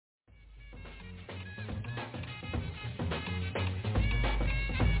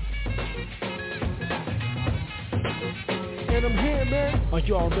man, I'm here, man. Are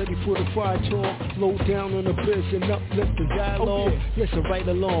y'all ready for the fire talk? Low down on the biz and uplift and dialogue. Listen right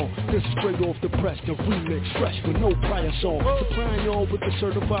along. This is straight off the press, the remix, fresh with no prior song. Supplying y'all with the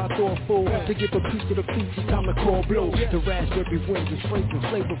certified thoughtful. To give a piece to the feet, it's time to call blow. The raspberry winds is fragrant,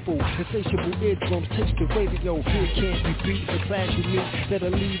 flavorful. Insatiable eardrums, taste the radio. Here can't be beat, the class unique.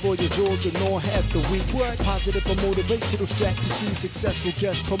 That'll leave all your jaws and all half the week. Positive or motivational strategy. Successful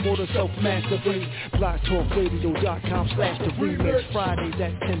guest promoter self-mastery. blogtalkradio.com/the remix. Fridays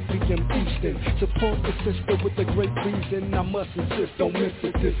at 10 p.m. Eastern. Support the sister with a great reason. I must insist, don't miss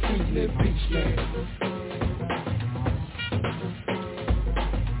it this evening. Peace, man.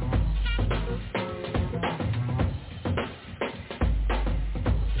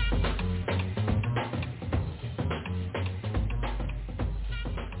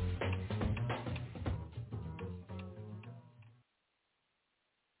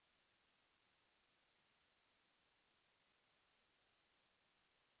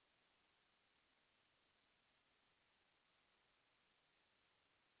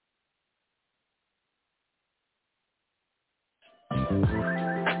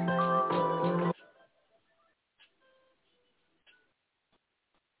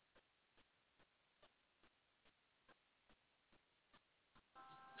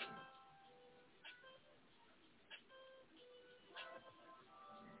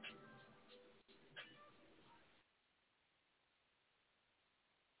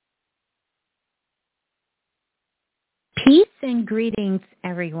 Peace and greetings,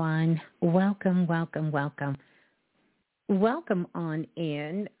 everyone. Welcome, welcome, welcome. Welcome on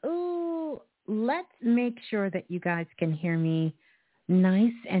in. Ooh, let's make sure that you guys can hear me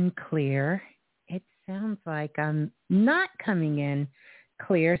nice and clear. It sounds like I'm not coming in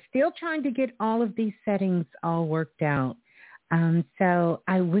clear. Still trying to get all of these settings all worked out. So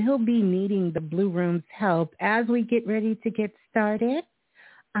I will be needing the Blue Room's help as we get ready to get started.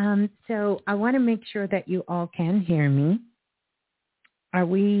 So I want to make sure that you all can hear me. Are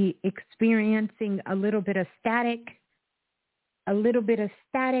we experiencing a little bit of static? A little bit of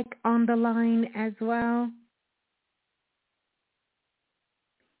static on the line as well?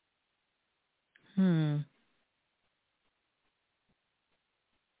 You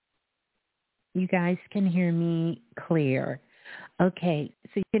guys can hear me clear. Okay,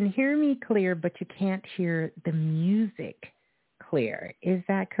 so you can hear me clear, but you can't hear the music clear. Is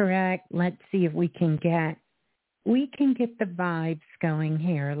that correct? Let's see if we can get the vibes going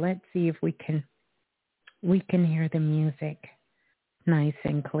here. Let's see if we can hear the music nice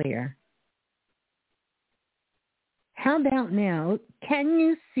and clear. How about now? Can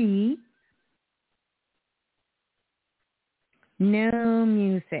you see? No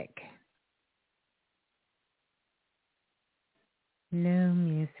music. No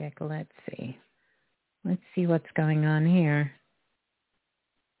music. Let's see. Let's see what's going on here.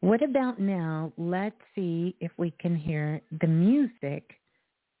 What about now? Let's see if we can hear the music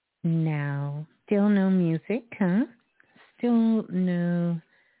now. Still no music, huh? Still no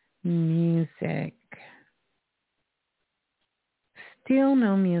music. Still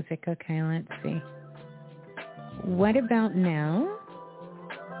no music. Okay, let's see. What about now?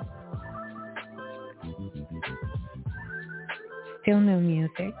 Still no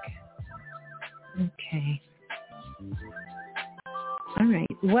music. Okay. All right.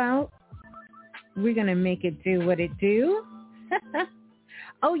 Well, we're going to make it do what it do.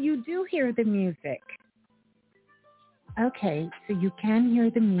 Oh, you do hear the music. Okay. So you can hear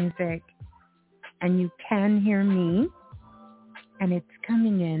the music and you can hear me. And it's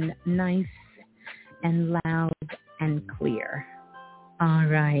coming in nice and loud and clear. All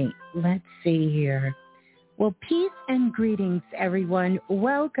right. Let's see here. Well, peace and greetings, everyone.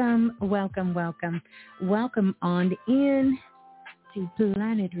 Welcome, welcome, welcome. Welcome on in to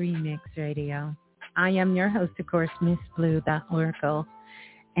Planet Remix Radio. I am your host, of course, Miss Blue, the Oracle.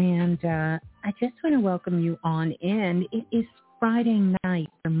 And I just want to welcome you on in. It is Friday night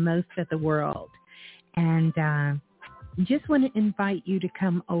for most of the world. And just want to invite you to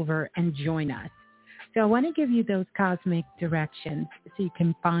come over and join us. So I want to give you those cosmic directions so you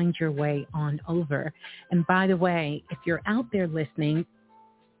can find your way on over. And by the way, if you're out there listening,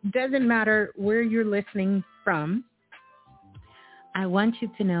 doesn't matter where you're listening from, I want you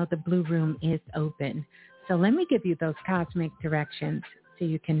to know the Blue Room is open. So let me give you those cosmic directions so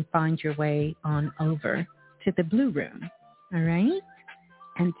you can find your way on over to the Blue Room. All right?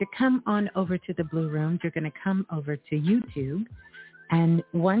 And to come on over to the Blue Room, you're going to come over to YouTube. And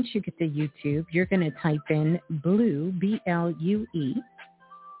once you get to YouTube, you're going to type in Blue, B-L-U-E,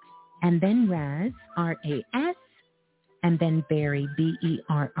 and then Raz, R-A-S, and then Berry, Berry.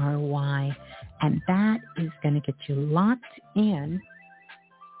 And that is going to get you locked in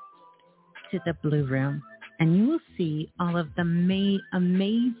to the Blue Room. And you will see all of the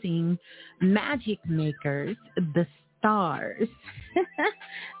amazing magic makers, the stars.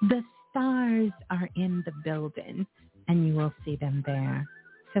 The stars are in the building, and you will see them there.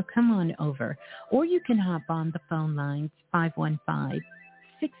 So come on over. Or you can hop on the phone lines.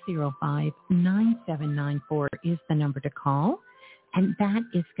 515-605-9794 is the number to call. And that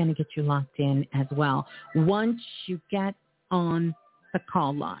is going to get you locked in as well once you get on the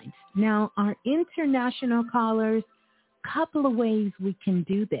call lines. Now, our international callers, couple of ways we can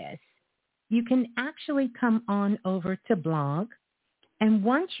do this. You can actually come on over to Blog. And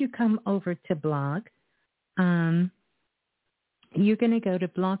once you come over to Blog, you're going to go to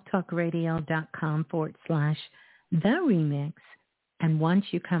blogtalkradio.com/the-remix. And once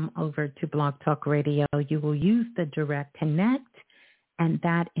you come over to Blog Talk Radio, you will use the direct connect, and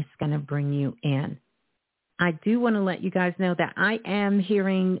that is going to bring you in. I do want to let you guys know that I am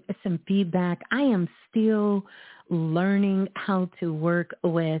hearing some feedback. I am still learning how to work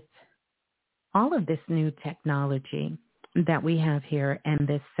with all of this new technology that we have here and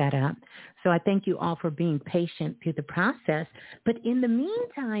this setup. So I thank you all for being patient through the process. But in the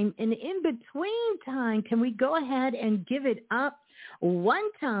meantime, and in between time, can we go ahead and give it up one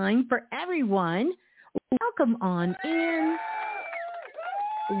time for everyone? Welcome on in.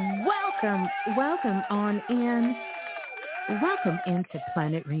 Welcome on in. Welcome into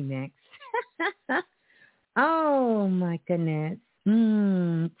Planet Remix. Oh, my goodness.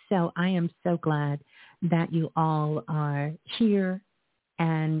 So I am so glad that you all are here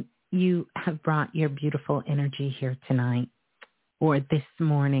and you have brought your beautiful energy here tonight or this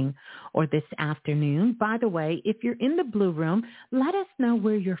morning or this afternoon. By the way, if you're in the Blue Room, let us know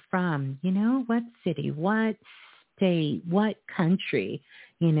where you're from. You know, what city, what state, what country,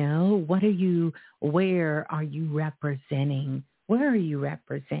 you know, where are you representing? Where are you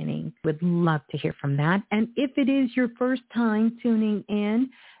representing? Would love to hear from that. And if it is your first time tuning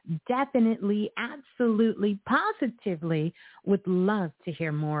in, definitely, absolutely, positively would love to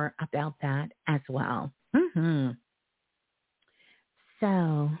hear more about that as well.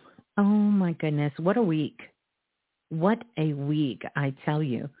 So, oh my goodness, what a week. What a week, I tell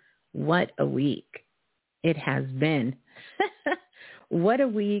you. What a week it has been. What a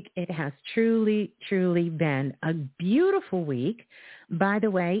week it has truly, truly been. A beautiful week. By the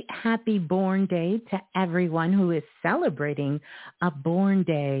way, happy Born Day to everyone who is celebrating a Born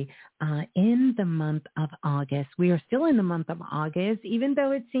Day in the month of August. We are still in the month of August, even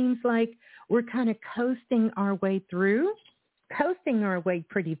though it seems like we're kind of coasting our way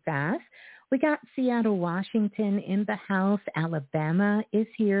pretty fast. We got Seattle, Washington in the house. Alabama is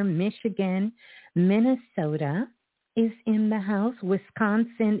here. Michigan, Minnesota is in the house.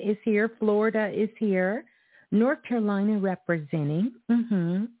 Wisconsin is here. Florida is here. North Carolina representing.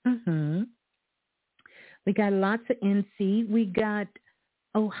 We got lots of NC. We got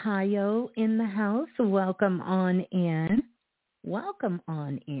Ohio in the house. Welcome on in. Welcome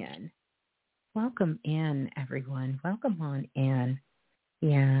on in. Welcome in, everyone. Welcome on in.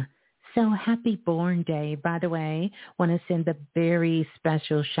 Yeah. So happy Born Day. By the way, want to send a very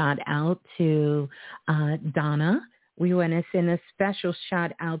special shout out to Donna. We want to send a special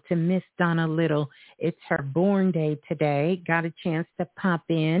shout out to Miss Donna Little. It's her Born Day today. Got a chance to pop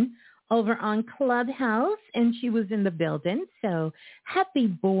in over on Clubhouse, and she was in the building. So happy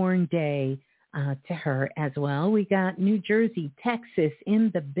Born Day to her as well. We got New Jersey, Texas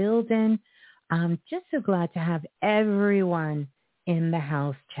in the building. I'm just so glad to have everyone in the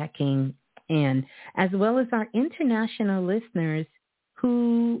house checking in, as well as our international listeners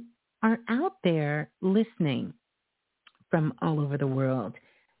who are out there listening from all over the world,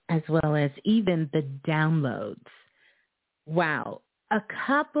 as well as even the downloads. Wow. A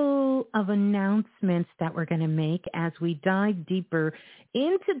couple of announcements that we're going to make as we dive deeper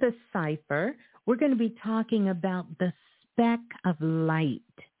into the cipher. We're going to be talking about the Spec of Light,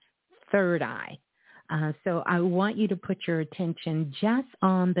 third eye. So I want you to put your attention just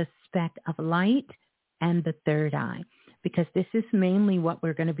on the Spec of Light and the third eye, because this is mainly what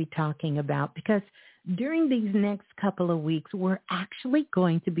we're going to be talking about, because during these next couple of weeks, we're actually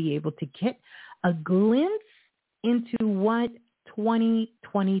going to be able to get a glimpse into what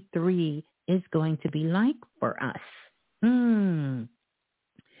 2023 is going to be like for us. Isn't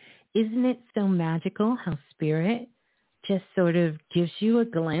it so magical how Spirit just sort of gives you a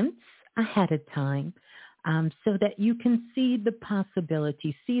glimpse ahead of time so that you can see the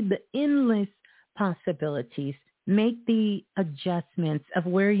possibilities, see the endless possibilities Make the adjustments of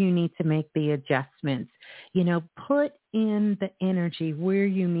where you need to make the adjustments. Put in the energy where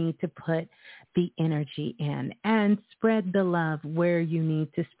you need to put the energy in, and spread the love where you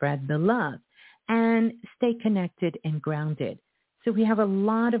need to spread the love, and stay connected and grounded. So we have a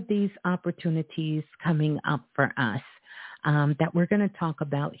lot of these opportunities coming up for us that we're going to talk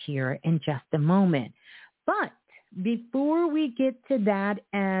about here in just a moment. But before we get to that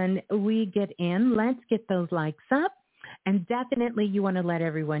and we get in, let's get those likes up. And definitely you want to let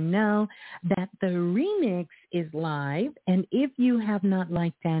everyone know that the remix is live. And if you have not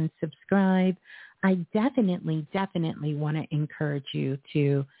liked and subscribed, I definitely want to encourage you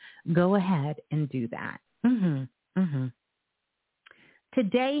to go ahead and do that.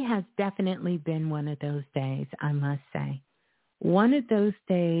 Today has definitely been one of those days, I must say. One of those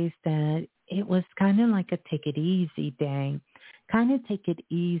days that it was kind of like a take it easy day. Kind of take it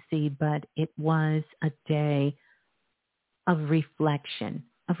easy, but it was a day of reflection.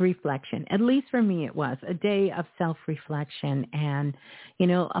 At least for me, it was a day of self-reflection. And,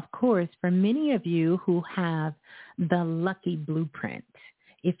 of course, for many of you who have the Lucky Blueprint,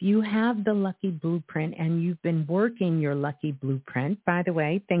 if you have the Lucky Blueprint and you've been working your Lucky Blueprint, by the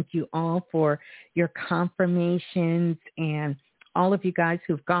way, thank you all for your confirmations and all of you guys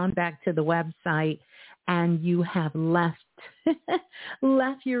who've gone back to the website and you have left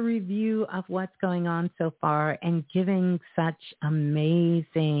your review of what's going on so far and giving such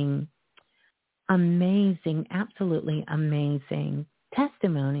amazing, absolutely amazing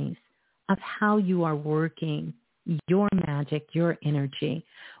testimonies of how you are working your magic, your energy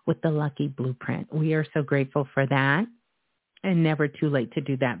with the Lucky Blueprint. We are so grateful for that, and never too late to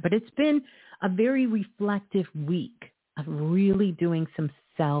do that. But it's been a very reflective week of really doing some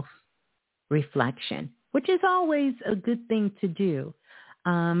self-reflection, which is always a good thing to do.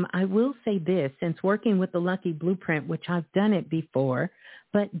 I will say this, since working with the Lucky Blueprint, which I've done it before,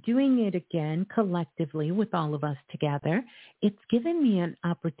 but doing it again collectively with all of us together, it's given me an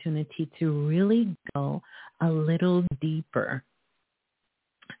opportunity to really go a little deeper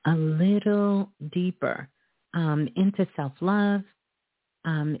into self-love,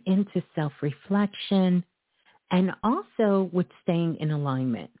 into self-reflection, and also with staying in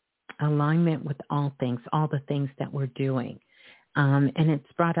alignment with all things, all the things that we're doing. And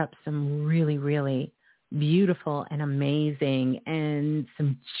it's brought up some really, really beautiful and amazing and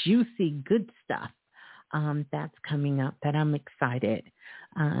some juicy good stuff that's coming up that I'm excited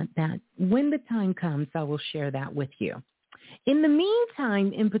that when the time comes, I will share that with you. In the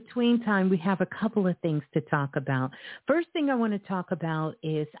meantime, in between time, we have a couple of things to talk about. First thing I want to talk about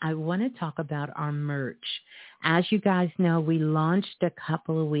is I want to talk about our merch. As you guys know, we launched a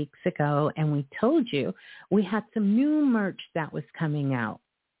couple of weeks ago, and we told you we had some new merch that was coming out.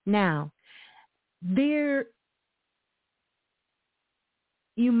 Now, you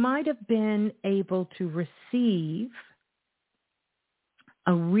might have been able to receive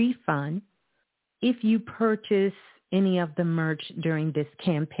a refund if you purchase any of the merch during this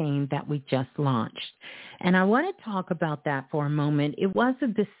campaign that we just launched. And I want to talk about that for a moment. It was a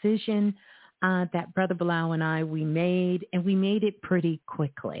decision that Brother Bilal and we made, and we made it pretty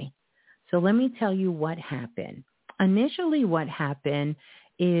quickly. So let me tell you what happened. Initially, what happened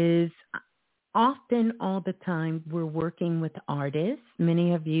is often all the time we're working with artists,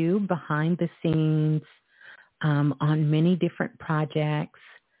 many of you behind the scenes on many different projects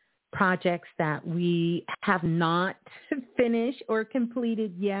that we have not finished or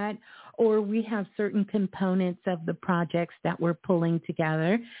completed yet, or we have certain components of the projects that we're pulling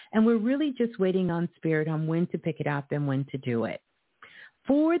together, and we're really just waiting on Spirit on when to pick it up and when to do it.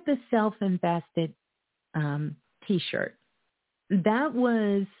 For the self-invested T-shirt, that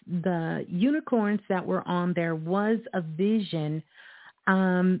was the unicorns that were on there was a vision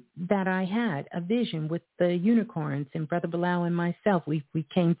that I had, a vision with the unicorns, and Brother Bilal and myself, we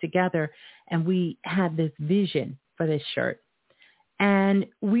came together and we had this vision for this shirt. And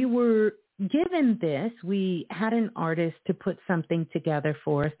we were given this, we had an artist to put something together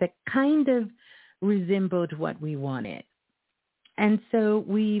for us that kind of resembled what we wanted. And so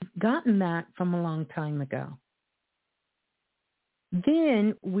we've gotten that from a long time ago.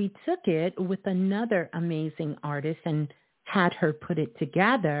 Then we took it with another amazing artist and had her put it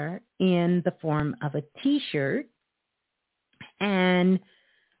together in the form of a T-shirt, and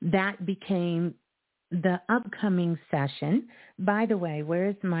that became the upcoming session. By the way,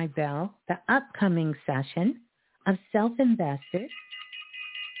 where's my bell? The upcoming session of Self-Invested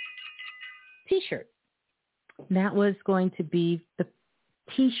T-shirt. That was going to be the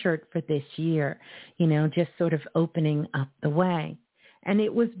T-shirt for this year, just sort of opening up the way. And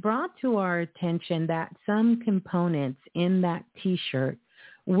it was brought to our attention that some components in that T-shirt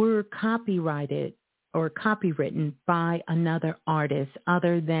were copyrighted or copywritten by another artist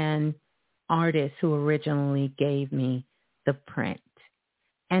other than artist who originally gave me the print.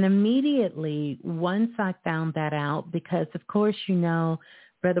 And immediately, once I found that out, because of course, you know,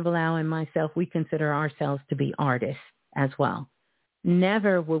 Brother Bilal and myself, we consider ourselves to be artists as well.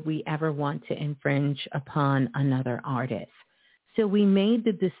 Never would we ever want to infringe upon another artist. So we made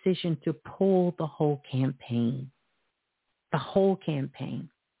the decision to pull the whole campaign,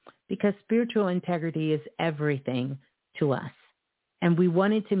 because spiritual integrity is everything to us. And we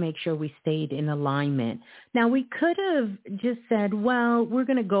wanted to make sure we stayed in alignment. Now, we could have just said, well, we're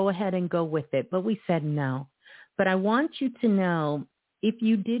going to go ahead and go with it, but we said no. But I want you to know, if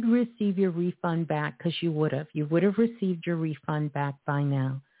you did receive your refund back, because you would have received your refund back by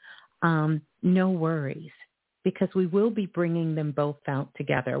now, no worries, because we will be bringing them both out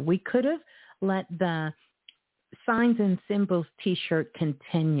together. We could have let the Signs and Symbols T-shirt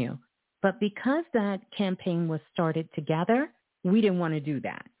continue, but because that campaign was started together, we didn't want to do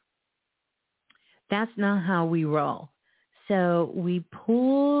that. That's not how we roll. So we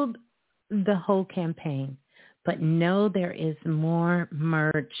pulled the whole campaign, but no, there is more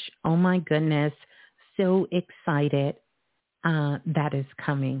merch. Oh my goodness, so excited. That is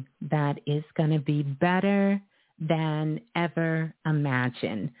coming. That is going to be better than ever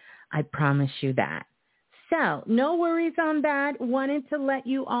imagined. I promise you that. So no worries on that. Wanted to let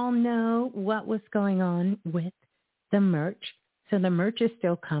you all know what was going on with the merch. So the merch is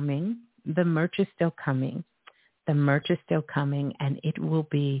still coming. And it will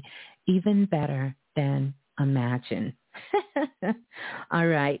be even better than imagined. All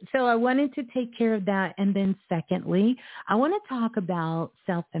right. So I wanted to take care of that. And then secondly, I want to talk about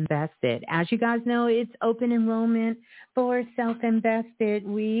Self-Invested. As you guys know, it's open enrollment for Self-Invested.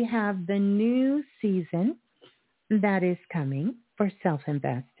 We have the new season that is coming for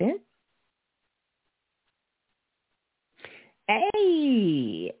Self-Invested.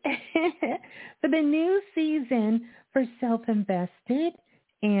 Hey, for the new season for Self-Invested.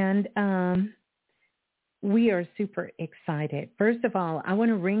 And we are super excited. First of all, I want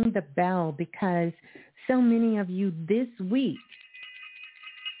to ring the bell because so many of you this week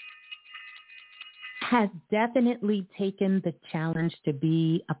has definitely taken the challenge to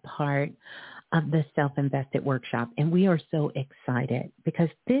be a part of the Self-Invested workshop. And we are so excited because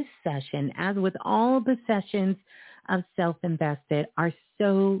this session, as with all the sessions of Self-Invested, are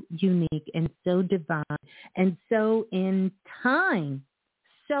so unique and so divine and so in time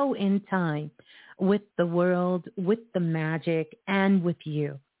with the world, with the magic, and with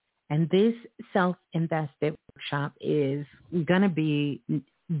you. And this Self-Invested workshop is going to be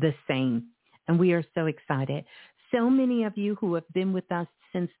the same. And we are so excited. So many of you who have been with us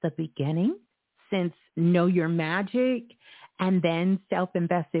since the beginning, since Know Your Magic, and then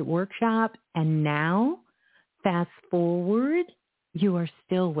Self-Invested workshop, and now, fast forward, you are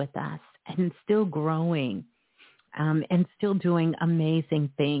still with us and still growing. And still doing amazing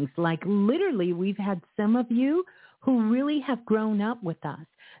things. Like literally, we've had some of you who really have grown up with us.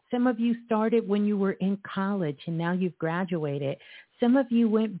 Some of you started when you were in college and now you've graduated. Some of you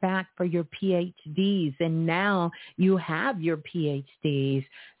went back for your PhDs and now you have your PhDs.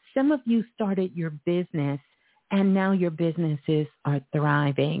 Some of you started your business and now your businesses are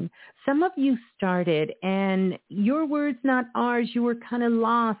thriving. Some of you started and your words, not ours, you were kind of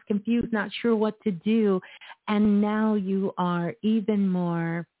lost, confused, not sure what to do. And now you are even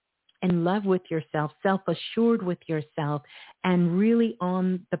more in love with yourself, self-assured with yourself, and really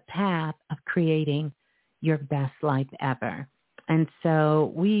on the path of creating your best life ever. And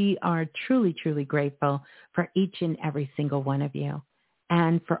so we are truly, truly grateful for each and every single one of you.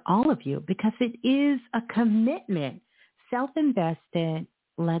 And for all of you, because it is a commitment. Self-Invested,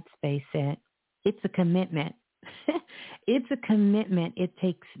 let's face it, it's a commitment. It's a commitment. It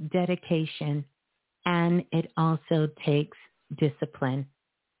takes dedication, and it also takes discipline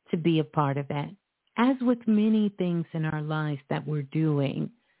to be a part of it. As with many things in our lives that we're doing,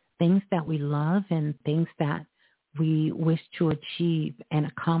 things that we love and things that we wish to achieve and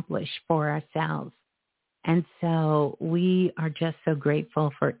accomplish for ourselves. And so we are just so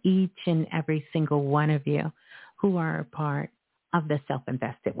grateful for each and every single one of you who are a part of the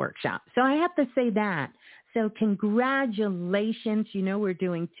Self-Invested workshop. So I have to say that. So congratulations. You know, we're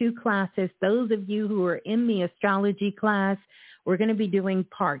doing 2 classes. Those of you who are in the astrology class, we're going to be doing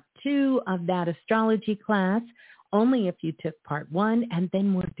part 2 of that astrology class, only if you took part 1, and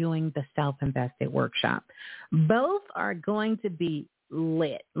then we're doing the Self-Invested workshop. Both are going to be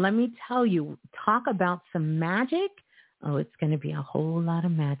lit. Let me tell you, talk about some magic. Oh, it's going to be a whole lot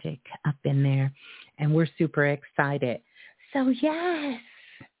of magic up in there. And we're super excited. So, yes.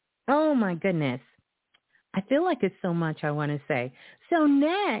 Oh, my goodness. I feel like it's so much I want to say. So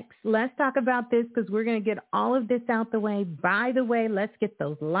next, let's talk about this because we're going to get all of this out the way. By the way, let's get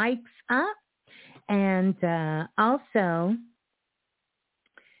those likes up. And also,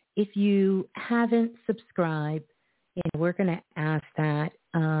 if you haven't subscribed, we're going to ask that,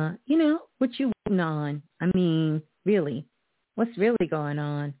 what you waiting on? I mean, really, what's really going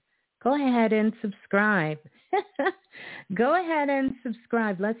on? Go ahead and subscribe. Go ahead and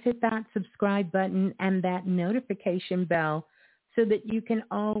subscribe. Let's hit that subscribe button and that notification bell so that you can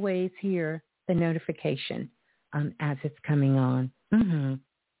always hear the notification as it's coming on. Mm-hmm.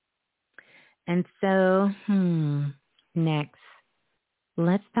 And so, next,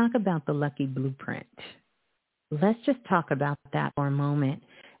 let's talk about the Lucky Blueprint. Let's just talk about that for a moment.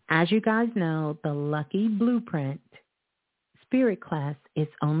 As you guys know, the Lucky Blueprint Spirit class is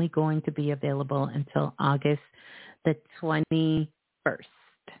only going to be available until August the 21st.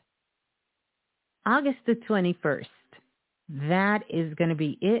 August the 21st. That is going to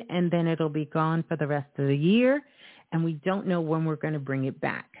be it, and then it'll be gone for the rest of the year, and we don't know when we're going to bring it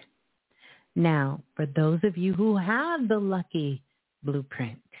back. Now, for those of you who have the Lucky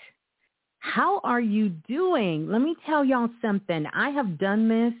Blueprint, how are you doing? Let me tell y'all something. I have done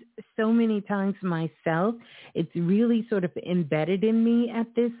this so many times myself. It's really sort of embedded in me at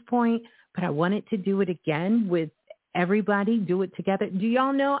this point, but I wanted to do it again with everybody, do it together. Do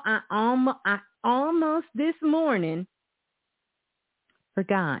y'all know I almost this morning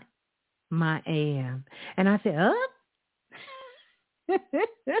forgot my AM. And I said,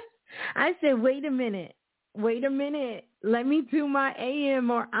 I said, wait a minute. Let me do my AM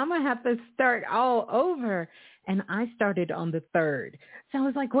or I'm going to have to start all over. And I started on the 3rd. So I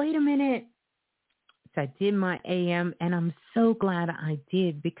was like, wait a minute. So I did my AM and I'm so glad I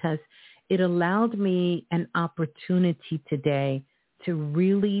did because it allowed me an opportunity today to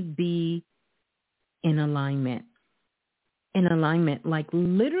really be in alignment. Like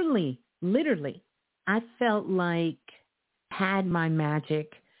literally, I felt like had my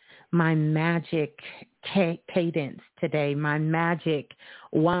magic cadence today, my magic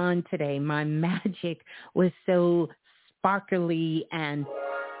wand today. My magic was so sparkly and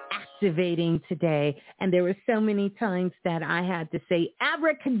activating today. And there were so many times that I had to say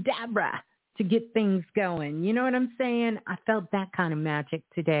abracadabra to get things going. You know what I'm saying? I felt that kind of magic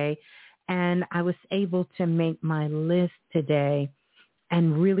today. And I was able to make my list today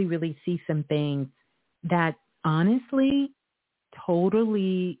and really, really see some things that honestly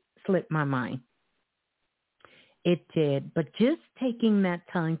totally slipped my mind. It did. But just taking that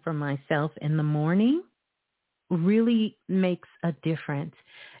time for myself in the morning really makes a difference.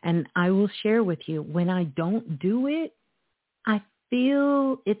 And I will share with you, when I don't do it, I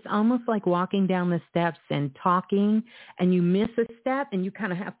feel it's almost like walking down the steps and talking and you miss a step and you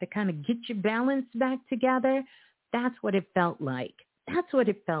kind of have to kind of get your balance back together. That's what it felt like.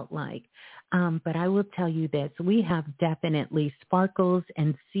 But I will tell you this, we have definitely sparkles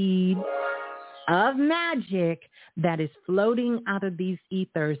and seeds of magic that is floating out of these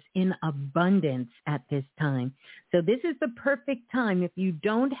ethers in abundance at this time. So this is the perfect time if you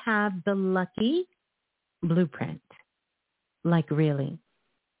don't have the Lucky Blueprint. Like really,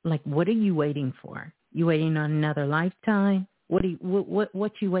 like what are you waiting for? You waiting on another lifetime? What you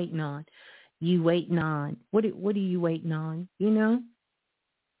waiting on? You waiting on? What are you waiting on? You know?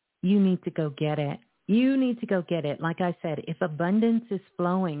 You need to go get it. Like I said, if abundance is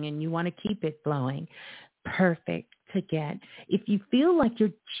flowing and you want to keep it flowing, perfect to get. If you feel like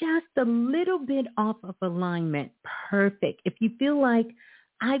you're just a little bit off of alignment, perfect. If you feel like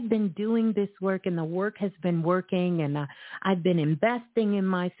I've been doing this work and the work has been working and I've been investing in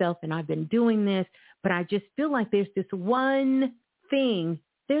myself and I've been doing this, but I just feel like there's just one thing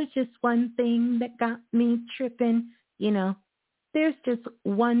that got me tripping, there's just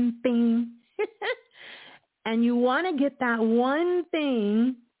one thing. And you want to get that one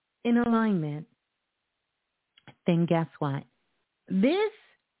thing in alignment, then guess what? This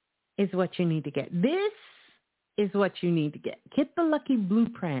is what you need to get. Get the Lucky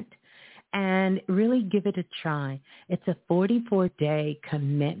Blueprint and really give it a try. It's a 44-day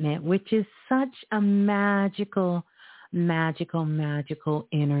commitment, which is such a magical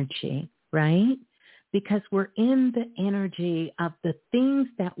energy, right? Because we're in the energy of the things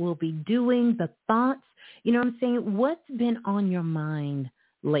that we'll be doing, the thoughts. You know what I'm saying? What's been on your mind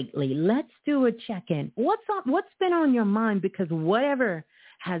lately? Let's do a check-in. What's been on your mind? Because whatever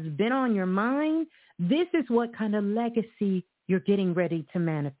has been on your mind, this is what kind of legacy you're getting ready to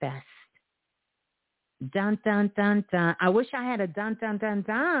manifest. Dun, dun, dun, dun. I wish I had a dun, dun, dun,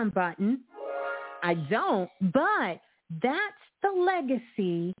 dun button. I don't, but that's the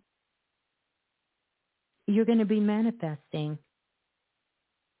legacy you're going to be manifesting.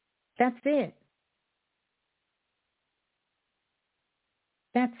 That's it.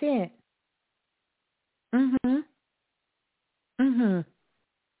 That's it. Mhm. Mhm.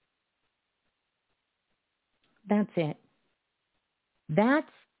 That's it.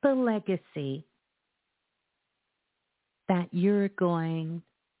 That's the legacy that you're going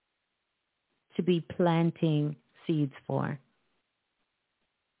to be planting seeds for.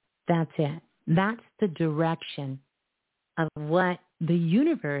 That's it. That's the direction of what the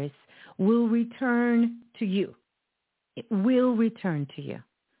universe will return to you. It will return to you.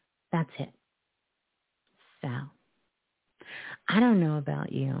 That's it. So, I don't know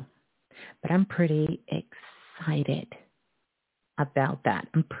about you, but I'm pretty excited about that.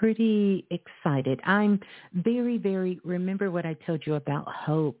 I'm pretty excited. I'm very, very, remember what I told you about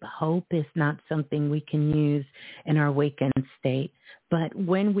hope. Hope is not something we can use in our awakened state. But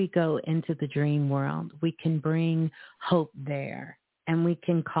when we go into the dream world, we can bring hope there and we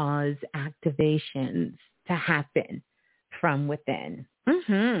can cause activations to happen from within.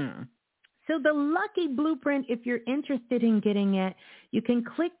 So the Lucky Blueprint, if you're interested in getting it, you can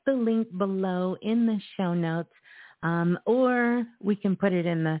click the link below in the show notes. Or we can put it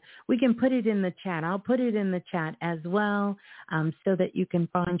in the chat. I'll put it in the chat as well, so that you can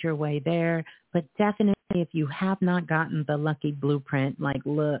find your way there. But definitely, if you have not gotten the Lucky Blueprint, like,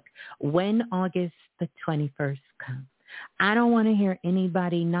 look, when August the 21st comes, I don't want to hear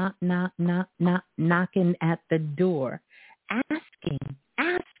anybody knocking at the door,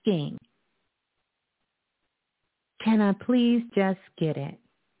 asking, can I please just get it?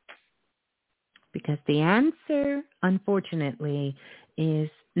 Because the answer, unfortunately, is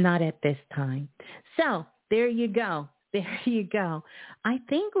not at this time. So there you go. There you go. I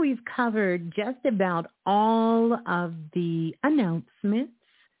think we've covered just about all of the announcements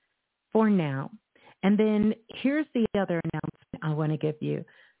for now. And then here's the other announcement I want to give you.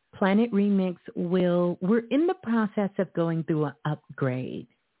 Planet Remix we're in the process of going through an upgrade.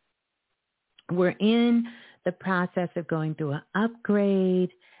 We're in the process of going through an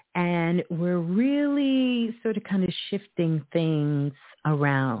upgrade. And we're really sort of kind of shifting things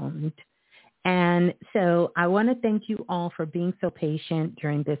around. And so I want to thank you all for being so patient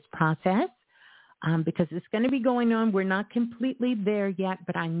during this process, because it's going to be going on. We're not completely there yet,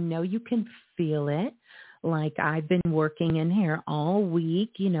 but I know you can feel it. Like, I've been working in here all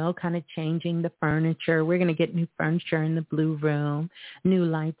week, kind of changing the furniture. We're going to get new furniture in the blue room, new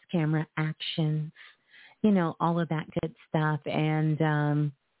lights, camera, action, all of that good stuff.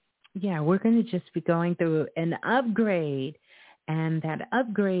 And, yeah, we're going to just be going through an upgrade, and that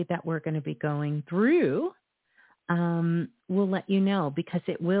upgrade that we're going to be going through, we'll let you know, because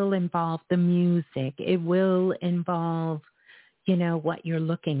it will involve the music. It will involve, what you're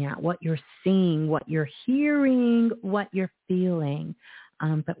looking at, what you're seeing, what you're hearing, what you're feeling.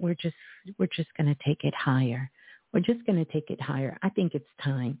 But we're just going to take it higher. We're just going to take it higher. I think it's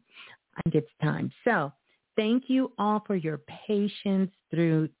time. So thank you all for your patience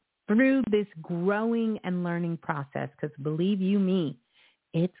through this growing and learning process, because believe you me,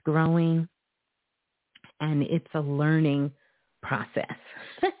 it's growing and it's a learning process.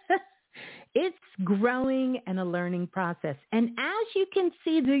 It's growing and a learning process. And as you can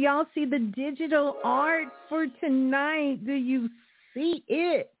see, do y'all see the digital art for tonight? Do you see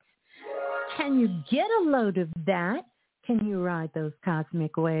it? Can you get a load of that? Can you ride those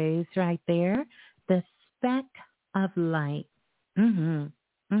cosmic waves right there? The Spec of Light. The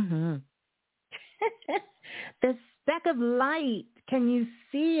Speck of Light. Can you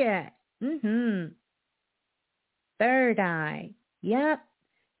see it? Third eye. Yep,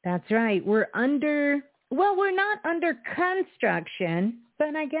 that's right. We're not under construction,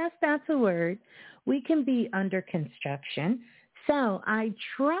 but I guess that's a word. We can be under construction. So I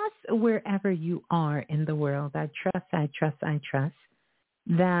trust wherever you are in the world, I trust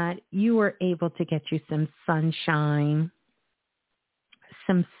that you are able to get you some sunshine,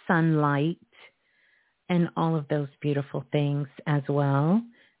 some sunlight, and all of those beautiful things as well.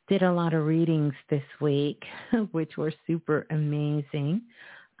 Did a lot of readings this week, which were super amazing,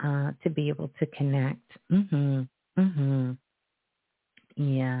 to be able to connect.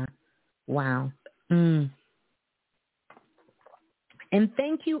 Yeah. Wow. And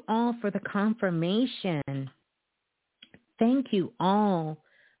thank you all for the confirmation. Thank you all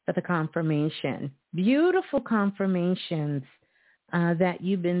for the confirmation. Beautiful confirmations that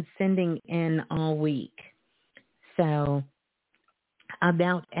you've been sending in all week. So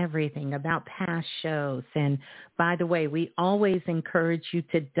about everything, about past shows. And by the way, we always encourage you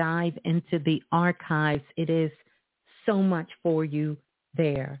to dive into the archives. It is so much for you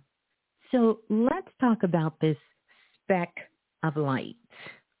there. So let's talk about this speck of light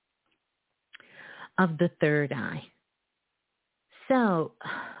of the third eye. So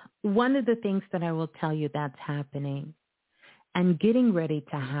one of the things that I will tell you that's happening and getting ready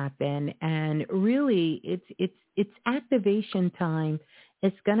to happen, and really it's activation time.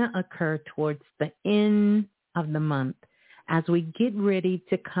 It's going to occur towards the end of the month as we get ready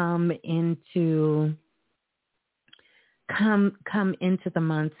to come into the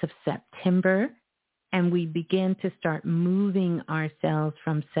months of September, and we begin to start moving ourselves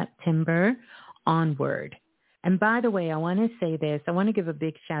from September onward. And by the way, I want to say this. I want to give a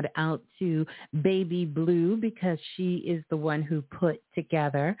big shout out to Baby Blue, because she is the one who put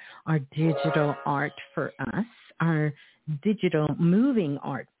together our digital art for us, our digital moving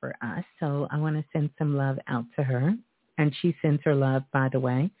art for us. So I want to send some love out to her. And she sends her love, by the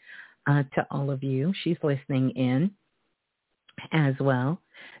way, to all of you. She's listening in as well.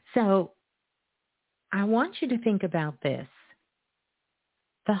 So I want you to think about this.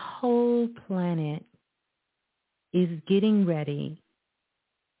 The whole planet is getting ready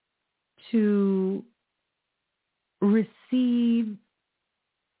to receive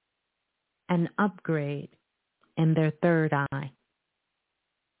an upgrade in their third eye.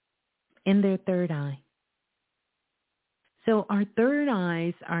 In their third eye. So our third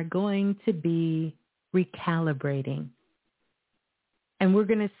eyes are going to be recalibrating. And we're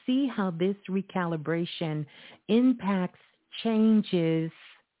going to see how this recalibration impacts, changes,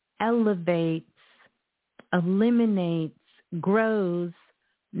 elevates, eliminates, grows,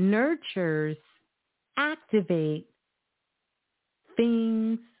 nurtures, activates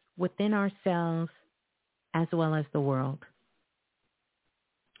things within ourselves as well as the world.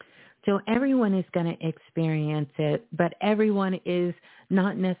 So everyone is going to experience it, but everyone is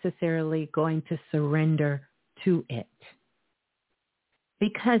not necessarily going to surrender to it.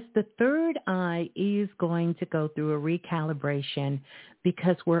 Because the third eye is going to go through a recalibration,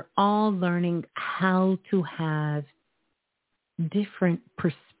 because we're all learning how to have different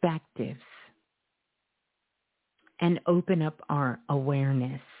perspectives and open up our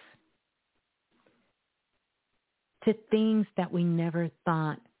awareness to things that we never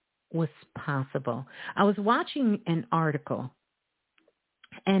thought was possible. I was watching an article,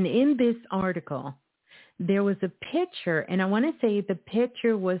 and in this article, there was a picture, and I want to say the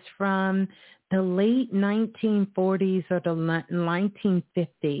picture was from the late 1940s or the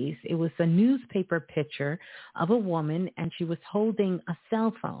 1950s. It was a newspaper picture of a woman, and she was holding a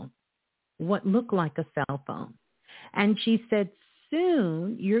cell phone, what looked like a cell phone. And she said,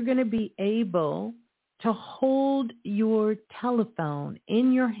 soon you're going to be able to hold your telephone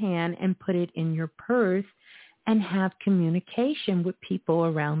in your hand and put it in your purse and have communication with people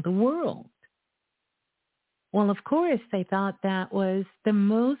around the world. Well, of course, they thought that was the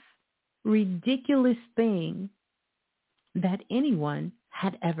most ridiculous thing that anyone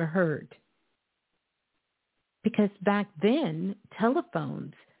had ever heard. Because back then,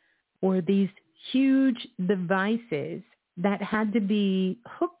 telephones were these huge devices that had to be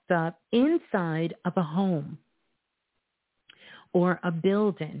hooked up inside of a home or a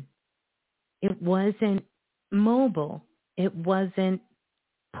building. It wasn't mobile. It wasn't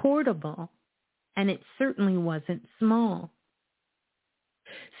portable. And it certainly wasn't small.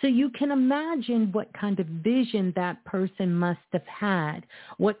 So you can imagine what kind of vision that person must have had,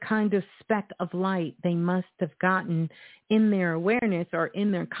 what kind of speck of light they must have gotten in their awareness or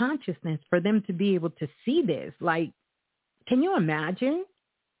in their consciousness for them to be able to see this. Like, can you imagine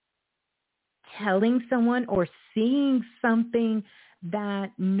telling someone or seeing something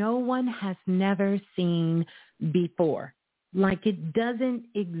that no one has never seen before? Like it doesn't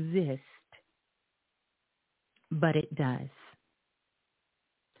exist. But it does.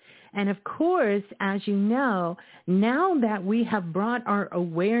 And of course, as you know, now that we have brought our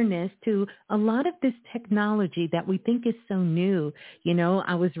awareness to a lot of this technology that we think is so new, you know,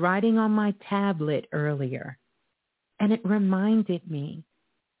 I was writing on my tablet earlier, and it reminded me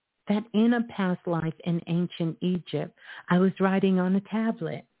that in a past life in ancient Egypt, I was writing on a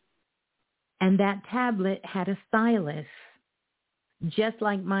tablet, and that tablet had a stylus. Just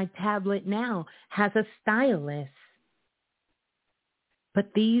like my tablet now has a stylus.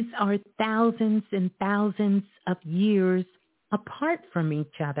 But these are thousands and thousands of years apart from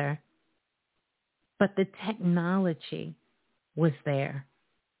each other. But the technology was there.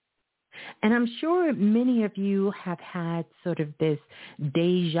 And I'm sure many of you have had sort of this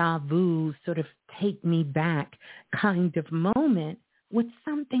deja vu, sort of take me back kind of moment with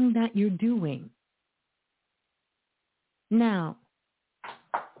something that you're doing. Now,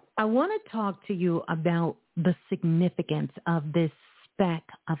 I want to talk to you about the significance of this speck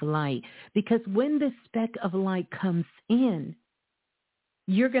of light, because when this speck of light comes in,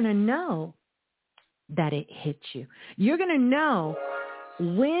 you're going to know that it hits you. You're going to know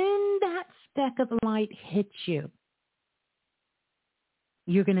when that speck of light hits you.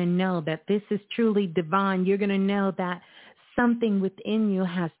 You're going to know that this is truly divine. You're going to know that something within you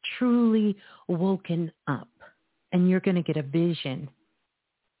has truly woken up, and you're going to get a vision.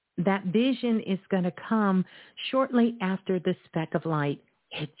 That vision is going to come shortly after the speck of light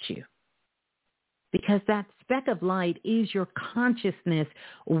hits you, because that speck of light is your consciousness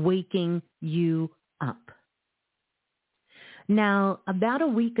waking you up. Now, about a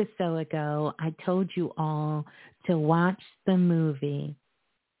week or so ago, I told you all to watch the movie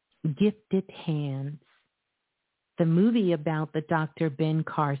Gifted Hands, the movie about the Dr. Ben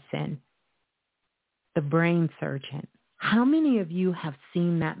Carson, the brain surgeon. How many of you have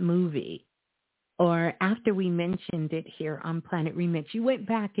seen that movie? Or after we mentioned it here on Planet Remix, you went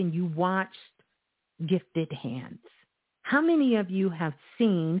back and you watched Gifted Hands. How many of you have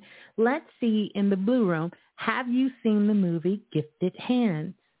seen, let's see in the Blue Room, have you seen the movie Gifted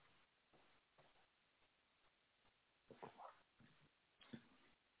Hands?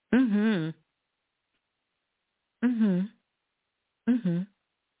 Mm-hmm. Mm-hmm. Mm-hmm.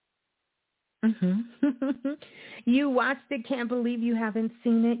 Mm-hmm. You watched it, can't believe you haven't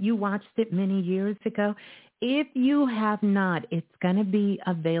seen it. You watched it many years ago. If you have not, it's going to be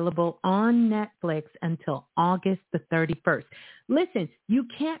available on Netflix until August the 31st. Listen, you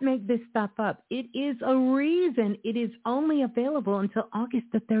can't make this stuff up. It is a reason it is only available until August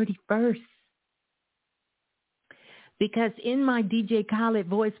the 31st. Because in my DJ Khaled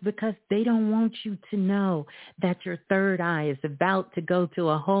voice, because they don't want you to know that your third eye is about to go to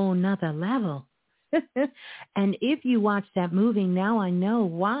a whole nother level. And if you watch that movie, now I know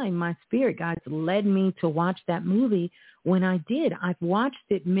why my spirit guides led me to watch that movie when I did. I've watched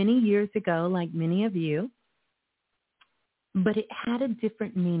it many years ago, like many of you. But it had a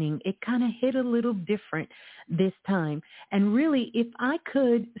different meaning. It kind of hit a little different this time. And really, if I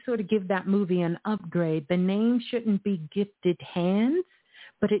could sort of give that movie an upgrade, the name shouldn't be Gifted Hands,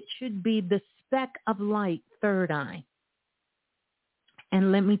 but it should be The Speck of Light, Third Eye.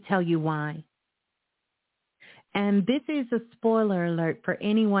 And let me tell you why. And this is a spoiler alert for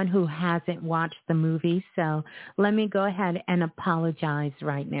anyone who hasn't watched the movie, so let me go ahead and apologize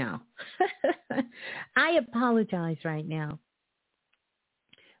right now. I apologize right now.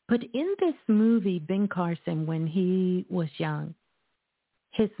 But in this movie, Ben Carson, when he was young,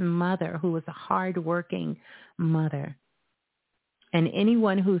 his mother, who was a hardworking mother, and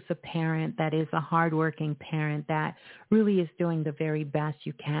anyone who's a parent that is a hardworking parent that really is doing the very best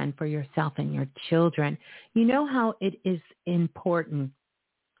you can for yourself and your children, you know how it is important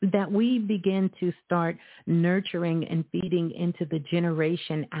that we begin to start nurturing and feeding into the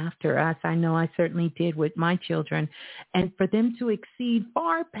generation after us. I know I certainly did with my children. And for them to exceed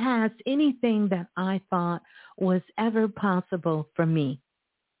far past anything that I thought was ever possible for me.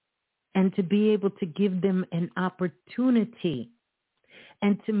 And to be able to give them an opportunity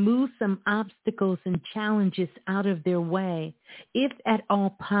and to move some obstacles and challenges out of their way, if at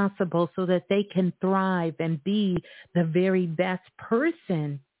all possible, so that they can thrive and be the very best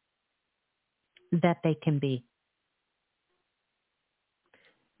person that they can be.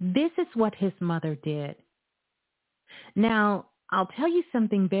 This is what his mother did. Now, I'll tell you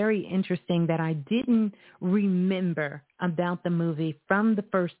something very interesting that I didn't remember about the movie from the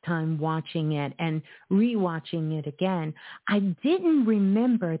first time watching it and rewatching it again. I didn't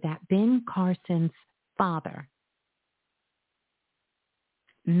remember that Ben Carson's father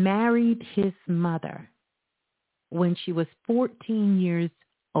married his mother when she was 14 years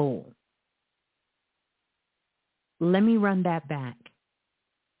old. Let me run that back.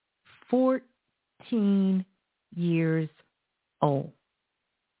 14 years old.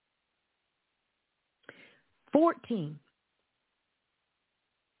 14.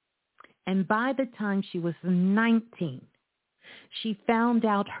 And by the time she was 19, she found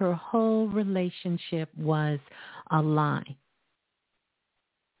out her whole relationship was a lie.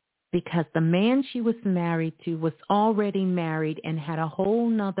 Because the man she was married to was already married and had a whole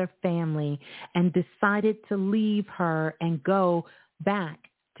nother family and decided to leave her and go back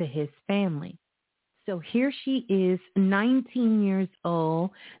to his family. So here she is, 19 years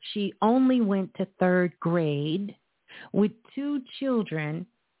old. She only went to third grade with 2 children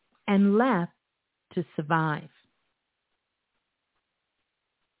and left to survive.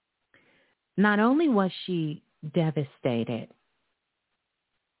 Not only was she devastated,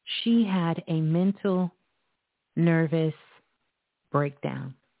 She had a mental nervous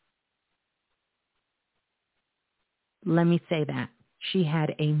breakdown. Let me say that. She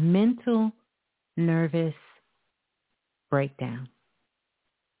had a mental nervous breakdown.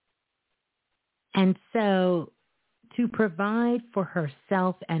 And so to provide for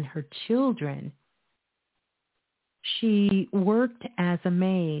herself and her children, she worked as a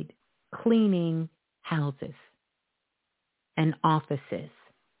maid cleaning houses and offices.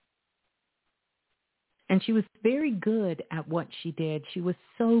 And she was very good at what she did. She was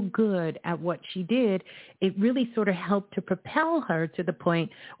so good at what she did, it really sort of helped to propel her to the point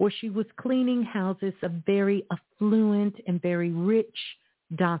where she was cleaning houses of very affluent and very rich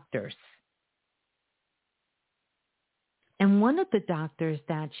doctors. And one of the doctors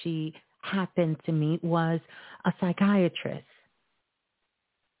that she happened to meet was a psychiatrist.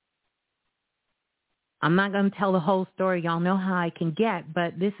 I'm not going to tell the whole story. Y'all know how I can get,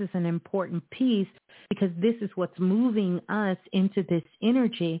 but this is an important piece because this is what's moving us into this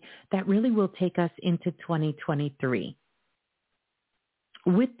energy that really will take us into 2023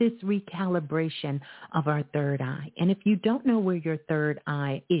 with this recalibration of our third eye. And if you don't know where your third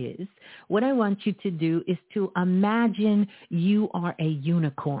eye is, what I want you to do is to imagine you are a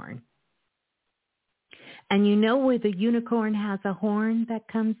unicorn. And you know where the unicorn has a horn that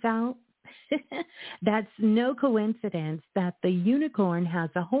comes out? That's no coincidence that the unicorn has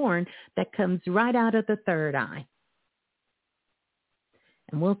a horn that comes right out of the third eye.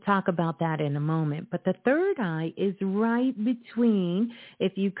 And we'll talk about that in a moment. But the third eye is right between,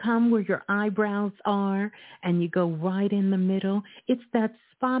 if you come where your eyebrows are and you go right in the middle, it's that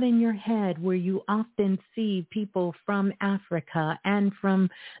spot in your head where you often see people from Africa and from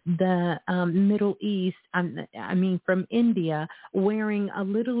the Middle East, from India, wearing a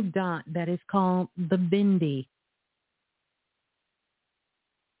little dot that is called the bindi.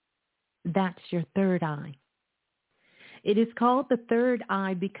 That's your third eye. It is called the third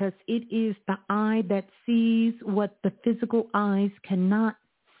eye because it is the eye that sees what the physical eyes cannot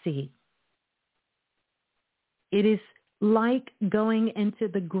see. It is like going into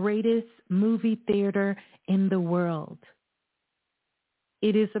the greatest movie theater in the world.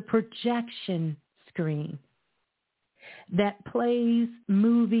 It is a projection screen that plays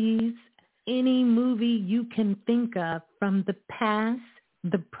movies, any movie you can think of from the past,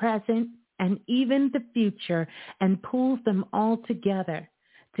 the present, and even the future, and pulls them all together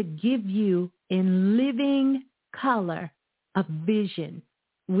to give you in living color a vision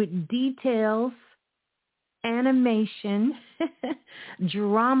with details, animation,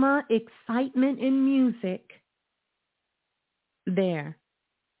 drama, excitement, and music there.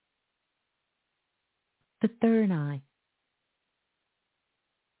 The third eye.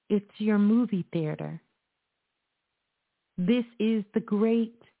 It's your movie theater. This is the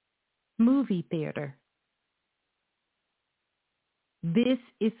great movie theater. This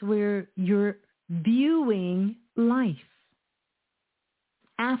is where you're viewing life,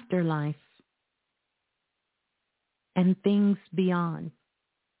 afterlife, and things beyond.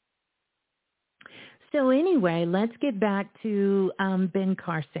 So anyway, let's get back to Ben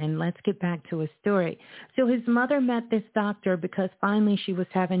Carson. Let's get back to his story. So his mother met this doctor because finally she was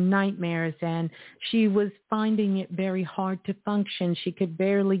having nightmares and she was finding it very hard to function. She could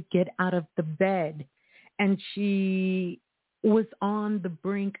barely get out of the bed. And she was on the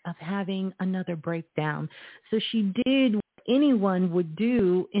brink of having another breakdown. So she did what anyone would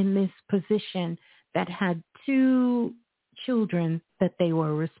do in this position that had 2 children that they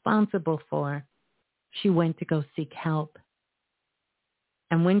were responsible for. She went to go seek help.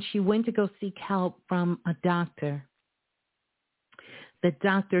 And when she went to go seek help from a doctor, the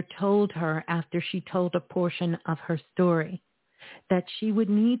doctor told her, after she told a portion of her story, that she would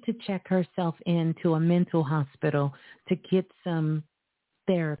need to check herself into a mental hospital to get some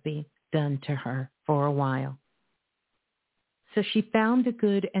therapy done to her for a while. So she found a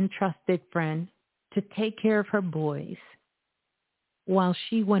good and trusted friend to take care of her boys while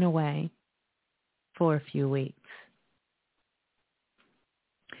she went away for a few weeks.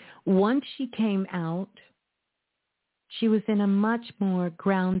 Once she came out, she was in a much more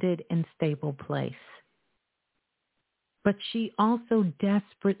grounded and stable place. But she also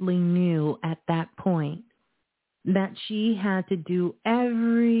desperately knew at that point that she had to do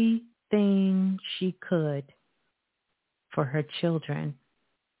everything she could for her children.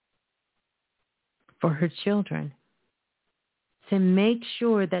 For her children. To make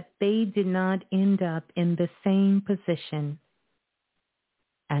sure that they did not end up in the same position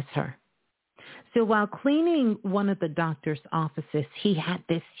as her. So while cleaning one of the doctor's offices, he had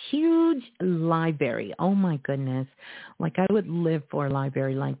this huge library. Oh, my goodness. Like, I would live for a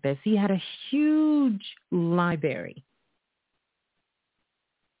library like this. He had a huge library.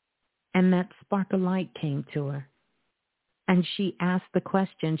 And that spark of light came to her. And she asked the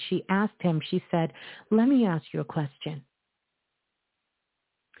question. She asked him, she said, let me ask you a question.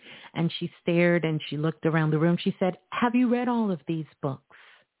 And she stared and she looked around the room. She said, have you read all of these books?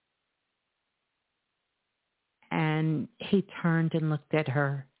 And he turned and looked at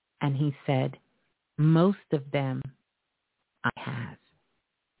her and he said, most of them I have.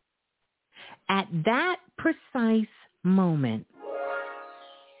 At that precise moment,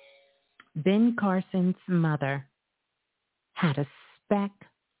 Ben Carson's mother had a speck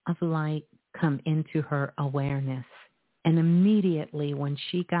of light come into her awareness. And immediately when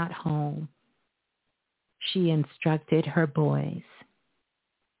she got home, she instructed her boys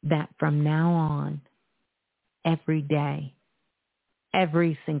that from now on, every day,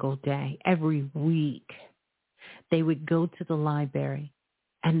 every single day, every week, they would go to the library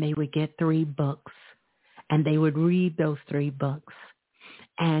and they would get 3 books and they would read those 3 books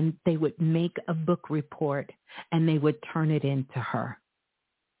and they would make a book report and they would turn it into her.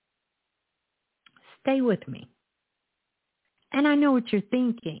 Stay with me. And I know what you're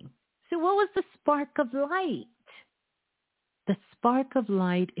thinking. So what was the spark of light? The spark of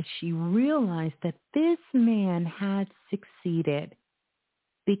light is she realized that this man had succeeded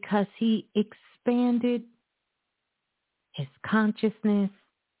because he expanded his consciousness,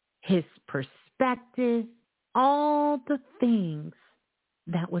 his perspective, all the things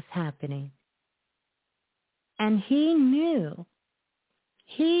that was happening. And he knew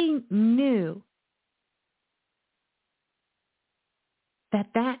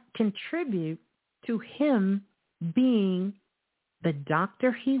that contribute to him being the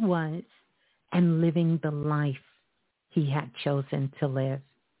doctor he was and living the life he had chosen to live.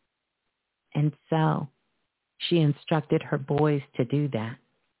 And so she instructed her boys to do that.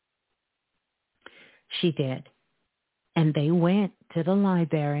 She did. And they went to the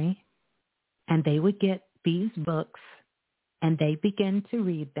library and they would get these books and they began to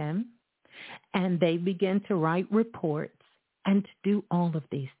read them and they began to write reports and to do all of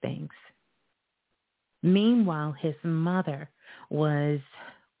these things. Meanwhile, his mother was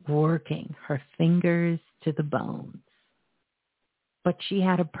working her fingers to the bones. But she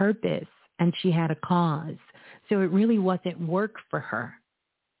had a purpose and she had a cause. So it really wasn't work for her.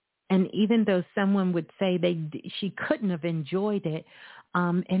 And even though someone would say she couldn't have enjoyed it,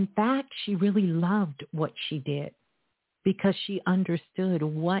 in fact, she really loved what she did because she understood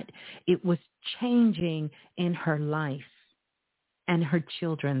what it was changing in her life and her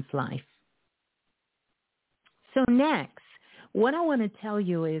children's life. So next, what I want to tell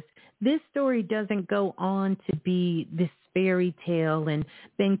you is this story doesn't go on to be this fairy tale and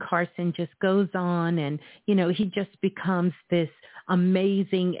Ben Carson just goes on and, he just becomes this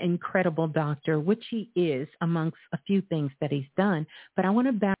amazing, incredible doctor, which he is amongst a few things that he's done. But I want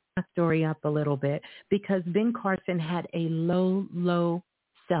to back the story up a little bit because Ben Carson had a low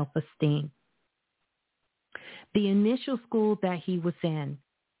self-esteem. The initial school that he was in,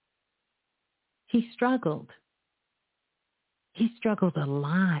 he struggled. He struggled a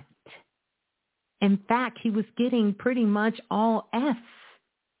lot. In fact, he was getting pretty much all F's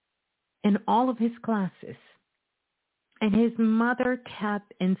in all of his classes. And his mother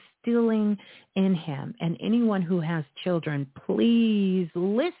kept instilling in him, and anyone who has children, please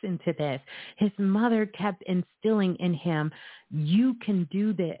listen to this. His mother kept instilling in him, you can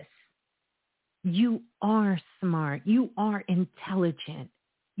do this. You are smart. You are intelligent.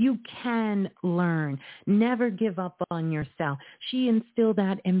 You can learn. Never give up on yourself. She instilled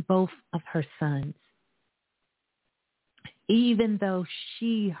that in both of her sons, even though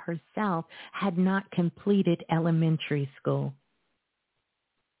she herself had not completed elementary school.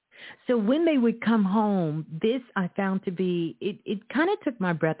 So when they would come home, this I found to be, it kind of took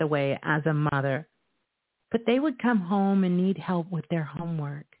my breath away as a mother, but they would come home and need help with their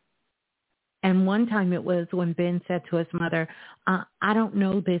homework. And one time it was when Ben said to his mother, I don't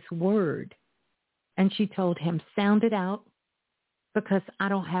know this word. And she told him, sound it out because I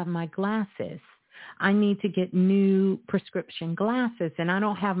don't have my glasses. I need to get new prescription glasses and I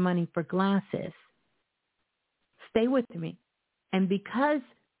don't have money for glasses. Stay with me. And because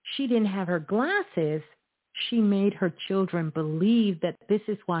she didn't have her glasses, she made her children believe that this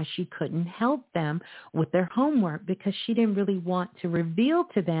is why she couldn't help them with their homework because she didn't really want to reveal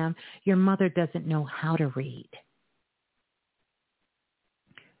to them, your mother doesn't know how to read.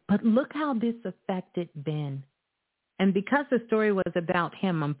 But look how this affected Ben. And because the story was about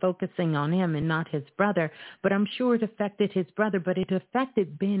him, I'm focusing on him and not his brother, but I'm sure it affected his brother, but it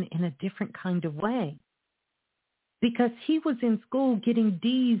affected Ben in a different kind of way. Because he was in school getting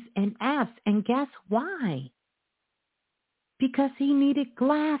D's and F's, and guess why? Because he needed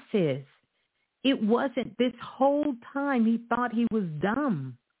glasses. It wasn't this whole time he thought he was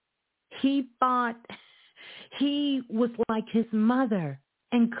dumb. He thought he was like his mother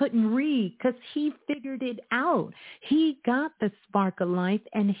and couldn't read because he figured it out. He got the spark of life,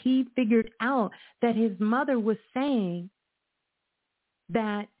 and he figured out that his mother was saying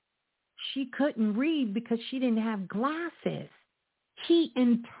that she couldn't read because she didn't have glasses. He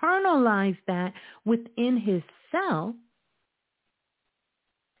internalized that within himself,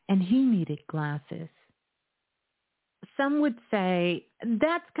 and he needed glasses. Some would say,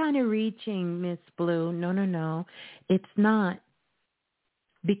 that's kind of reaching, Miss Blue. No. It's not.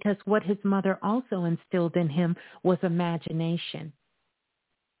 Because what his mother also instilled in him was imagination.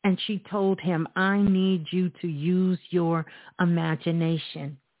 And she told him, I need you to use your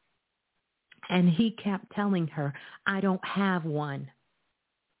imagination. And he kept telling her, I don't have one.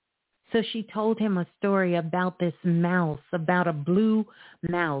 So she told him a story about this mouse, about a blue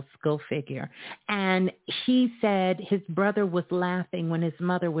mouse, go figure. And he said his brother was laughing when his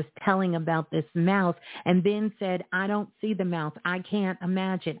mother was telling about this mouse, and then said, I don't see the mouse. I can't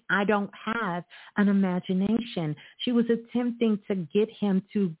imagine. I don't have an imagination. She was attempting to get him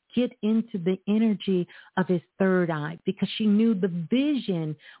to get into the energy of his third eye because she knew the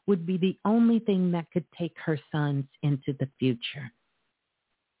vision would be the only thing that could take her sons into the future.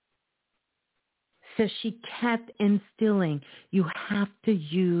 So she kept instilling, you have to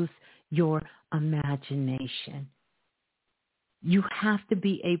use your imagination. You have to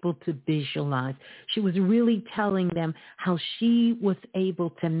be able to visualize. She was really telling them how she was able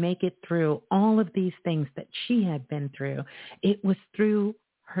to make it through all of these things that she had been through. It was through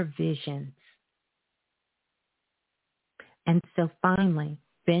her visions. And so finally,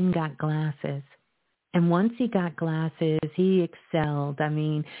 Ben got glasses. And once he got glasses, he excelled. I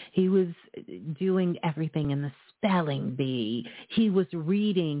mean, he was doing everything in the spelling bee. He was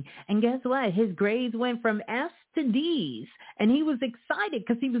reading. And guess what? His grades went from F's to D's. And he was excited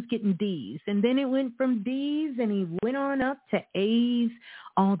because he was getting D's. And then it went from D's and he went on up to A's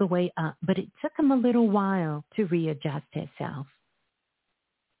all the way up. But it took him a little while to readjust himself.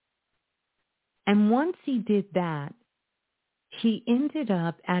 And once he did that, he ended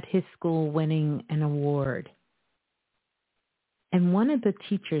up at his school winning an award. And one of the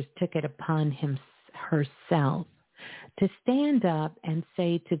teachers took it upon herself to stand up and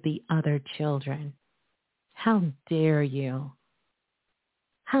say to the other children, how dare you?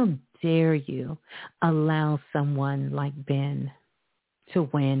 How dare you allow someone like Ben to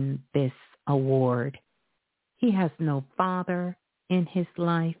win this award? He has no father in his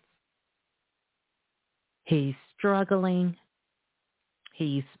life. He's struggling.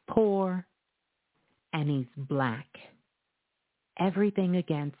 He's poor, and he's black. Everything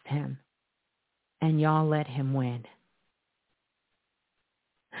against him, and y'all let him win.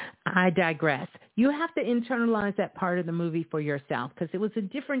 I digress. You have to internalize that part of the movie for yourself because it was a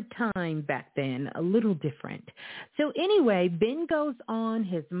different time back then, a little different. So anyway, Ben goes on.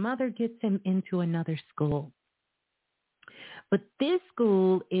 His mother gets him into another school. But this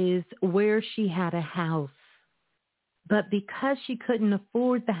school is where she had a house. But because she couldn't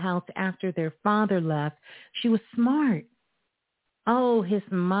afford the house after their father left, she was smart. Oh, his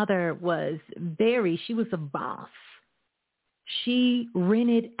mother was she was a boss. She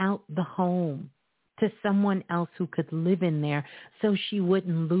rented out the home to someone else who could live in there so she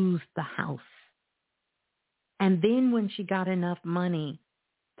wouldn't lose the house. And then when she got enough money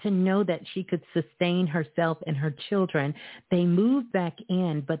to know that she could sustain herself and her children, they moved back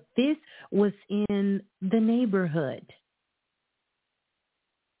in. But this was in the neighborhood.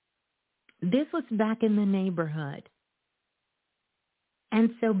 This was back in the neighborhood.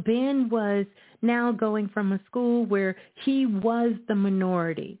 And so Ben was now going from a school where he was the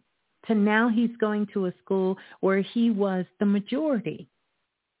minority to now he's going to a school where he was the majority.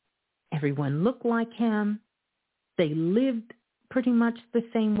 Everyone looked like him. They lived pretty much the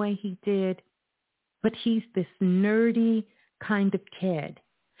same way he did. But he's this nerdy kind of kid.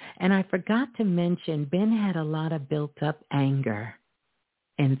 And I forgot to mention, Ben had a lot of built up anger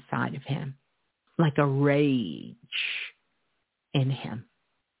inside of him, like a rage in him.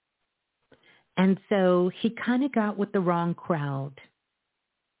 And so he kind of got with the wrong crowd.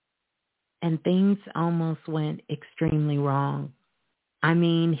 And things almost went extremely wrong. I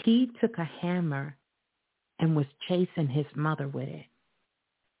mean, he took a hammer and was chasing his mother with it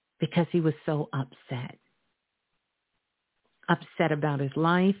because he was so upset. upset about his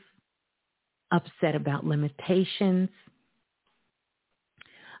life, upset about limitations,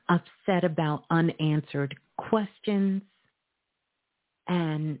 upset about unanswered questions,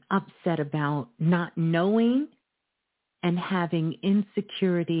 and upset about not knowing and having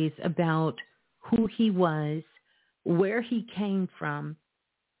insecurities about who he was, where he came from,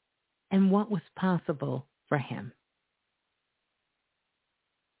 and what was possible for him.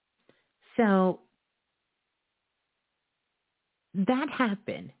 So that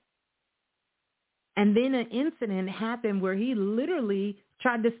happened. And then an incident happened where he literally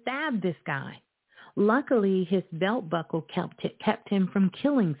tried to stab this guy. Luckily, his belt buckle kept him from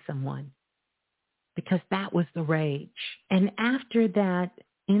killing someone because that was the rage. And after that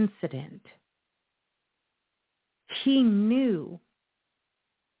incident, he knew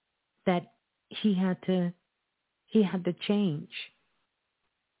that he had to change.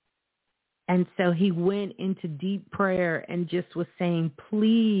 And so he went into deep prayer and just was saying,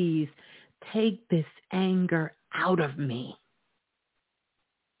 please take this anger out of me.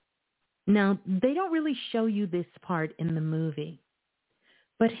 Now, they don't really show you this part in the movie,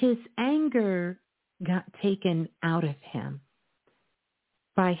 but his anger got taken out of him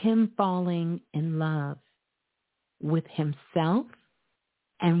by him falling in love with himself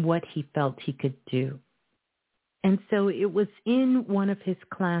and what he felt he could do. And so it was in one of his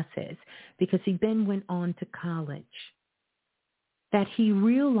classes, because he then went on to college, that he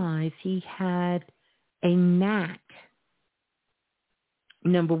realized he had a knack.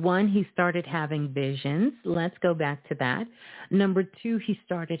 Number one, he started having visions. Let's go back to that. Number two, he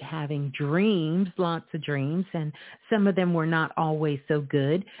started having dreams, lots of dreams, and some of them were not always so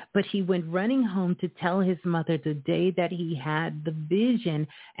good. But he went running home to tell his mother the day that he had the vision,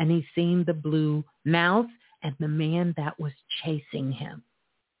 and he seen the blue mouse and the man that was chasing him.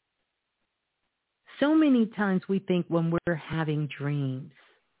 So many times we think when we're having dreams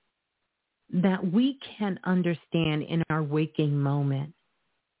that we can understand in our waking moment.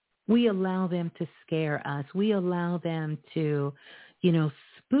 We allow them to scare us. We allow them to,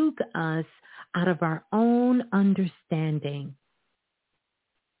 spook us out of our own understanding.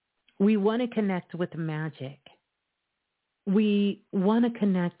 We want to connect with magic. We want to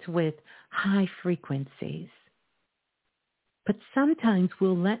connect with high frequencies. But sometimes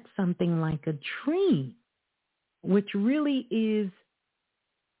we'll let something like a dream, which really is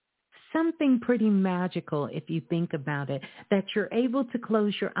something pretty magical if you think about it, that you're able to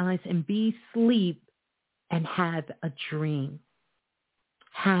close your eyes and be asleep and have a dream,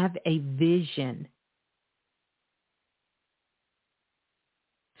 have a vision,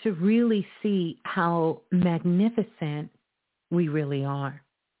 to really see how magnificent we really are.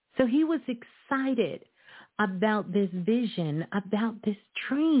 So he was excited about this vision, about this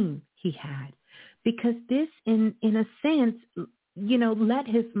dream he had, because this, in a sense, let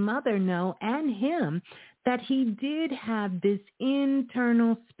his mother know and him that he did have this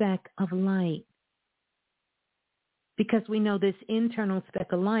internal speck of light. Because we know this internal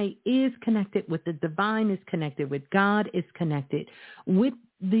speck of light is connected with the divine, is connected with God, is connected with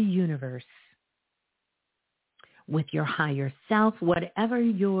the universe, with your higher self, whatever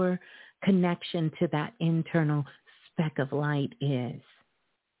your connection to that internal speck of light is.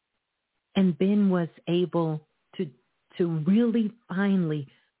 And Ben was able to really finally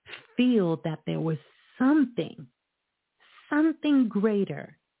feel that there was something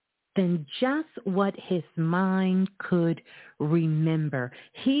greater than just what his mind could remember.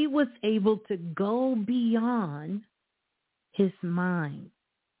 He was able to go beyond his mind.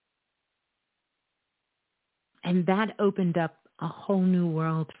 And that opened up a whole new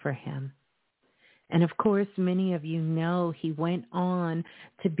world for him. And of course, many of you know he went on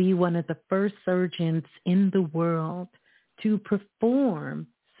to be one of the first surgeons in the world to perform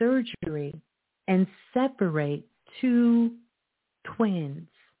surgery and separate two twins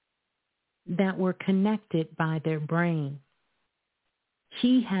that were connected by their brain.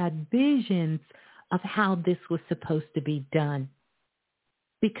 He had visions of how this was supposed to be done,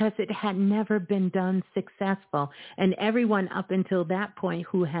 because it had never been done successful. And everyone up until that point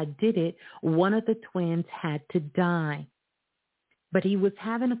who had did it, one of the twins had to die. But he was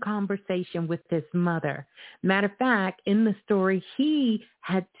having a conversation with his mother. Matter of fact, in the story, he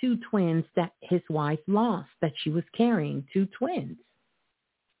had two twins that his wife lost, that she was carrying, two twins.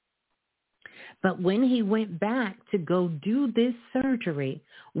 But when he went back to go do this surgery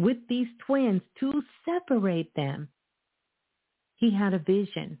with these twins to separate them, he had a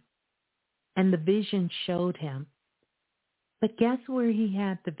vision, and the vision showed him. But guess where he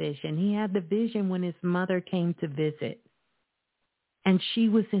had the vision? He had the vision when his mother came to visit, and she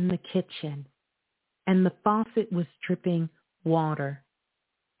was in the kitchen, and the faucet was dripping water,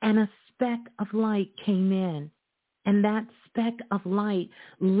 and a speck of light came in. And that speck of light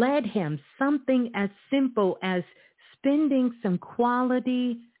led him something as simple as spending some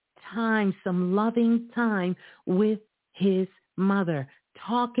quality time, some loving time with his mother,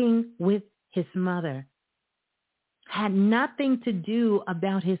 talking with his mother. Had nothing to do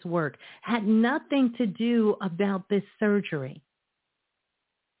about his work, had nothing to do about this surgery.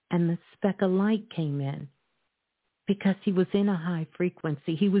 And the speck of light came in because he was in a high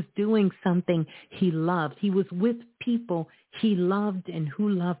frequency. He was doing something he loved. He was with people he loved and who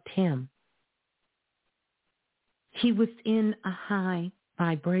loved him. He was in a high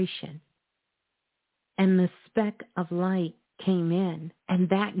vibration. And the speck of light came in, and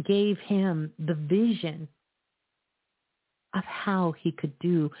that gave him the vision of how he could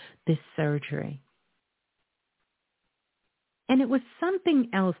do this surgery. And it was something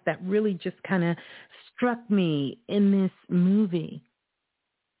else that really just kind of struck me in this movie,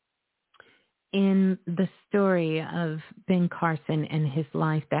 in the story of Ben Carson and his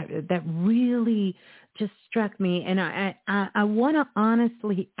life, that really just struck me. And I want to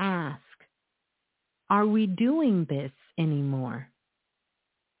honestly ask, are we doing this anymore?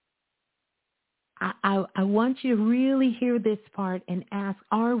 I want you to really hear this part and ask,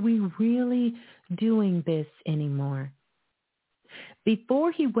 are we really doing this anymore?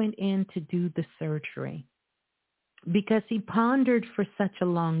 Before he went in to do the surgery, because he pondered for such a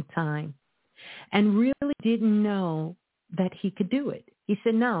long time and really didn't know that he could do it. He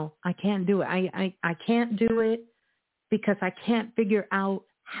said, no, I can't do it. I can't do it because I can't figure out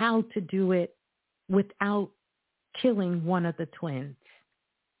how to do it without killing one of the twins.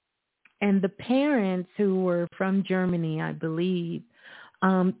 And the parents, who were from Germany, I believe,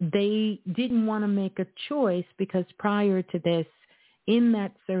 they didn't want to make a choice because prior to this, in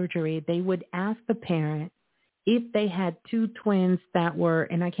that surgery, they would ask the parent if they had two twins that were,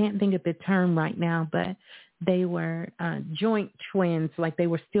 and I can't think of the term right now, but they were joint twins, like they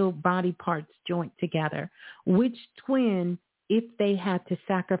were still body parts joint together. Which twin, if they had to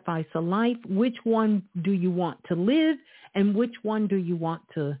sacrifice a life, which one do you want to live and which one do you want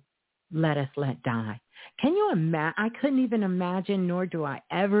to let die? Can you imagine? I couldn't even imagine, nor do I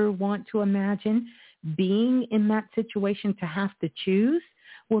ever want to imagine being in that situation to have to choose.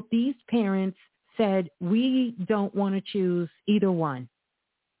 Well, these parents said, we don't want to choose either one.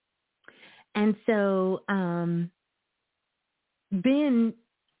 And so Ben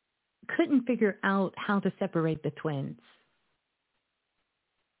couldn't figure out how to separate the twins.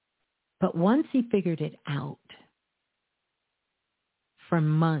 But once he figured it out, for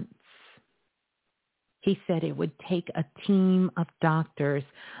months, he said it would take a team of doctors,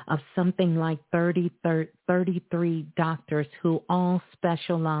 of something like 33 doctors who all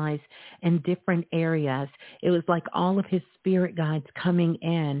specialize in different areas. It was like all of his spirit guides coming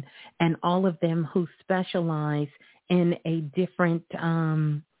in, and all of them who specialize in a different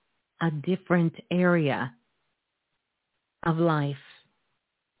area of life.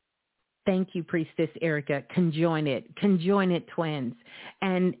 Thank you, Priestess Erica. Conjoined twins.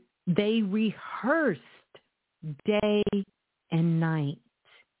 And they rehearsed day and night.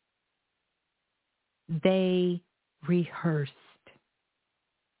 They rehearsed.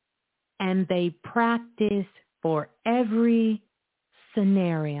 And they practiced for every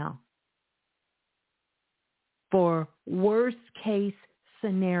scenario. For worst case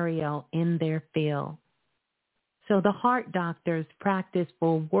scenario in their field. So the heart doctors practice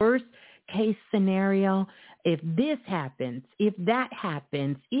for worst case scenario. If this happens, if that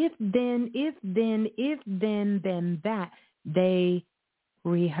happens, if then that, they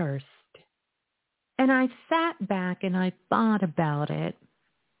rehearsed. And I sat back and I thought about it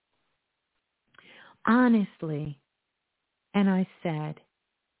honestly. And I said,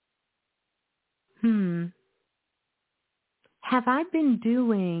 have I been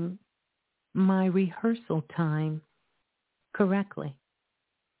doing my rehearsal time correctly?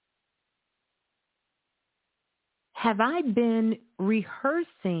 Have I been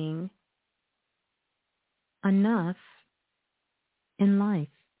rehearsing enough in life?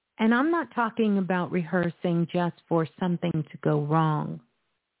 And I'm not talking about rehearsing just for something to go wrong.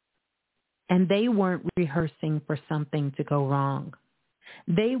 And they weren't rehearsing for something to go wrong.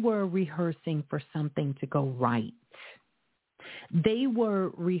 They were rehearsing for something to go right. They were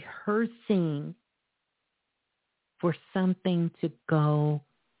rehearsing for something to go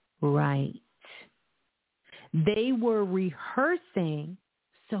right. They were rehearsing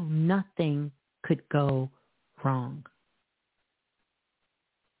so nothing could go wrong.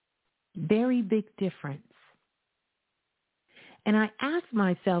 Very big difference. And I ask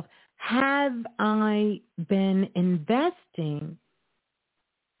myself, have I been investing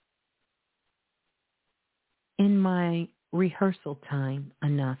in my rehearsal time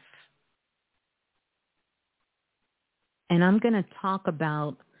enough? And I'm going to talk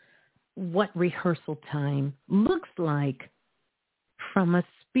about what rehearsal time looks like from a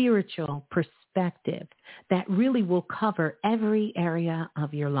spiritual perspective that really will cover every area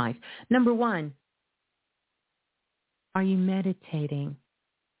of your life. Number one, are you meditating?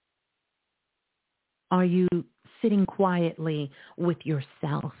 Are you sitting quietly with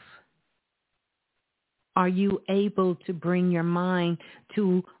yourself? Are you able to bring your mind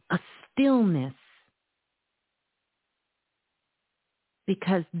to a stillness?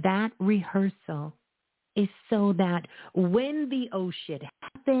 Because that rehearsal is so that when the oh shit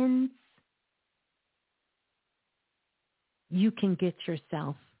happens, you can get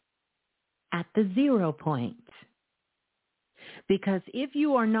yourself at the 0 point. Because if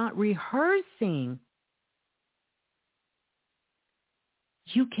you are not rehearsing,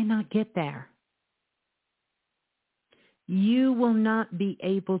 you cannot get there. You will not be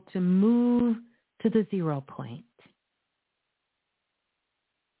able to move to the 0 point.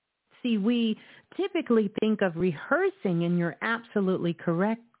 See, we typically think of rehearsing, and you're absolutely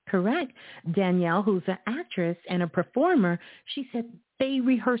correct, Danielle, who's an actress and a performer. She said they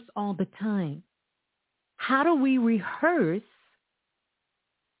rehearse all the time. How do we rehearse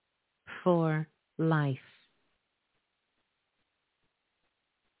for life?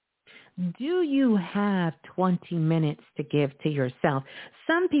 Do you have 20 minutes to give to yourself?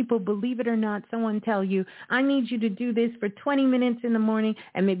 Some people, believe it or not, someone tell you, I need you to do this for 20 minutes in the morning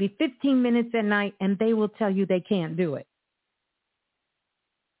and maybe 15 minutes at night, and they will tell you they can't do it.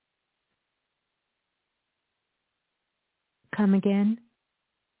 Come again?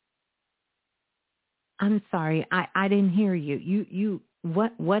 I'm sorry, I didn't hear you.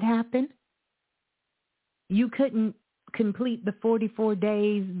 What happened? You couldn't complete the 44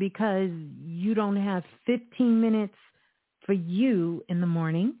 days because you don't have 15 minutes for you in the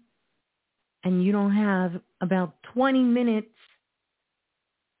morning, and you don't have about 20 minutes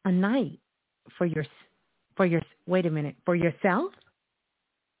a night for yourself,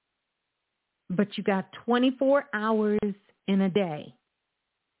 but you got 24 hours in a day.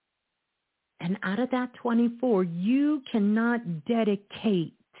 And out of that 24, you cannot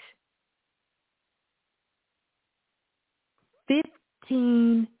dedicate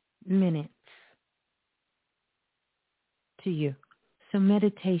 15 minutes to you. So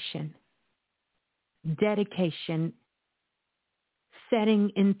meditation, dedication,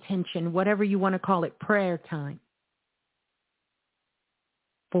 setting intention, whatever you want to call it, prayer time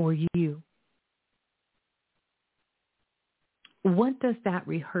for you. What does that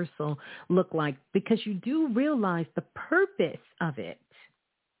rehearsal look like? Because you do realize the purpose of it.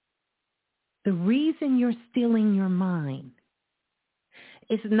 The reason you're stilling your mind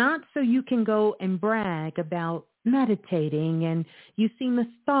is not so you can go and brag about meditating and you seen the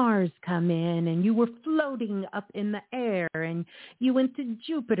stars come in and you were floating up in the air and you went to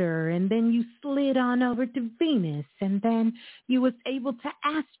Jupiter and then you slid on over to Venus and then you was able to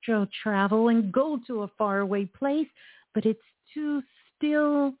astro travel and go to a faraway place, but it's to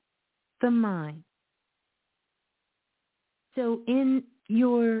still the mind. So in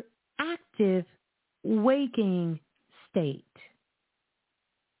your active waking state,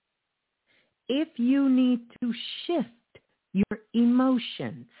 if you need to shift your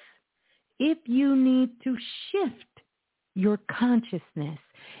emotions, if you need to shift your consciousness,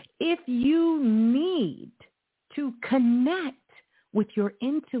 if you need to connect with your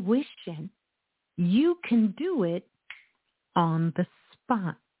intuition, you can do it on the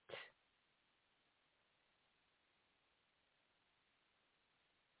spot.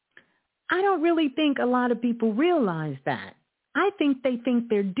 I don't really think a lot of people realize that. I think they think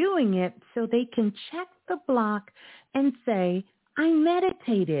they're doing it so they can check the block and say, I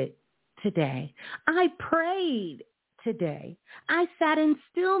meditated today. I prayed today. I sat in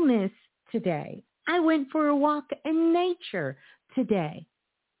stillness today. I went for a walk in nature today.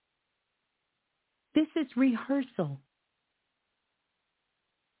 This is rehearsal.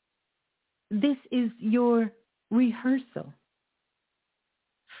 This is your rehearsal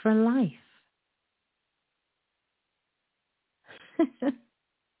for life.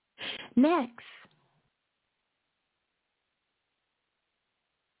 Next,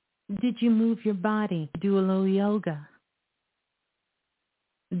 did you move your body? Do a little yoga?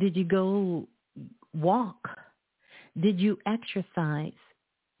 Did you go walk? Did you exercise?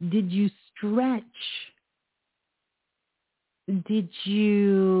 Did you stretch? Did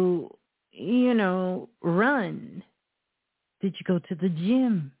you, run? Did you go to the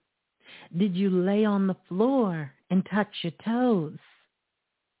gym? Did you lay on the floor and touch your toes?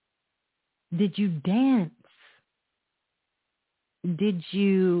 Did you dance? Did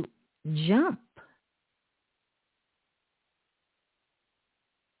you jump?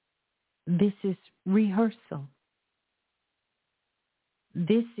 This is rehearsal.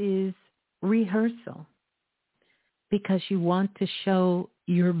 This is rehearsal because you want to show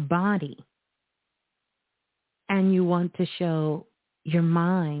your body and you want to show your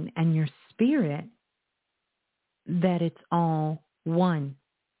mind and your spirit that it's all one,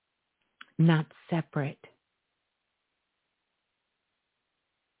 not separate.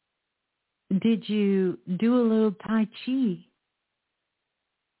 Did you do a little Tai Chi?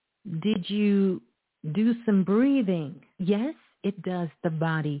 Did you do some breathing? Yes, it does the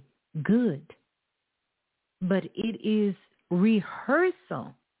body good, but it is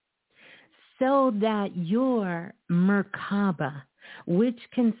rehearsal so that your Merkaba, which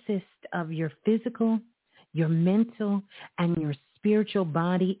consists of your physical, your mental, and your spiritual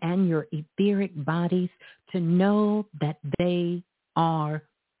body and your etheric bodies, to know that they are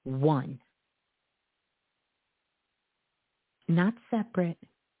one. Not separate.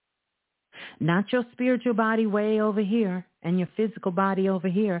 Not your spiritual body way over here and your physical body over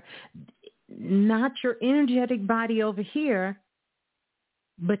here. Not your energetic body over here,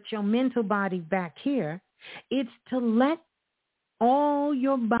 but your mental body back here. It's to let all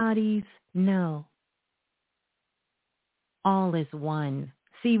your bodies know all is one.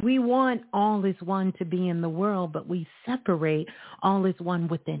 See, we want all is one to be in the world, but we separate all is one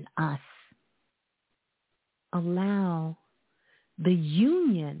within us. Allow the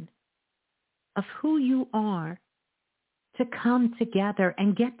union of who you are to come together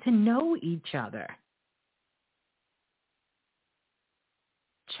and get to know each other.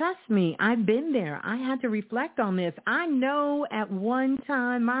 Trust me, I've been there. I had to reflect on this. I know at one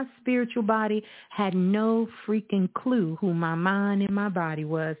time my spiritual body had no freaking clue who my mind and my body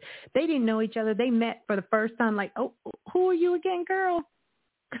was. They didn't know each other. They met for the first time like, oh, who are you again, girl?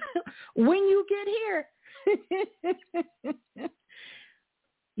 When you get here.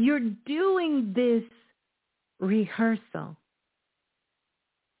 You're doing this rehearsal.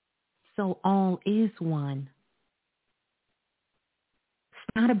 So all is one.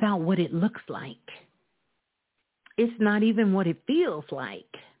 It's not about what it looks like. It's not even what it feels like.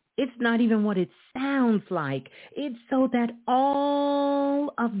 It's not even what it sounds like. It's so that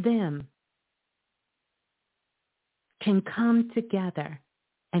all of them can come together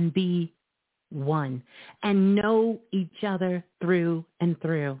and be one and know each other through and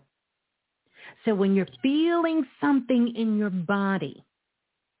through. So when you're feeling something in your body,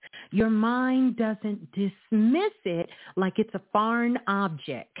 your mind doesn't dismiss it like it's a foreign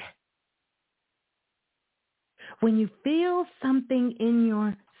object. When you feel something in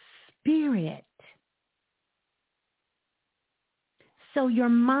your spirit, so your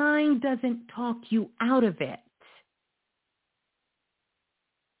mind doesn't talk you out of it,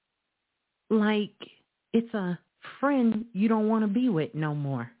 like it's a friend you don't want to be with no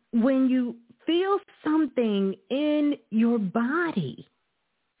more. When you feel something in your body,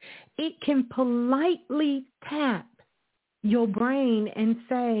 it can politely tap your brain and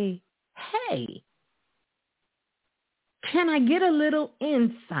say, hey, can I get a little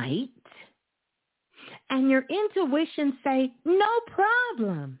insight? And your intuition say, no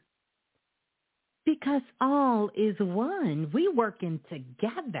problem. Because all is one. We working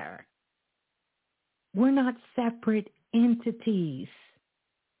together. We're not separate entities.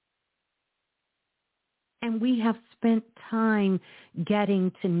 And we have spent time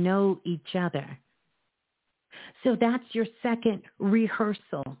getting to know each other. So that's your second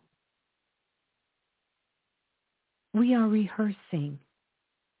rehearsal. We are rehearsing.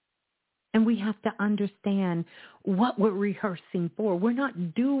 And we have to understand what we're rehearsing for. We're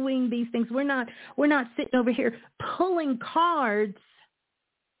not doing these things. We're not sitting over here pulling cards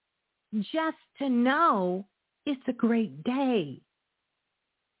just to know it's a great day.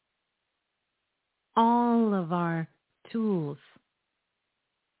 All of our tools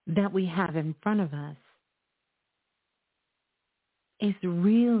that we have in front of us is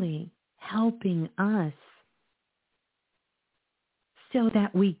really helping us so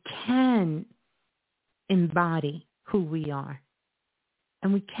that we can embody who we are.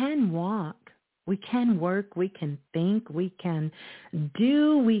 And we can walk, we can work, we can think, we can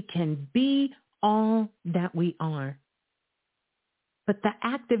do, we can be all that we are. But the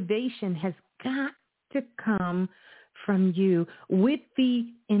activation has got to come from you with the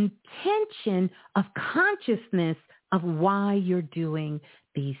intention of consciousness of why you're doing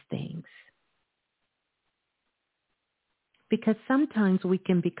these things. because sometimes we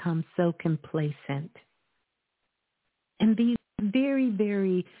can become so complacent. And these very,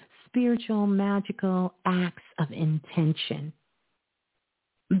 very spiritual, magical acts of intention,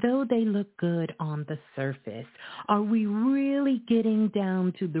 though they look good on the surface, are we really getting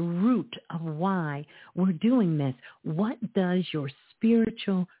down to the root of why we're doing this? What does your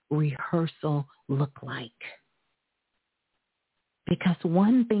spiritual rehearsal look like? Because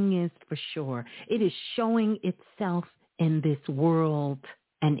one thing is for sure, it is showing itself in this world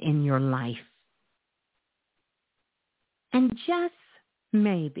and in your life. And just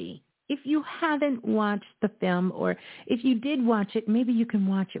maybe, if you haven't watched the film, or if you did watch it, maybe you can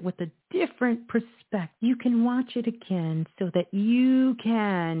watch it with a different perspective. You can watch it again so that you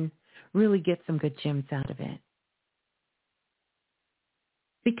can really get some good gems out of it.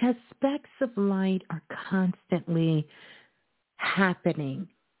 Because specks of light are constantly happening.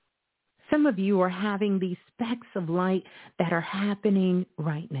 Some of you are having these specks of light that are happening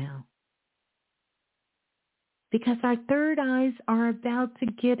right now. Because our third eyes are about to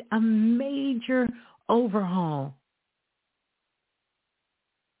get a major overhaul.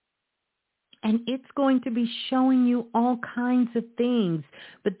 And it's going to be showing you all kinds of things,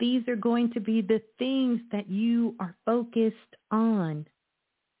 but these are going to be the things that you are focused on.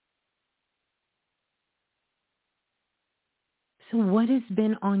 So what has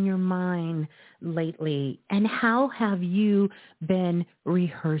been on your mind lately, and how have you been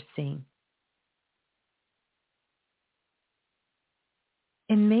rehearsing?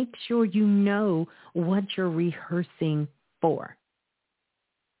 And make sure you know what you're rehearsing for.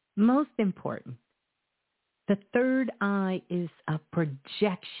 Most important, the third eye is a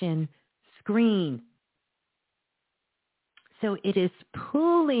projection screen. So it is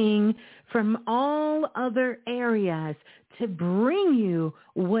pulling from all other areas to bring you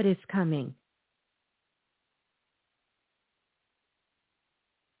what is coming.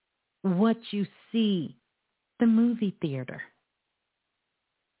 What you see, the movie theater.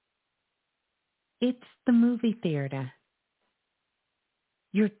 It's the movie theater.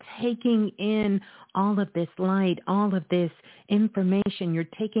 You're taking in all of this light, all of this information. You're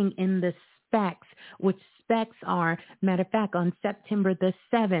taking in the specs, which specs are, matter of fact, on September the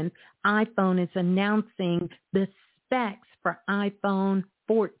 7th, iPhone is announcing the specs for iPhone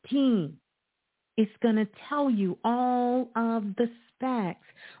 14. It's going to tell you all of the specs,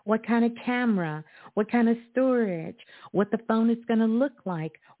 what kind of camera, what kind of storage, what the phone is going to look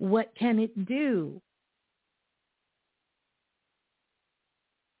like, what can it do.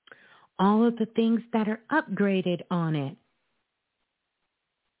 All of the things that are upgraded on it.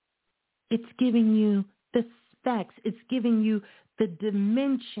 It's giving you the specs. It's giving you the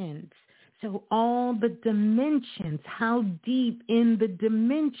dimensions. So all the dimensions, how deep in the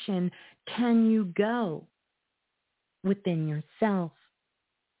dimension can you go within yourself?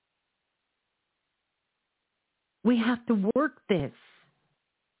 We have to work this.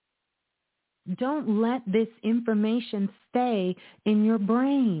 Don't let this information stay in your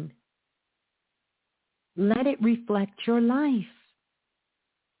brain. Let it reflect your life.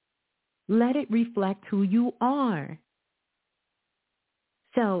 Let it reflect who you are.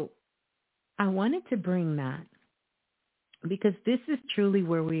 So I wanted to bring that because this is truly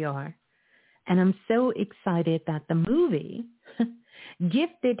where we are. And I'm so excited that the movie,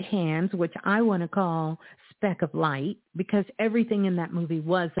 Gifted Hands, which I want to call Spec of Light, because everything in that movie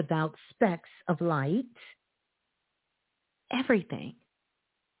was about specks of light. Everything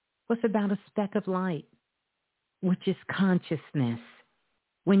was about a speck of light, which is consciousness.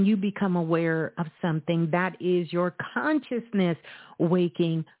 When you become aware of something, that is your consciousness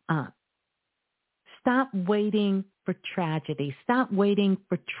waking up. Stop waiting for tragedy. Stop waiting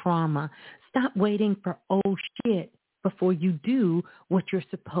for trauma. Stop waiting for oh shit before you do what you're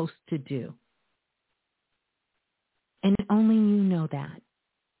supposed to do. And only you know that.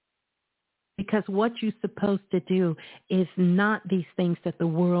 Because what you're supposed to do is not these things that the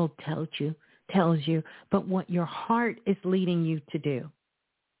world tells you, but what your heart is leading you to do.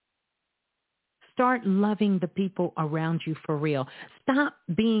 Start loving the people around you for real. Stop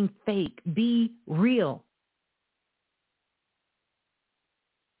being fake. Be real.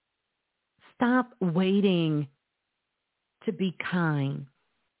 Stop waiting to be kind.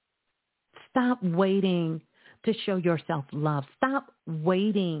 Stop waiting to show yourself love. Stop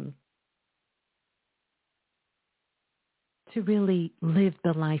waiting to really live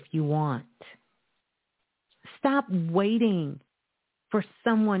the life you want. Stop waiting for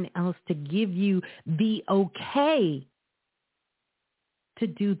someone else to give you the okay to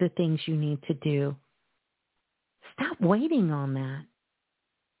do the things you need to do. Stop waiting on that.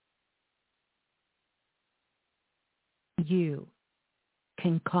 you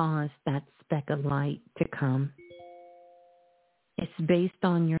can cause that speck of light to come. It's based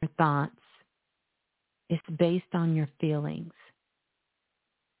on your thoughts. It's based on your feelings.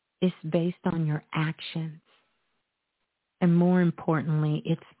 It's based on your actions. And more importantly,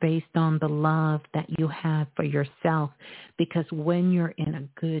 it's based on the love that you have for yourself. Because when you're in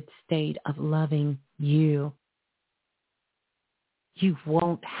a good state of loving you, you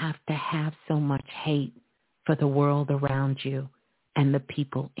won't have to have so much hate for the world around you and the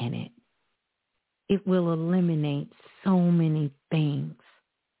people in it. It will eliminate so many things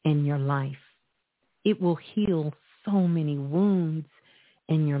in your life. It will heal so many wounds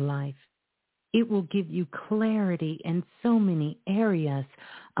in your life. It will give you clarity in so many areas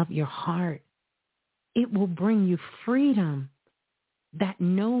of your heart. It will bring you freedom that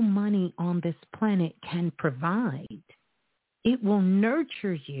no money on this planet can provide. It will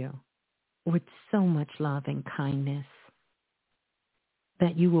nurture you with so much love and kindness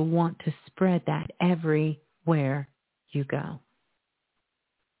that you will want to spread that everywhere you go.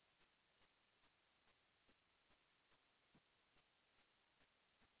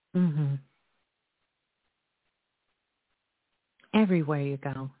 Mm-hmm. Everywhere you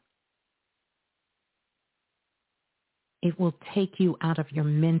go. It will take you out of your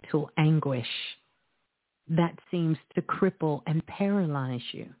mental anguish that seems to cripple and paralyze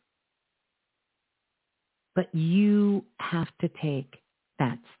you. But you have to take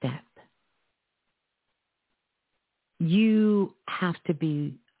that step. You have to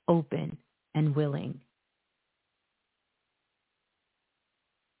be open and willing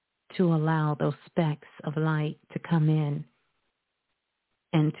to allow those specks of light to come in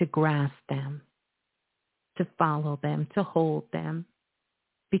and to grasp them, to follow them, to hold them,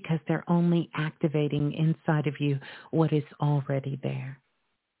 because they're only activating inside of you what is already there.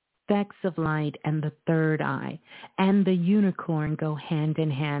 Specks of light and the third eye and the unicorn go hand in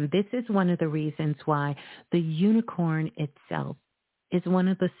hand. This is one of the reasons why the unicorn itself is one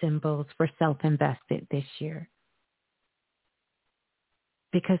of the symbols for self-invested this year.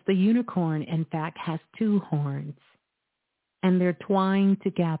 Because the unicorn, in fact, has two horns, and they're twined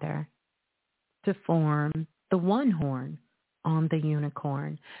together to form the one horn on the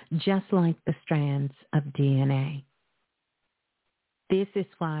unicorn, just like the strands of DNA. This is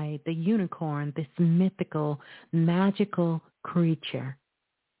why the unicorn, this mythical, magical creature,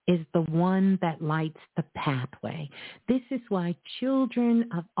 is the one that lights the pathway. This is why children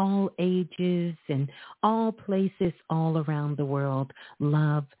of all ages and all places all around the world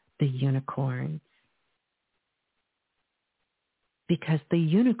love the unicorns. Because the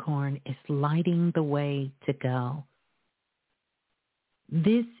unicorn is lighting the way to go.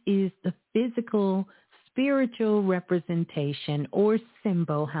 This is the physical, spiritual representation or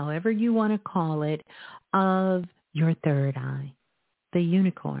symbol, however you want to call it, of your third eye, the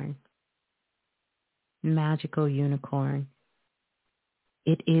unicorn, magical unicorn.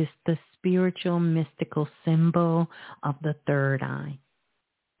 It is the spiritual, mystical symbol of the third eye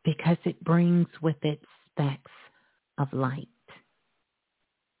because it brings with it specks of light.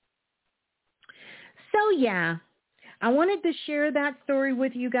 So yeah, I wanted to share that story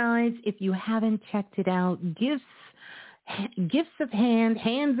with you guys. If you haven't checked it out, Gifts of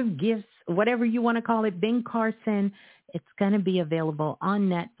Hands of Gifts, whatever you want to call it, Ben Carson. It's going to be available on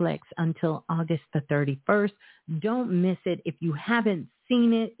Netflix until August the 31st. Don't miss it. If you haven't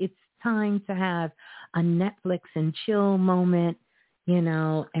seen it, it's time to have a Netflix and chill moment,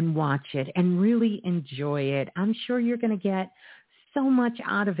 and watch it and really enjoy it. I'm sure you're going to get so much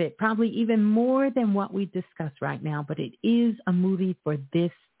out of it, probably even more than what we discussed right now, but it is a movie for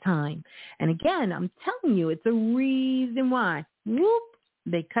this time. And again, I'm telling you, it's a reason why,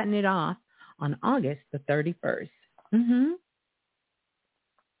 they're cutting it off on August the 31st. Mm-hmm.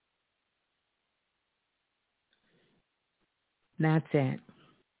 That's it.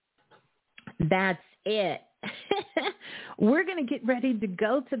 That's it. We're going to get ready to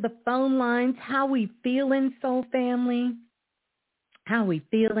go to the phone lines. How we feeling, Soul Family? How we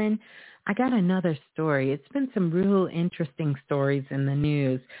feeling? I got another story. It's been some real interesting stories in the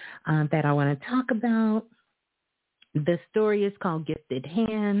news that I want to talk about. The story is called Gifted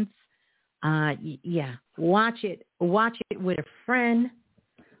Hands. Watch it. Watch it with a friend.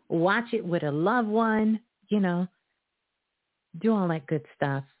 Watch it with a loved one. Do all that good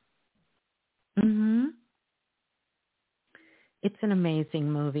stuff. Mm-hmm. It's an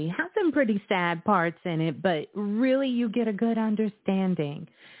amazing movie. Has some pretty sad parts in it, but really you get a good understanding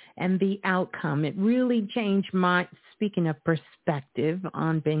and the outcome. It really changed my, speaking of perspective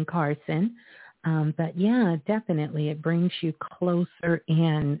on Ben Carson. But yeah, definitely it brings you closer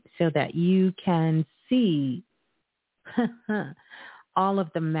in so that you can see all of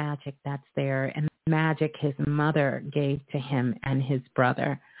the magic that's there and the magic his mother gave to him and his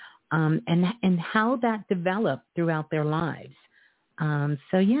brother, and how that developed throughout their lives.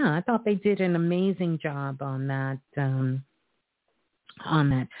 So yeah, I thought they did an amazing job on that.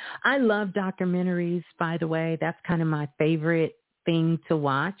 I love documentaries, by the way. That's kind of my favorite thing to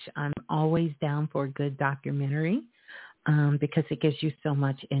watch. I'm always down for a good documentary because it gives you so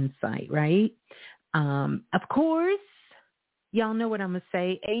much insight, right? Of course, y'all know what I'm going to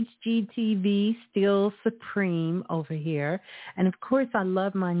say. HGTV still supreme over here. And of course, I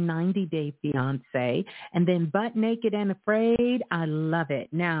love my 90 Day Fiancé. And then Butt Naked and Afraid, I love it.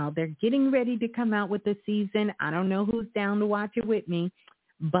 Now, they're getting ready to come out with the season. I don't know who's down to watch it with me.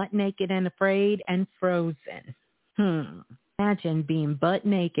 Butt Naked and Afraid and Frozen. Imagine being butt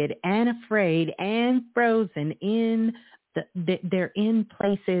naked and afraid and frozen in they're in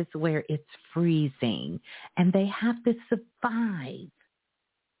places where it's freezing and they have to survive.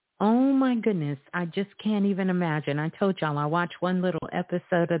 Oh my goodness. I just can't even imagine. I told y'all I watched one little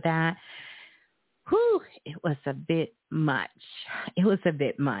episode of that. Whew, it was a bit much.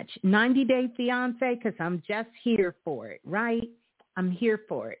 90 Day Fiancé, because I'm just here for it, right? I'm here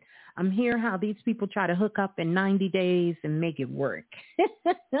for it. I'm here how these people try to hook up in 90 days and make it work.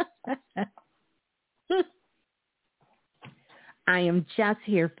 I am just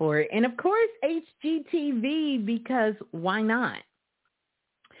here for it. And of course, HGTV, because why not?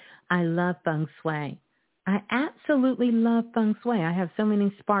 I love feng shui. I absolutely love feng shui. I have so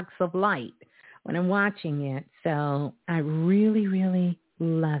many sparks of light when I'm watching it. So I really, really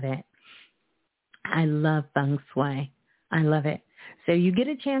love it. I love feng shui. I love it. So you get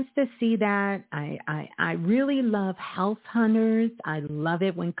a chance to see that. I really love house hunters. I love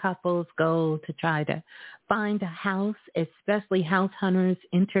it when couples go to try to find a house, especially House Hunters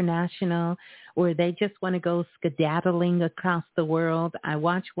International, where they just want to go skedaddling across the world. I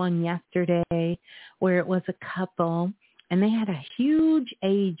watched one yesterday where it was a couple, and they had a huge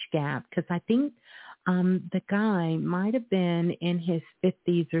age gap because I think the guy might have been in his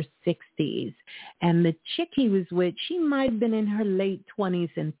 50s or 60s, and the chick he was with, she might have been in her late 20s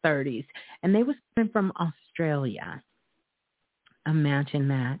and 30s, and they were coming from Australia. Imagine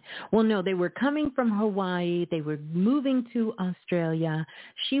that. Well, no, they were coming from Hawaii. They were moving to Australia.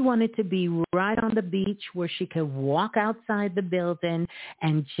 She wanted to be right on the beach where she could walk outside the building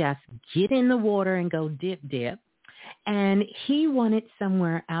and just get in the water and go dip. And he wanted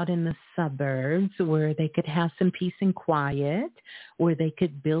somewhere out in the suburbs where they could have some peace and quiet, where they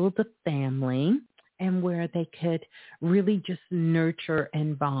could build a family, and where they could really just nurture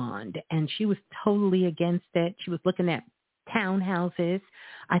and bond. And she was totally against it. She was looking at townhouses.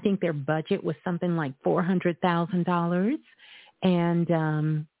 I think their budget was something like $400,000.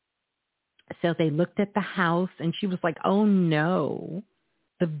 And so they looked at the house, and she was like, oh, no.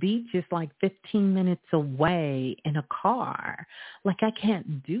 The beach is like 15 minutes away in a car. Like, I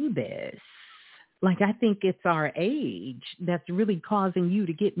can't do this. Like, I think it's our age that's really causing you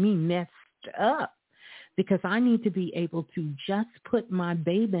to get me messed up, because I need to be able to just put my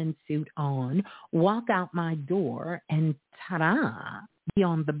bathing suit on, walk out my door, and ta-da, be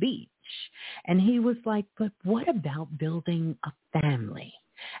on the beach. And he was like, but what about building a family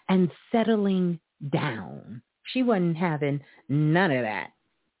and settling down? She wasn't having none of that.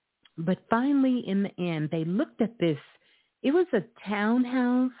 But finally, in the end, they looked at this. It was a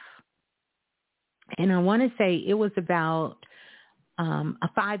townhouse, and I want to say it was about a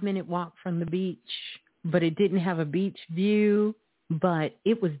 5-minute walk from the beach, but it didn't have a beach view. But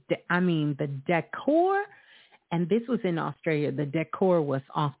it was, the decor, and this was in Australia, the decor was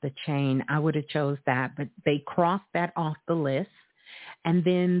off the chain. I would have chose that, but they crossed that off the list. And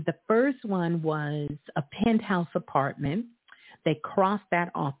then the first one was a penthouse apartment. They crossed that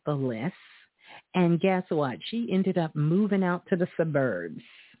off the list. And guess what? She ended up moving out to the suburbs.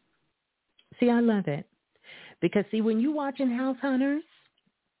 See, I love it. Because, see, when you're watching House Hunters,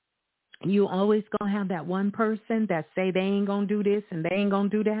 you always going to have that one person that say they ain't going to do this and they ain't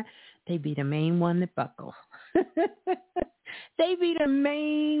going to do that. They be the main one that buckle. They be the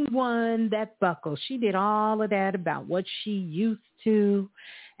main one that buckle. She did all of that about what she used to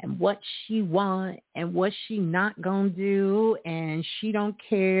and what she want and what she not gonna do, and she don't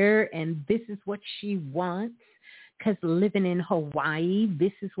care, and this is what she wants, because living in Hawaii,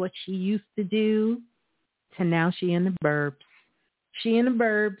 this is what she used to do. So now she in the burbs. She in the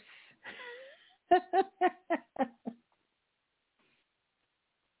burbs.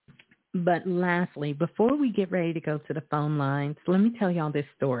 But lastly, before we get ready to go to the phone lines, let me tell y'all this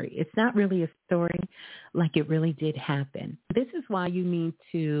story. It's not really a story, like it really did happen. This is why you need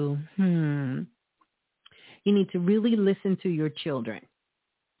to, You need to really listen to your children.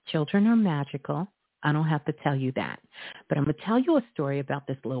 Children are magical. I don't have to tell you that. But I'm going to tell you a story about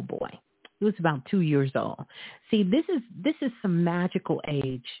this little boy. He was about 2 years old. See, this is some magical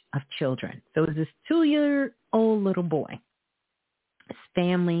age of children. So it was this 2-year-old little boy. His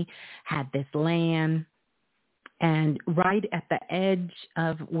family had this land, and right at the edge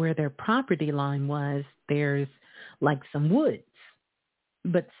of where their property line was, there's like some woods.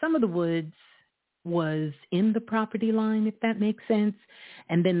 But some of the woods was in the property line, if that makes sense.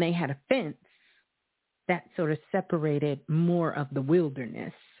 And then they had a fence that sort of separated more of the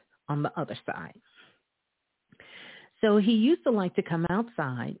wilderness on the other side. So he used to like to come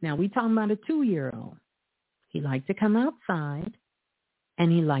outside. Now, we talking about a 2-year-old. He liked to come outside,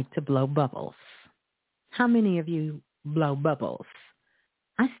 and he liked to blow bubbles. How many of you blow bubbles?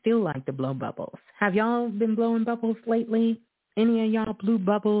 I still like to blow bubbles. Have y'all been blowing bubbles lately? Any of y'all blew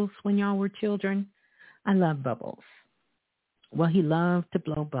bubbles when y'all were children? I love bubbles. Well, he loved to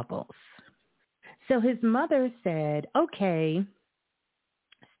blow bubbles. So his mother said, okay,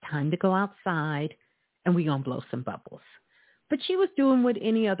 it's time to go outside and we're going to blow some bubbles. But she was doing what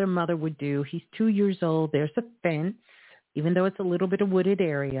any other mother would do. He's 2 years old. There's a fence, even though it's a little bit of wooded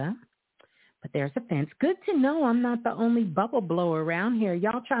area. But there's a fence. Good to know I'm not the only bubble blower around here.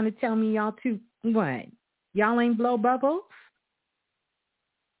 Y'all trying to tell me y'all too, what? Y'all ain't blow bubbles?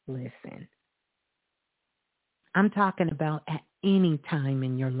 Listen, I'm talking about at any time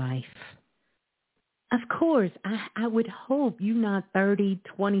in your life. Of course, I would hope you're not 30,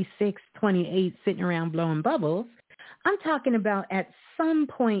 26, 28 sitting around blowing bubbles. I'm talking about at some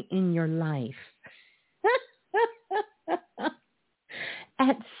point in your life.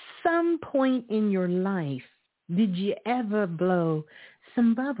 At some point in your life, did you ever blow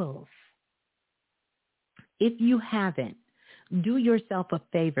some bubbles? If you haven't, do yourself a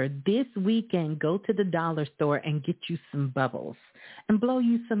favor. This weekend, go to the dollar store and get you some bubbles and blow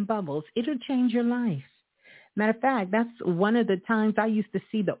you some bubbles. It'll change your life. Matter of fact, that's one of the times I used to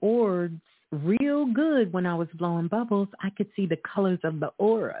see the orbs real good when I was blowing bubbles. I could see the colors of the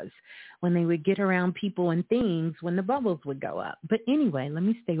auras when they would get around people and things when the bubbles would go up. But anyway, let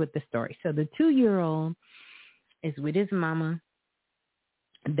me stay with the story. So the 2-year-old is with his mama.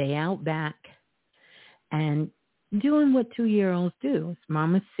 They out back and doing what 2-year-olds do. His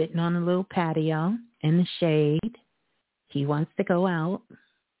mama's sitting on a little patio in the shade. He wants to go out,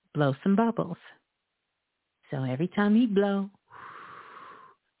 blow some bubbles. So every time he blow,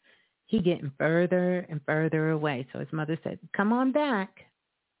 he getting further and further away. So his mother said, come on back.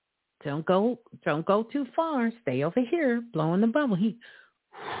 Don't go too far. Stay over here blowing the bubble. He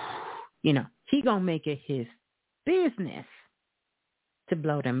gonna make it his business to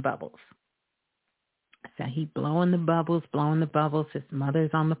blow them bubbles. So he blowing the bubbles. His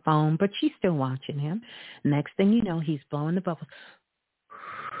mother's on the phone, but she's still watching him. Next thing you know, he's blowing the bubbles.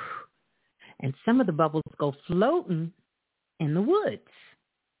 And some of the bubbles go floating in the woods.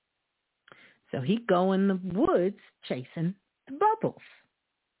 So he go in the woods chasing the bubbles.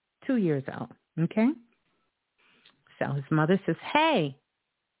 2 years old, okay? So his mother says, hey,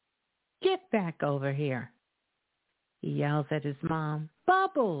 get back over here. He yells at his mom,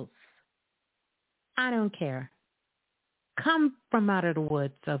 bubbles. I don't care. Come from out of the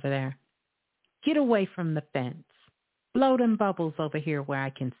woods over there. Get away from the fence. Blow them bubbles over here where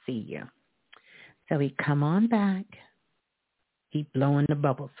I can see you. So he come on back. He blowing the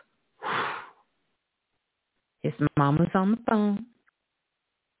bubbles. His mama's on the phone,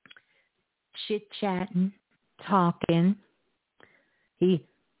 chit-chatting, talking.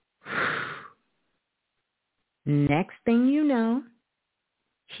 Next thing you know,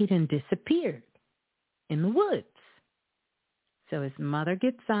 he done disappeared in the woods. So his mother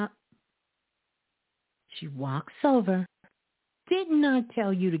gets up. She walks over. Didn't I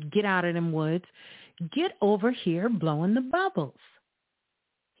tell you to get out of them woods? Get over here blowing the bubbles.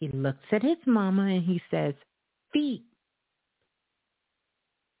 He looks at his mama and he says, feet.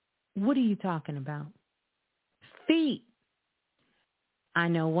 What are you talking about? Feet. I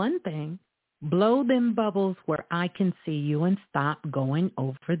know one thing. Blow them bubbles where I can see you and stop going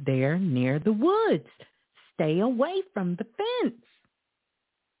over there near the woods. Stay away from the fence.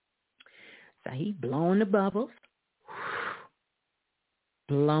 So he blowing the bubbles.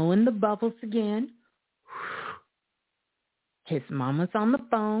 Blowing the bubbles again. His mama's on the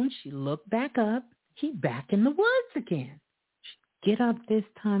phone. She looked back up. He back in the woods again. Get up this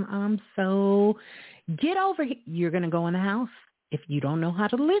time. Get over here. You're going to go in the house. If you don't know how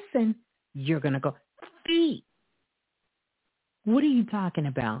to listen, you're going to go, feet. What are you talking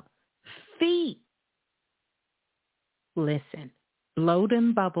about? Feet. Listen, blow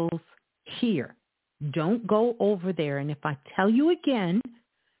them bubbles here, Don't go over there. And if I tell you again,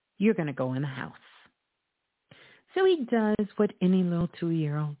 you're going to go in the house. So he does what any little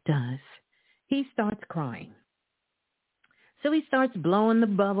 2-year-old does. He starts crying. So he starts blowing the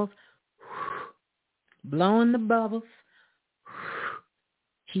bubbles, blowing the bubbles.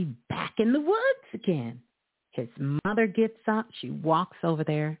 He's back in the woods again. His mother gets up. She walks over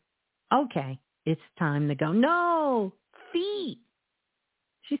there. Okay, it's time to go. No, feet.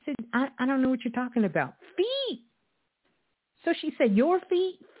 She said, I don't know what you're talking about. Feet. So she said, your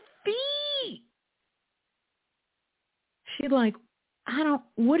feet? Feet. She's like,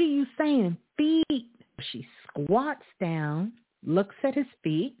 what are you saying? Feet. She squats down, looks at his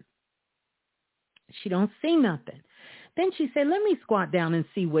feet. She don't see nothing. Then she said, let me squat down and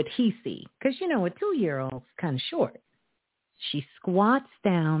see what he sees. Because, a 2-year-old's kind of short. She squats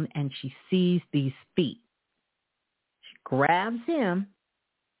down and she sees these feet. She grabs him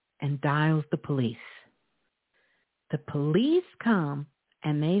and dials the police. The police come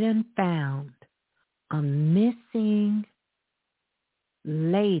and they done found a missing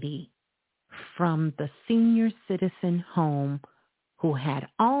lady from the senior citizen home who had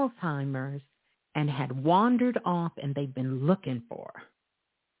Alzheimer's and had wandered off, and they've been looking for her.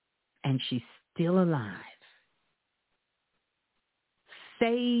 And she's still alive.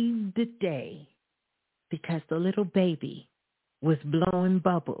 Saved the day because the little baby was blowing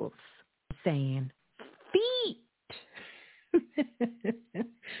bubbles saying, feet. Feet.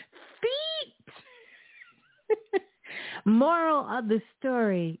 Moral of the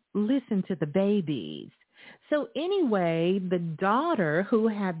story, listen to the babies. So anyway, the daughter who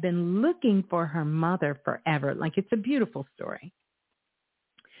had been looking for her mother forever, like it's a beautiful story.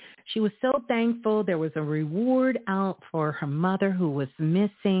 She was so thankful. There was a reward out for her mother who was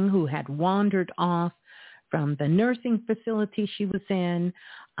missing, who had wandered off from the nursing facility she was in.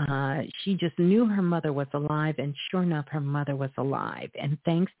 She just knew her mother was alive, and sure enough, her mother was alive. And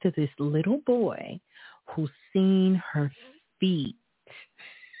thanks to this little boy who seen her feet,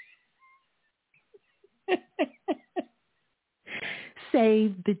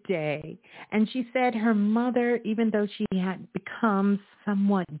 saved the day. And she said her mother, even though she had become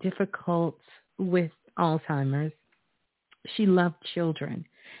somewhat difficult with Alzheimer's, she loved children.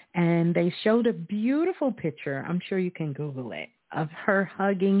 And they showed a beautiful picture, I'm sure you can Google it, of her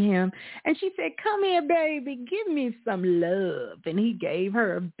hugging him. And she said, come here, baby, give me some love. And he gave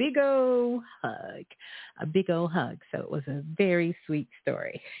her a big old hug, So it was a very sweet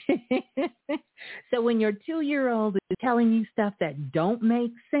story. So when your 2-year-old is telling you stuff that don't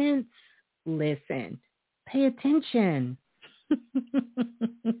make sense, listen, pay attention.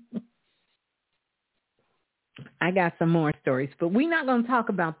 I got some more stories, but we're not going to talk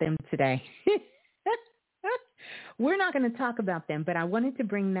about them today. We're not going to talk about them, but I wanted to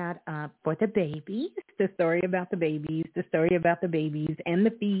bring that up for the babies, the story about the babies and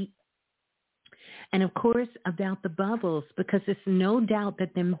the feet, and of course about the bubbles, because it's no doubt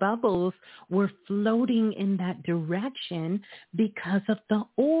that them bubbles were floating in that direction because of the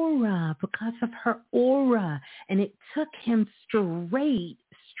aura, because of her aura, and it took him straight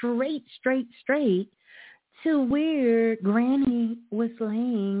to where Granny was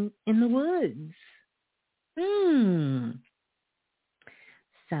laying in the woods.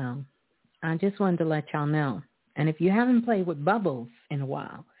 So I just wanted to let y'all know. And if you haven't played with bubbles in a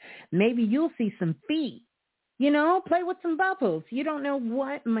while, maybe you'll see some feet. Play with some bubbles. You don't know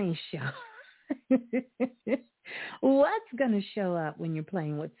what may show. What's going to show up when you're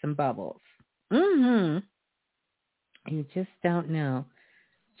playing with some bubbles? You just don't know.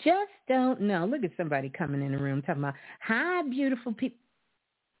 Look at somebody coming in the room talking about, hi, beautiful people.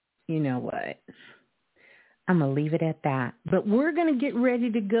 You know what? I'm going to leave it at that. But we're going to get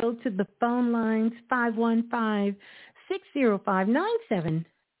ready to go to the phone lines.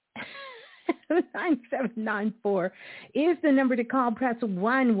 515-605-9794 is the number to call. Press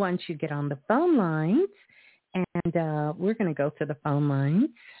 1 once you get on the phone lines. And we're going to go to the phone lines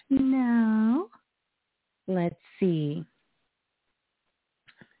now. Let's see.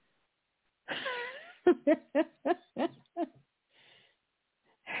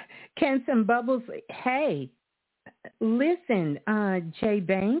 Can some bubbles, hey, listen, Jay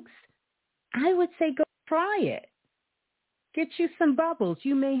Banks, I would say go try it. Get you some bubbles.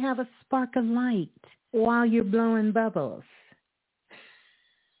 You may have a spark of light while you're blowing bubbles.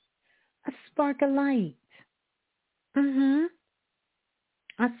 A spark of light. A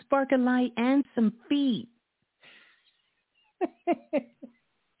spark of light and some feet.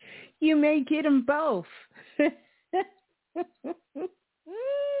 You may get them both.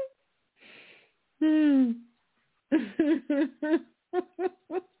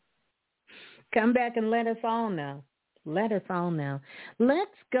 Come back and let us all know. Let us all know.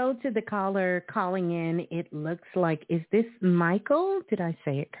 Let's go to the caller calling in. It looks like, is this Michael? Did I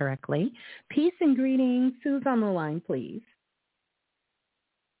say it correctly? Peace and greetings. Who's on the line, please?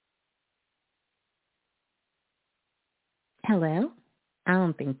 Hello? I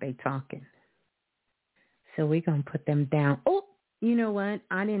don't think they talking. So we're going to put them down. Oh, you know what?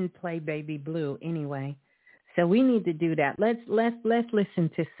 I didn't play Baby Blue anyway. So we need to do that. Let's listen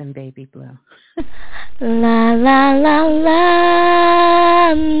to some Baby Blue. La la la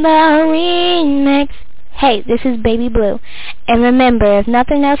la, the remix. Hey, this is Baby Blue. And remember, if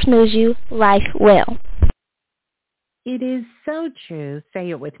nothing else moves you, life will. It is so true.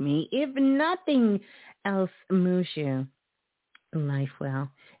 Say it with me. If nothing else moves you, life will.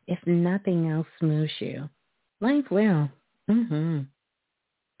 If nothing else moves you, life will.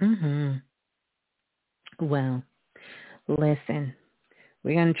 Well, listen,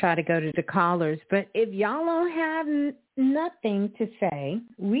 we're going to try to go to the callers, but if y'all don't have nothing to say,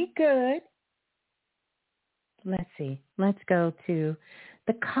 we good. Let's see. Let's go to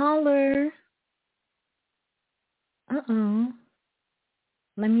the caller.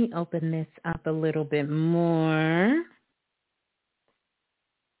 Let me open this up a little bit more.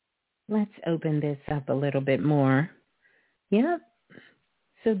 Let's open this up a little bit more. Yep.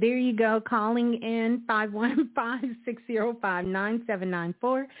 So there you go. Calling in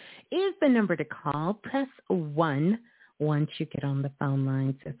 515-605-9794 is the number to call. Press 1 once you get on the phone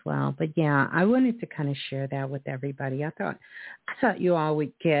lines as well. But yeah, I wanted to kind of share that with everybody. I thought you all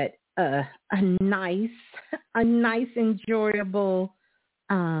would get a nice, enjoyable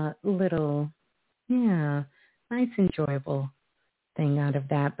nice, enjoyable thing out of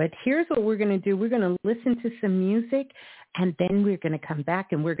that. But here's what we're going to do. We're going to listen to some music, and then we're going to come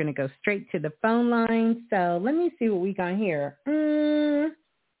back, and we're going to go straight to the phone line. So let me see what we got here.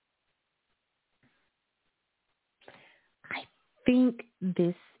 I think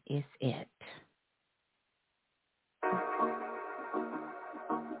this is it.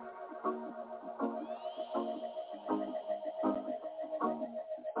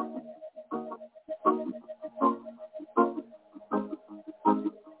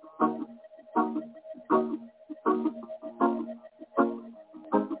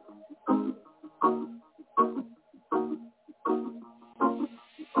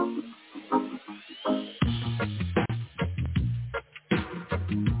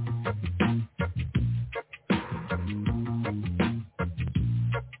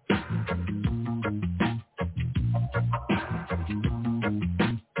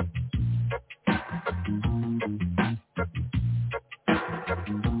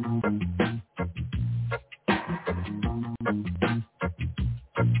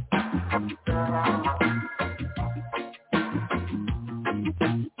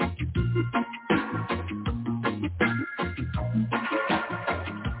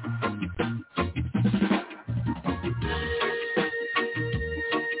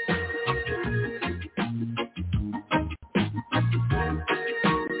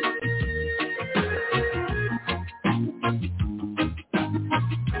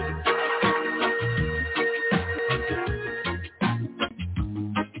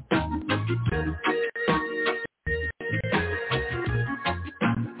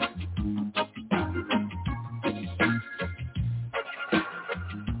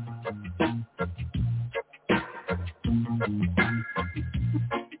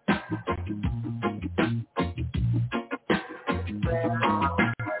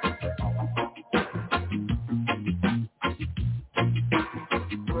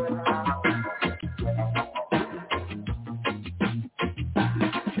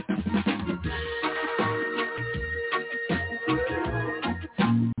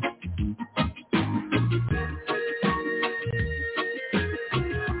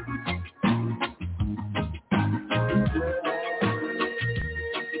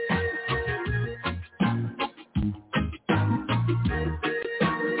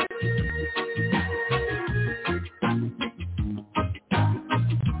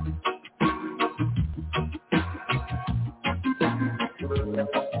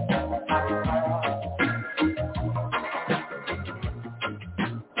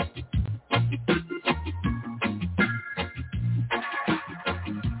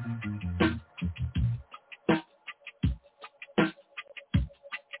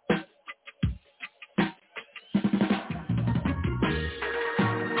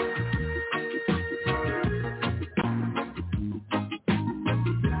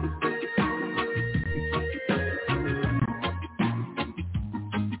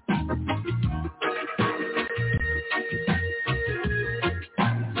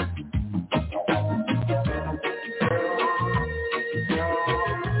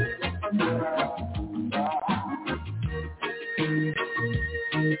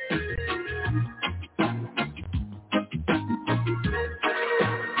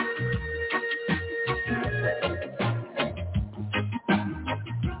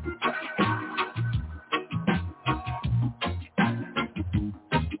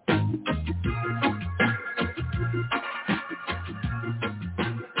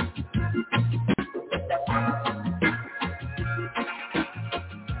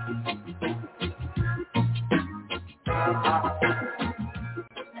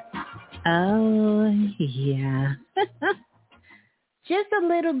 Oh, yeah. Just a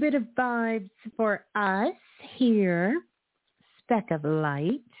little bit of vibes for us here. Spec of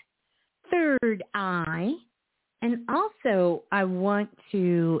Light, Third Eye. And also, I want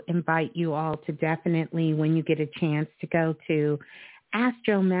to invite you all to definitely, when you get a chance, to go to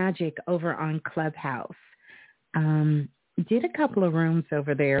Astro Magic over on Clubhouse. Did a couple of rooms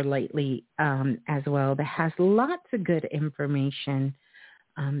over there lately as well that has lots of good information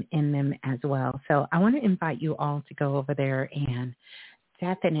in them as well. So I want to invite you all to go over there and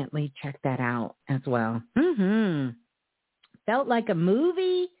definitely check that out as well. Felt like a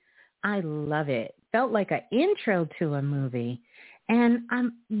movie. I love it. Felt like an intro to a movie. And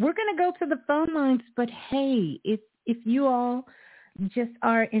we're going to go to the phone lines, but hey, if you all just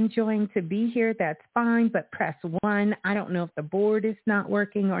are enjoying to be here, that's fine, but press 1. I don't know if the board is not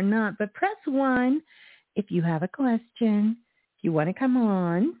working or not, but press 1 if you have a question, if you want to come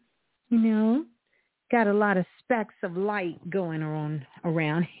on, got a lot of specks of light going on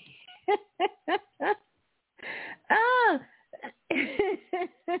around.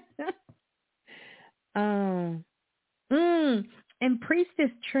 And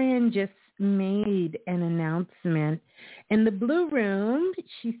Priestess Trin just made an announcement. In the Blue Room,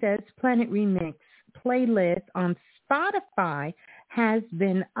 she says Planet Remix playlist on Spotify has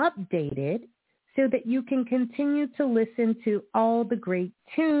been updated so that you can continue to listen to all the great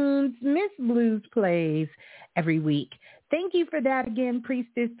tunes Miss Blues plays every week. Thank you for that again,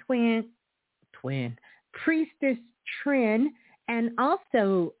 Priestess Priestess Trin. And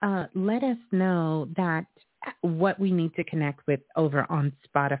also let us know that what we need to connect with over on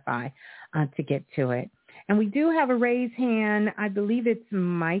Spotify to get to it. And we do have a raised hand. I believe it's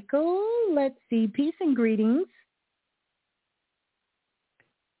Michael. Let's see. Peace and greetings.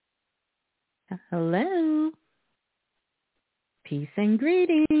 Hello. Peace and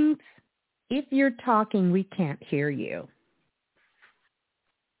greetings. If you're talking, we can't hear you.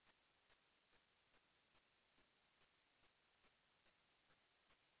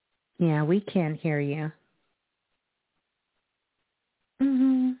 Yeah, we can't hear you.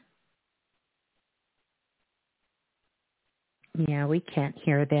 Yeah, we can't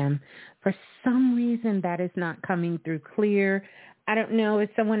hear them. For some reason, that is not coming through clear. I don't know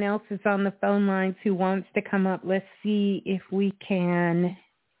if someone else is on the phone lines who wants to come up. Let's see if we can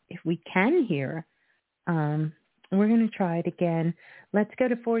hear. We're going to try it again. Let's go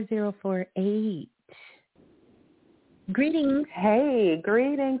to 4048. Greetings. Hey,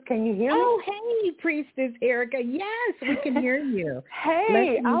 greetings. Can you hear me? Oh, hey, Priestess Erica. Yes, we can hear you.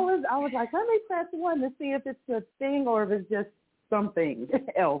 Hey, I was like, let me press 1 to see if it's a thing or if it's just something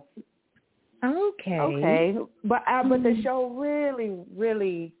else. Okay. But the show really,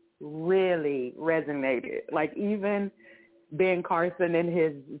 really, really resonated. Like even Ben Carson and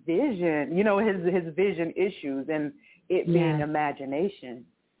his vision, his vision issues and it being imagination,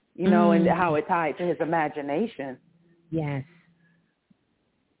 and how it tied to his imagination. Yes.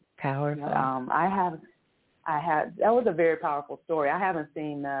 Powerful. I had that was a very powerful story. I haven't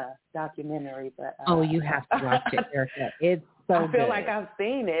seen the documentary, but you have to watch it, Erica. It's so I feel good. like I've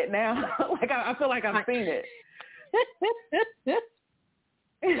seen it now. I feel like I've seen it.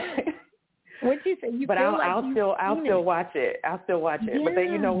 What'd you say? I'll still watch it. I'll still watch it. Yeah. But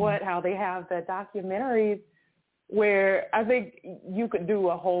then you know what? How they have the documentaries where I think you could do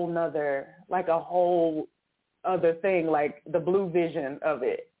a whole other thing, like the blue vision of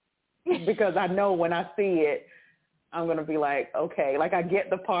it. Because I know when I see it, I'm going to be like, okay, like I get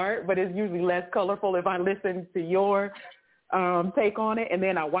the part, but it's usually less colorful if I listen to your take on it and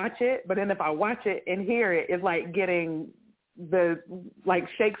then I watch it. But then if I watch it and hear it, it's like getting like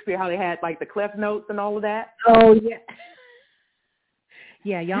Shakespeare, how they had like the Cliff Notes and all of that. Oh, yeah.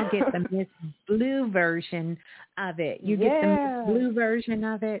 Yeah, y'all get the Miss Blue version of it. You get the Miss Blue version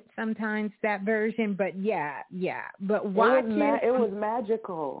of it, sometimes that version, but yeah. But watch it. It was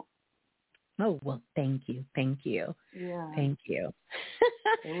magical. Oh, well, thank you. Yeah. Thank you.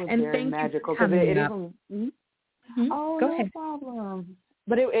 It was and very magical. Thank you for coming up. Oh, Go no ahead. problem.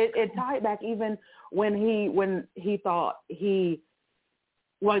 But it tied back even when he thought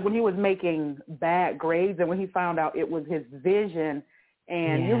when he was making bad grades and when he found out it was his vision.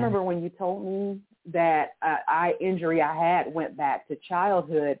 And you remember when you told me that eye injury I had went back to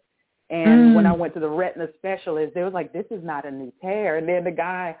childhood. And when I went to the retina specialist, they was like, this is not a new tear. And then the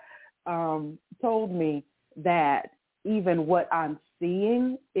guy told me that even what I'm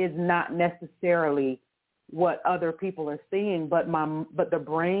seeing is not necessarily what other people are seeing, but the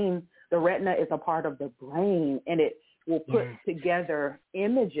brain, the retina is a part of the brain, and it will put together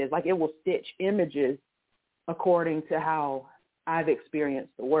images, like it will stitch images according to how I've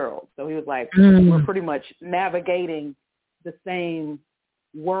experienced the world. So he was like, we're pretty much navigating the same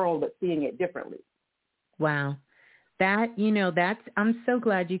world, but seeing it differently. Wow. I'm so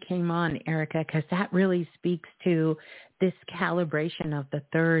glad you came on, Erica, because that really speaks to this calibration of the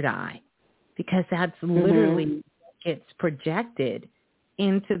third eye, because that's literally gets projected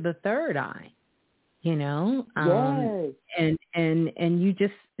into the third eye, Yes. And you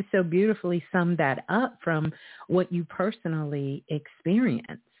just so beautifully summed that up from what you personally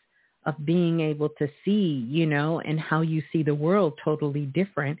experience of being able to see, and how you see the world totally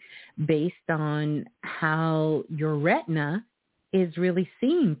different based on how your retina is really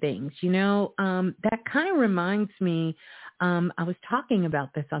seeing things. That kind of reminds me, I was talking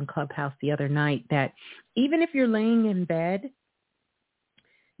about this on Clubhouse the other night, that even if you're laying in bed,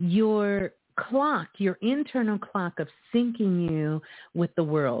 your clock, your internal clock of syncing you with the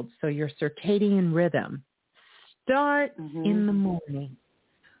world, so your circadian rhythm, starts in the morning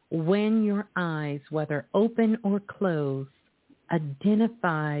when your eyes, whether open or closed,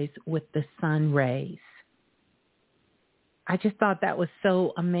 identifies with the sun rays. I just thought that was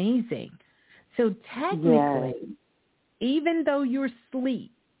so amazing. So technically, even though you're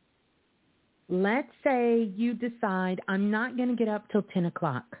asleep, let's say you decide, I'm not going to get up till 10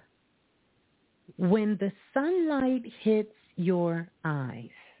 o'clock. When the sunlight hits your eyes,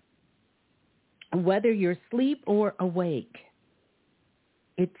 whether you're asleep or awake,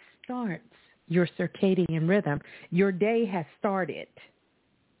 it starts your circadian rhythm. Your day has started.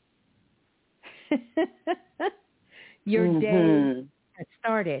 Your day has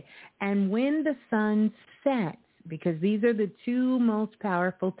started. And when the sun sets, because these are the two most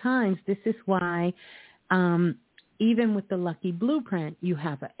powerful times, this is why even with the Lucky Blueprint, you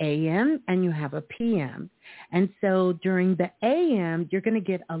have an AM and you have a PM. And so during the AM, you're going to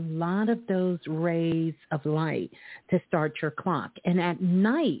get a lot of those rays of light to start your clock. And at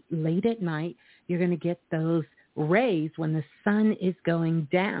night, late at night, you're going to get those rays when the sun is going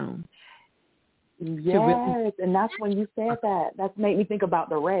down. Yes, and that's when you said that. That made me think about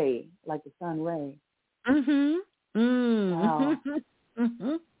the ray, like the sun ray. Wow.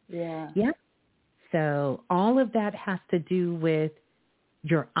 Yeah. Yeah. So all of that has to do with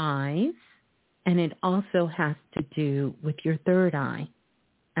your eyes, and it also has to do with your third eye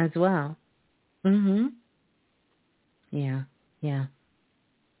as well. Yeah.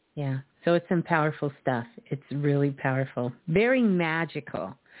 So it's some powerful stuff. It's really powerful. Very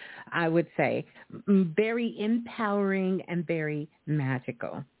magical, I would say. Very empowering and very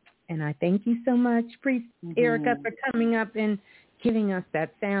magical. And I thank you so much, Priest Erica, for coming up and giving us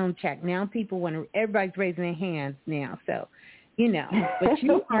that sound check. Now everybody's raising their hands now. So, but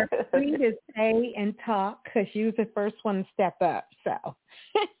you are free to say and talk because you was the first one to step up. So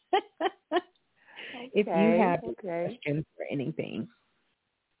if you have questions or anything.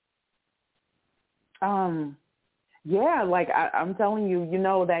 Yeah, like I'm telling you,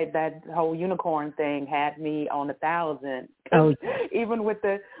 that whole unicorn thing had me on 1,000. Oh, even with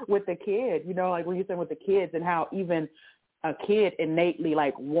the kid, like when you said with the kids, and how even a kid innately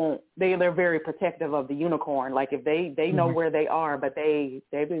they're very protective of the unicorn. Like if they know where they are, but they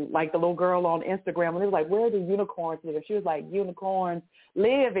be like the little girl on Instagram, and they were like, where do unicorns live? She was like, unicorns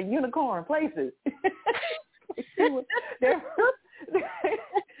live in unicorn places.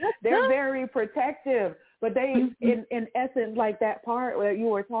 They're very protective, but they, in essence, like that part where you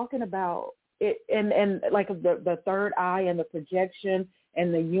were talking about it, and like the third eye and the projection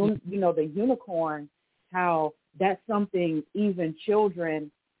and the the unicorn, how that's something even children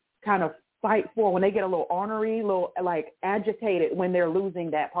kind of fight for when they get a little ornery, like agitated when they're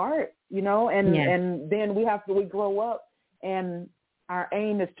losing that part, and then we grow up and our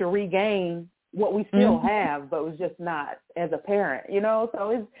aim is to regain what we still have, but it was just not as a parent,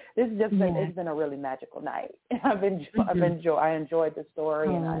 So it's been a really magical night. I enjoyed the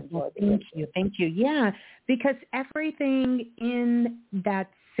story, and I enjoyed the Thank you. Yeah, because everything in that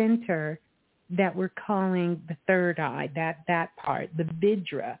center that we're calling the third eye, that part, the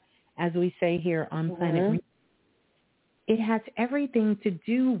vidra, as we say here on Planet, it has everything to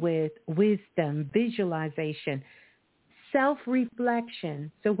do with wisdom, visualization,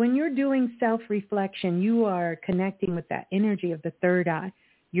 self-reflection. So when you're doing self-reflection, you are connecting with that energy of the third eye,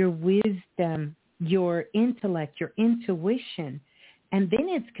 your wisdom, your intellect, your intuition. And then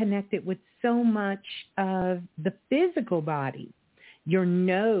it's connected with so much of the physical body, your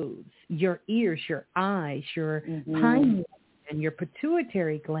nose, your ears, your eyes, your pineal and your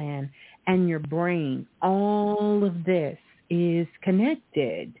pituitary gland, and your brain. All of this is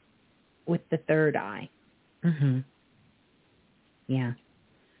connected with the third eye. Yeah.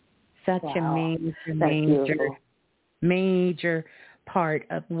 Such a major major part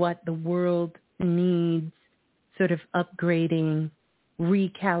of what the world needs, sort of upgrading,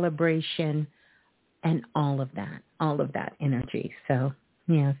 recalibration, and all of that energy. So,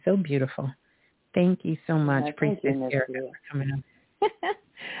 yeah, so beautiful. Thank you so much, Priestess Erica, for coming on.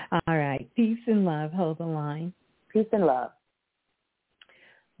 All right. Peace and love. Hold the line. Peace and love.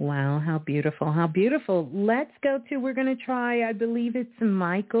 Wow, how beautiful. How beautiful. Let's go to, we're going to try, I believe it's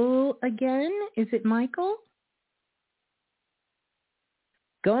Michael again. Is it Michael?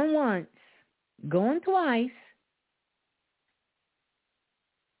 Going once. Going twice.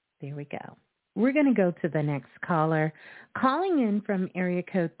 There we go. We're going to go to the next caller. Calling in from area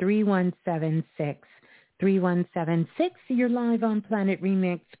code 3176. 3176, you're live on Planet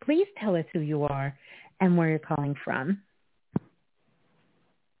Remix. Please tell us who you are and where you're calling from.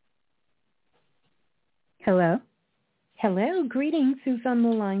 Hello? Hello, greetings. Who's on the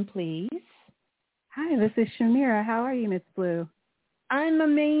line, please? Hi, this is Shamira. How are you, Miss Blue? I'm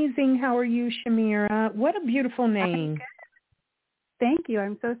amazing. How are you, Shamira? What a beautiful name. Thank you.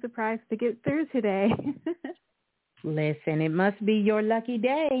 I'm so surprised to get through today. Listen, it must be your lucky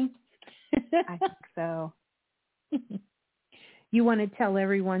day. I think so. You want to tell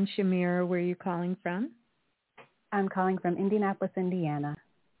everyone, Shamira, where you're calling from? I'm calling from Indianapolis, Indiana.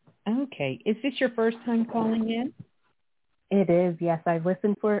 Okay. Is this your first time calling in? It is, yes. I've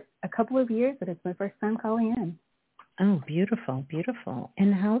listened for a couple of years, but it's my first time calling in. Oh, beautiful, beautiful.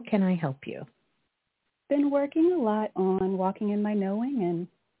 And how can I help you? Been working a lot on walking in my knowing and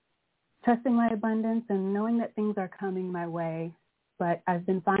trusting my abundance and knowing that things are coming my way. But I've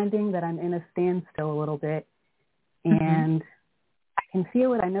been finding that I'm in a standstill a little bit. And I can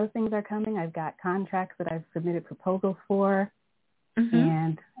feel it. I know things are coming. I've got contracts that I've submitted proposals for.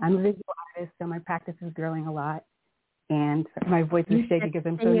 And I'm a visual artist, so my practice is growing a lot. And my voice is shaking because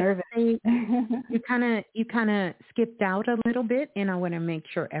I'm so nervous. You kind of skipped out a little bit, and I want to make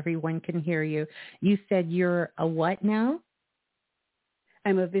sure everyone can hear you. You said you're a what now?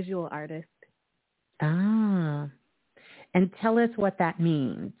 I'm a visual artist. Ah. And tell us what that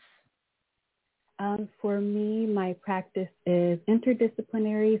means. For me, my practice is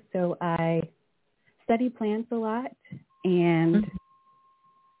interdisciplinary, so I study plants a lot, and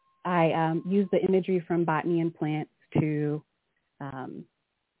I use the imagery from botany and plants to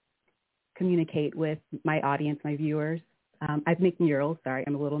communicate with my audience, my viewers. I make murals. Sorry,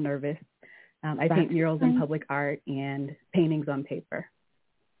 I'm a little nervous. I paint murals in public art and paintings on paper.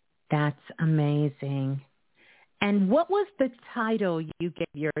 That's amazing. And what was the title you gave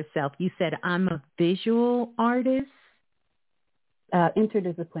yourself? You said, I'm a visual artist?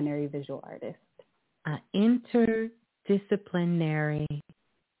 Interdisciplinary visual artist. Interdisciplinary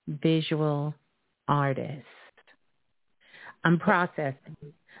visual artist. I'm processing.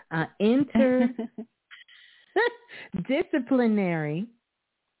 Interdisciplinary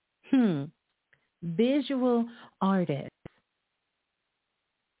visual artist.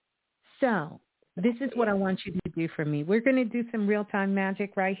 So this is what I want you to do for me. We're going to do some real-time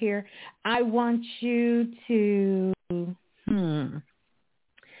magic right here. I want you to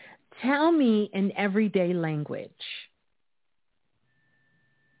tell me in everyday language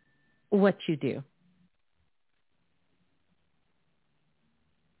what you do.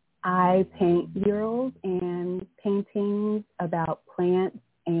 I paint murals and paintings about plants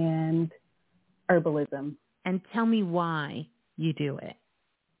and herbalism. And tell me why you do it.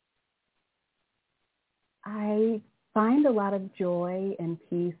 I find a lot of joy and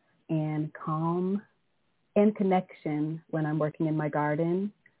peace and calm and connection when I'm working in my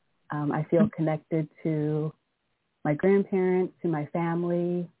garden. I feel connected to my grandparents, to my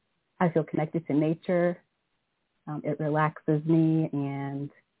family. I feel connected to nature. It relaxes me, and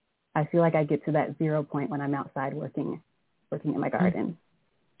I feel like I get to that 0 point when I'm outside working in my garden.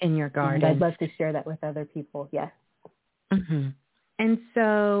 In your garden. And I'd love to share that with other people, yes. Mm-hmm. And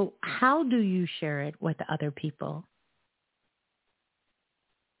so how do you share it with other people?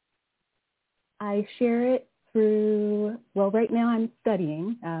 I share it through, well, right now I'm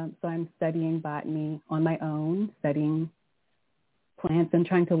studying. So I'm studying botany on my own, studying plants and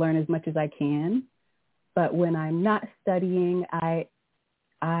trying to learn as much as I can. But when I'm not studying, I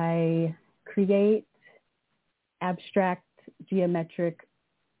create abstract geometric,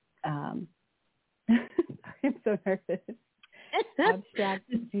 I'm so nervous. Abstract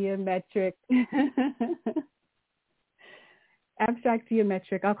geometric,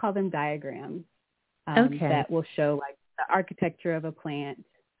 I'll call them diagrams that will show like the architecture of a plant.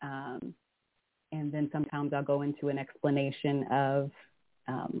 And then sometimes I'll go into an explanation of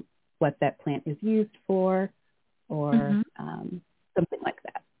what that plant is used for or something like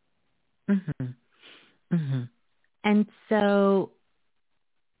that. And so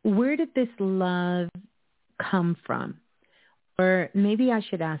where did this love come from? Or maybe I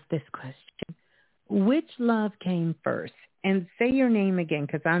should ask this question. Which love came first? And say your name again,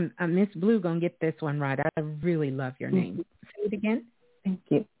 because I'm Miss Blue going to get this one right. I really love your name. Say it again. Thank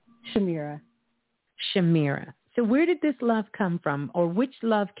you. Shamira. Shamira. So where did this love come from, or which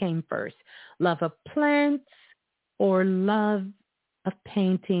love came first? Love of plants or love of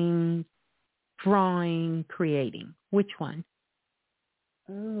painting, drawing, creating? Which one?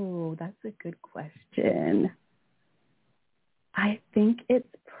 Oh, that's a good question. I think it's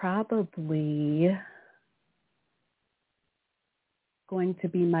probably going to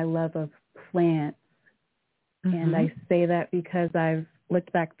be my love of plants. And I say that because I've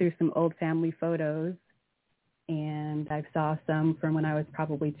looked back through some old family photos, and I saw some from when I was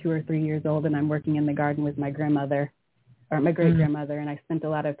probably 2 or 3 years old, and I'm working in the garden with my grandmother, or my great-grandmother, and I spent a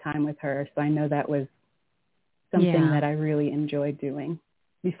lot of time with her. So I know that was something that I really enjoyed doing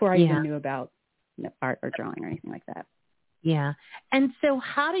before I even knew about art or drawing or anything like that. Yeah. And so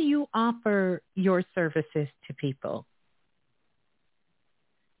how do you offer your services to people?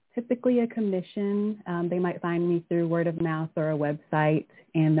 Typically a commission. They might find me through word of mouth or a website,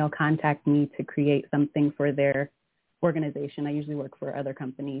 and they'll contact me to create something for their organization. I usually work for other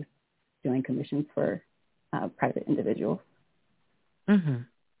companies doing commissions for private individuals. Mm-hmm.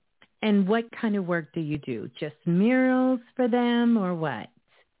 And what kind of work do you do? Just murals for them or what?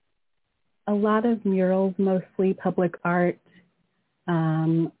 A lot of murals, mostly public art.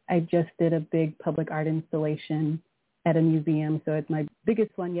 I just did a big public art installation at a museum, so it's my biggest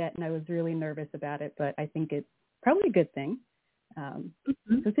one yet, and I was really nervous about it, but I think it's probably a good thing.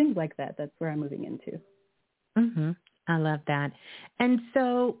 So things like that, that's where I'm moving into. Mm-hmm. I love that. And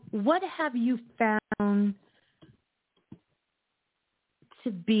so what have you found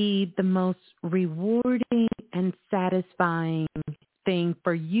to be the most rewarding and satisfying thing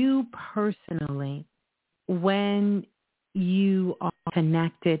for you personally when you are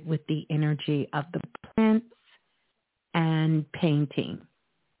connected with the energy of the plants and painting?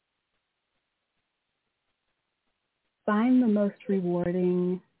 Find the most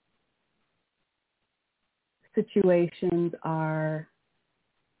rewarding situations are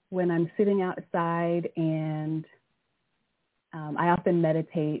when I'm sitting outside, and I often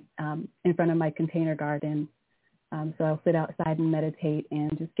meditate in front of my container garden. So I'll sit outside and meditate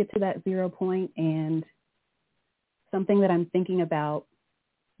and just get to that 0 point, and something that I'm thinking about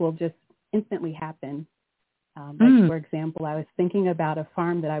will just instantly happen. For example, I was thinking about a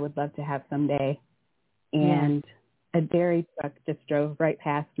farm that I would love to have someday, and a dairy truck just drove right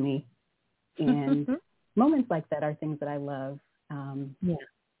past me. And moments like that are things that I love.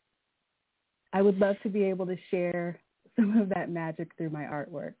 I would love to be able to share some of that magic through my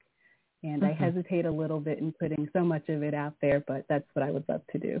artwork. And I hesitate a little bit in putting so much of it out there, but that's what I would love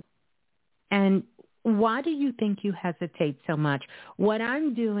to do. And why do you think you hesitate so much? What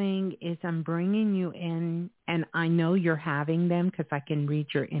I'm doing is I'm bringing you in, and I know you're having them because I can read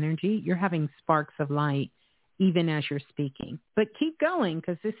your energy. You're having sparks of light even as you're speaking. But keep going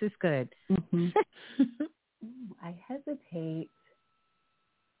because this is good. I hesitate.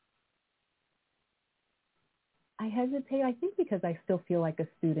 I think because I still feel like a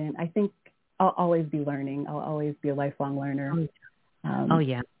student. I think I'll always be learning. I'll always be a lifelong learner.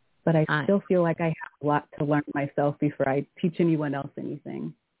 But I still feel like I have a lot to learn myself before I teach anyone else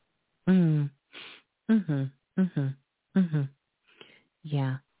anything.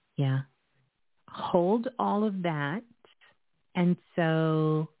 Yeah. Hold all of that. And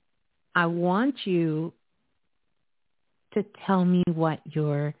so I want you to tell me what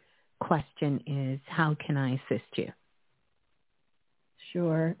your question is. How can I assist you?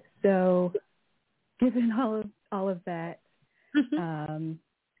 Sure. So given all of that,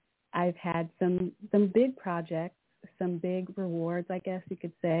 I've had some big projects, some big rewards, I guess you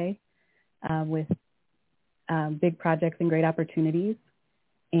could say, with big projects and great opportunities.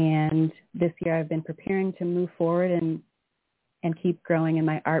 And this year I've been preparing to move forward and keep growing in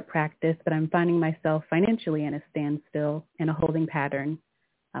my art practice, but I'm finding myself financially in a standstill, in a holding pattern,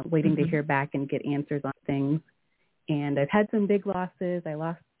 waiting to hear back and get answers on things. And I've had some big losses. I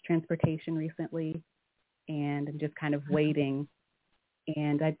lost transportation recently, and I'm just kind of waiting.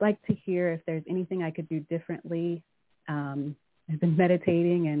 And I'd like to hear if there's anything I could do differently. I've been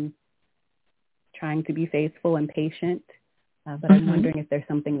meditating and trying to be faithful and patient, but I'm wondering if there's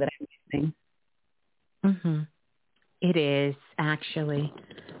something that I'm missing. It is, actually.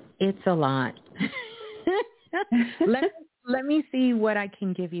 It's a lot. Let me see what I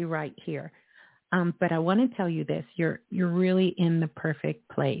can give you right here. But I want to tell you this. You're really in the perfect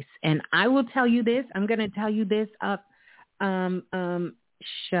place. And I will tell you this. I'm going to tell you this up.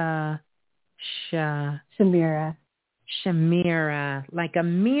 Shamira, like a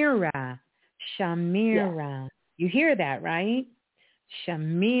mirror. Shamira. Yes. You hear that, right?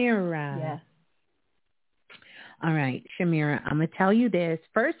 Shamira. Yes. All right, Shamira, I'm going to tell you this.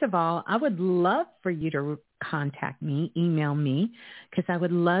 First of all, I would love for you to contact me, email me, because I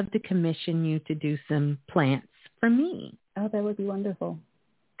would love to commission you to do some plants for me. Oh, that would be wonderful.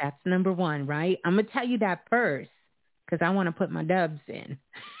 That's number one, right? I'm going to tell you that first because I want to put my dubs in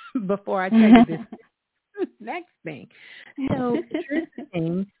before I tell you this next thing. So here's the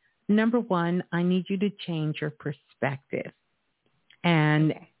thing. Number one, I need you to change your perspective.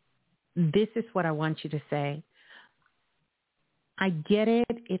 And this is what I want you to say. I get it.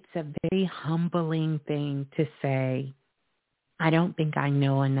 It's a very humbling thing to say, I don't think I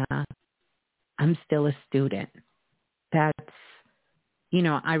know enough. I'm still a student. That's,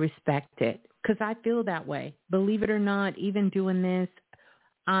 I respect it because I feel that way. Believe it or not, even doing this,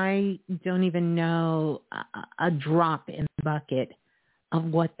 I don't even know a drop in the bucket of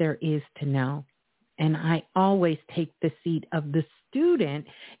what there is to know. And I always take the seat of the student,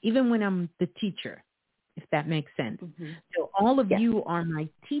 even when I'm the teacher, if that makes sense. Mm-hmm. So all of you are my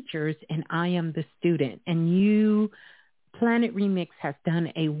teachers and I am the student. And you, Planet Remix, has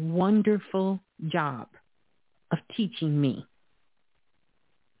done a wonderful job of teaching me.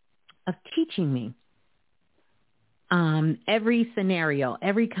 Every scenario,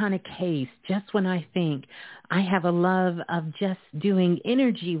 every kind of case, just when I think I have a love of just doing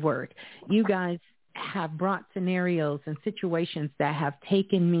energy work, you guys have brought scenarios and situations that have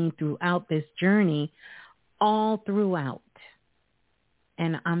taken me throughout this journey, all throughout.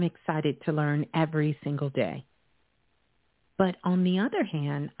 And I'm excited to learn every single day. But on the other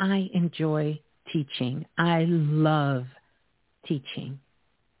hand, I enjoy teaching. I love teaching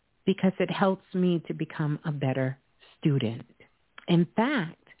because it helps me to become a better student. In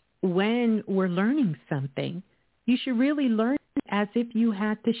fact, when we're learning something, you should really learn it as if you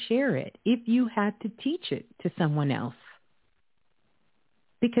had to share it, if you had to teach it to someone else.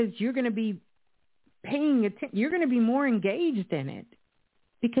 Because you're going to be paying attention, you're going to be more engaged in it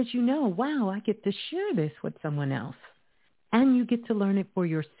because wow, I get to share this with someone else. And you get to learn it for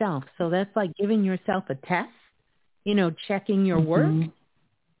yourself. So that's like giving yourself a test, checking your work,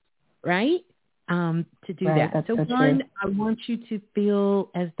 right? To do that. So one, I want you to feel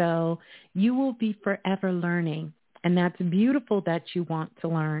as though you will be forever learning. And that's beautiful that you want to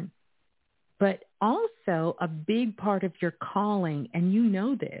learn. But also a big part of your calling, and you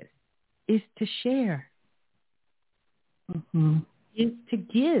know this, is to share, is to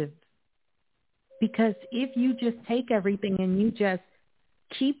give. Because if you just take everything and you just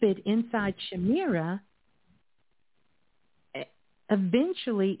keep it inside Shamira,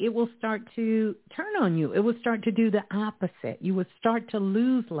 eventually it will start to turn on you. It will start to do the opposite. You would start to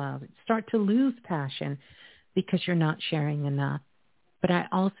lose love, start to lose passion because you're not sharing enough. But I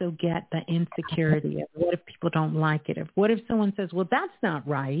also get the insecurity of what if people don't like it? What if someone says, well, that's not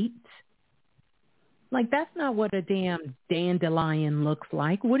right? Like, that's not what a damn dandelion looks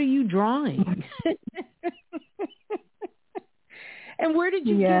like. What are you drawing? And where did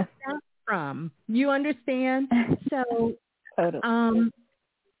you get that from? You understand? So, totally.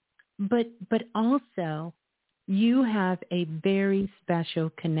 But also, you have a very special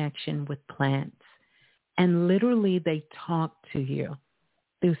connection with plants. And literally, they talk to you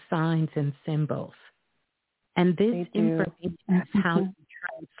through signs and symbols. And this information is how you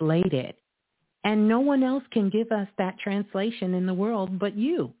translate it. And no one else can give us that translation in the world but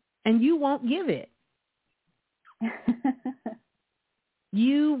you. And you won't give it.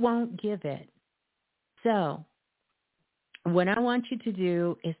 You won't give it. So what I want you to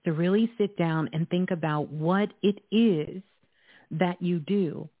do is to really sit down and think about what it is that you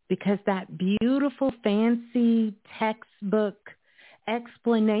do. Because that beautiful, fancy textbook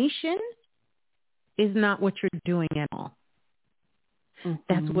explanation is not what you're doing at all.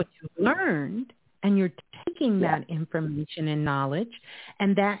 That's what you learned, and you're taking that information and knowledge,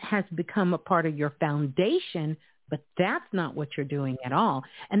 and that has become a part of your foundation, but that's not what you're doing at all.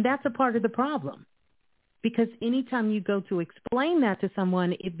 And that's a part of the problem, because anytime you go to explain that to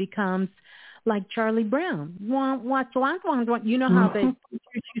someone, it becomes like Charlie Brown. You know how the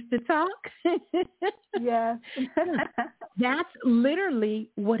teachers used to talk? Yes. That's literally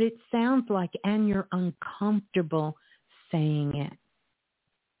what it sounds like, and you're uncomfortable saying it.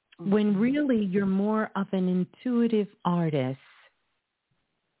 When really you're more of an intuitive artist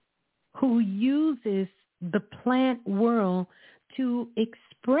who uses the plant world to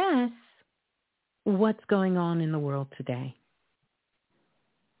express what's going on in the world today.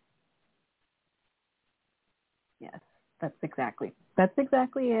 Yes, that's exactly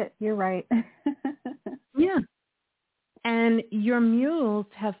it. You're right. Yeah. And your murals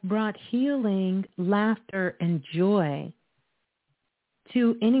have brought healing, laughter, and joy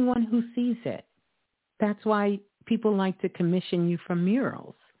to anyone who sees it. That's why people like to commission you for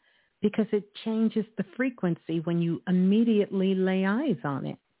murals, because it changes the frequency when you immediately lay eyes on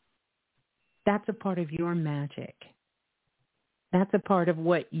it. That's a part of your magic. That's a part of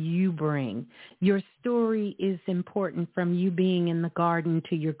what you bring. Your story is important, from you being in the garden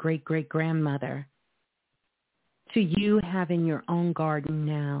to your great-great-grandmother, to you having your own garden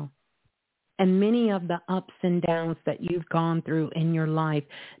now. And many of the ups and downs that you've gone through in your life,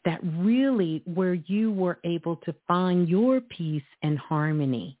 that really where you were able to find your peace and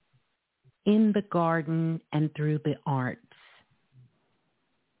harmony in the garden and through the arts.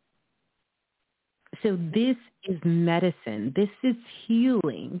 So this is medicine. This is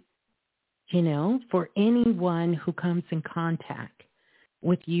healing, for anyone who comes in contact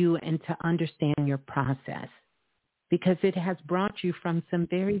with you and to understand your process. Because it has brought you from some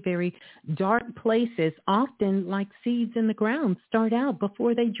very, very dark places, often like seeds in the ground start out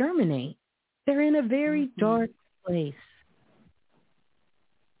before they germinate. They're in a very dark place.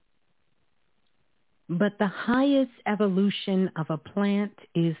 But the highest evolution of a plant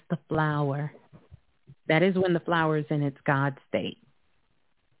is the flower. That is when the flower is in its God state.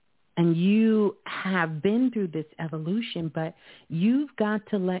 And you have been through this evolution, but you've got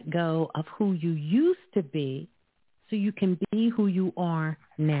to let go of who you used to be so you can be who you are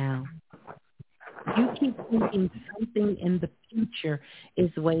now. You keep thinking something in the future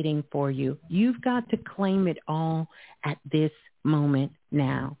is waiting for you. You've got to claim it all at this moment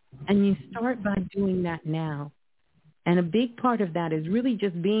now. And you start by doing that now. And a big part of that is really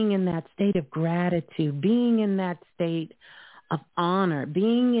just being in that state of gratitude, being in that state of honor,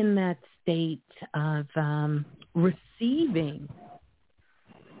 being in that state of receiving.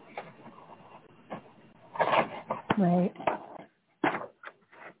 Right.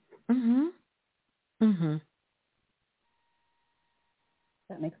 Mhm. Mhm.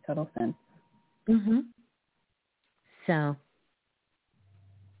 That makes total sense. Mhm. So.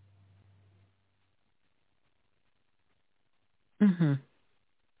 Mhm.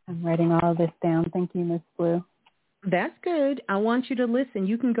 I'm writing all of this down. Thank you, Miss Blue. That's good. I want you to listen.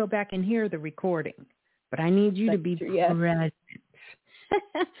 You can go back and hear the recording, but I need you to be present.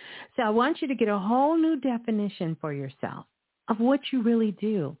 So I want you to get a whole new definition for yourself of what you really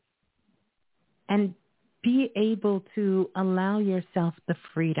do, and be able to allow yourself the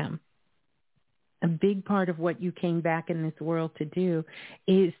freedom. A big part of what you came back in this world to do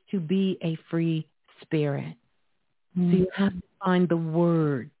is to be a free spirit. So you have to find the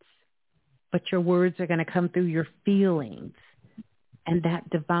words, but your words are going to come through your feelings and that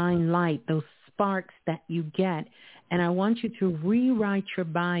divine light, those sparks that you get. And I want you to rewrite your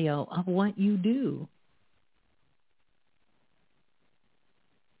bio of what you do.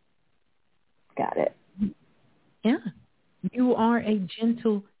 Got it. Yeah. You are a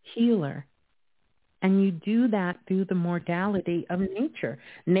gentle healer. And you do that through the modality of nature.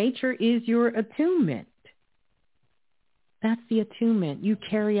 Nature is your attunement. That's the attunement. You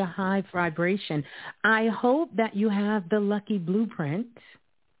carry a high vibration. I hope that you have the lucky blueprint.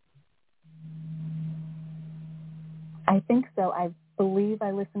 I think so. I believe I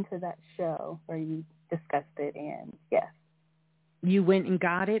listened to that show where you discussed it, and yes. You went and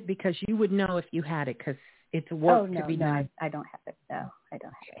got it because you would know if you had it, because it's work to be done. I don't have it. No, I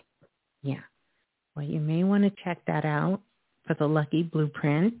don't have it. Yeah. Well, you may want to check that out for the lucky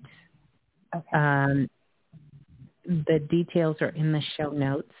blueprint. Okay. The details are in the show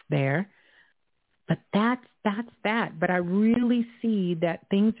notes there. But that's that. But I really see that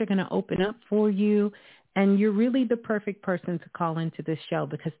things are going to open up for you, and you're really the perfect person to call into this show,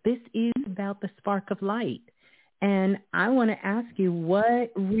 because this is about the spark of light. And I want to ask you,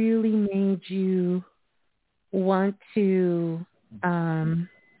 what really made you want to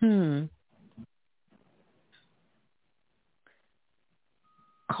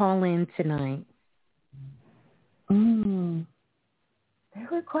call in tonight? There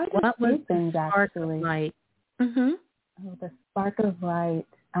were quite a few things, actually. Of light? Oh, the spark of light.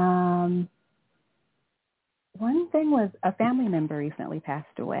 One thing was a family member recently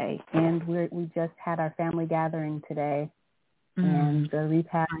passed away, and we just had our family gathering today, and the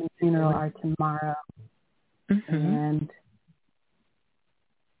repast and funeral are tomorrow. And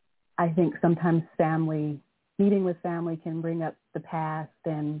I think sometimes meeting with family can bring up the past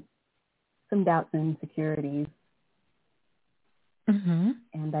and some doubts and insecurities. Mm-hmm.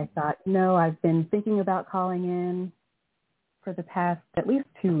 And I thought, no, I've been thinking about calling in for the past at least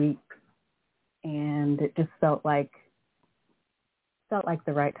 2 weeks, and it just felt like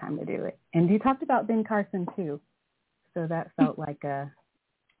the right time to do it. And you talked about Ben Carson too, so that felt like a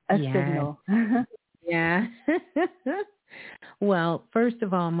signal. Yeah. Well, first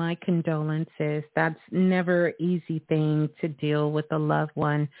of all, my condolences. That's never an easy thing to deal with a loved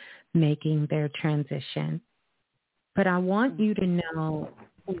one making their transition. But I want you to know,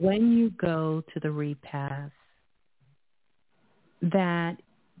 when you go to the repast, that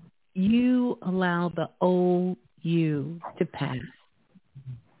you allow the old you to pass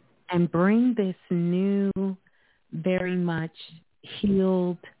and bring this new, very much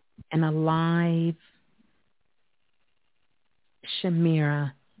healed and alive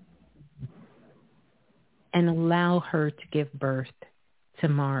Shamira, and allow her to give birth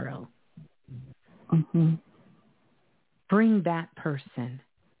tomorrow. Mm-hmm. Bring that person.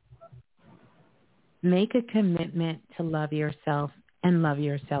 Make a commitment to love yourself and love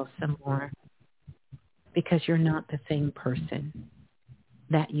yourself some more, because you're not the same person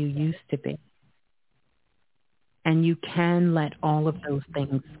that you used to be. And you can let all of those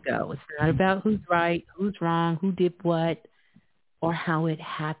things go. It's not about who's right, who's wrong, who did what, or how it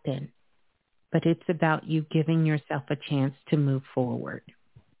happened. But it's about you giving yourself a chance to move forward.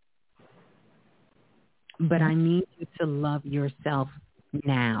 But I need you to love yourself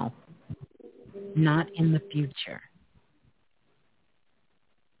now, not in the future.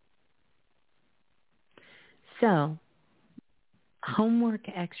 So, homework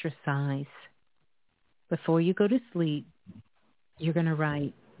exercise. Before you go to sleep, you're going to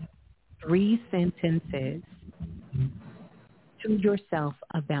write 3 sentences to yourself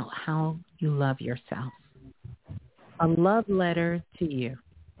about how you love yourself. A love letter to you.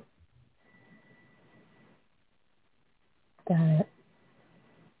 Got it.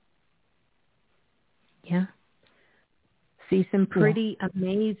 Yeah. See some pretty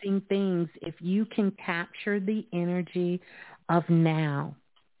amazing things if you can capture the energy of now.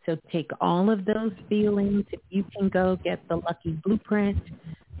 So take all of those feelings. If you can go get the Lucky Blueprint,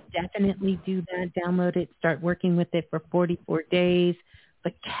 definitely do that. Download it. Start working with it for 44 days.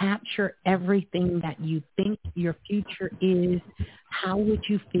 But capture everything that you think your future is. How would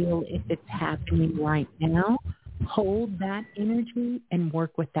you feel if it's happening right now? Hold that energy and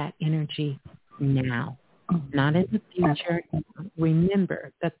work with that energy now, not in the future.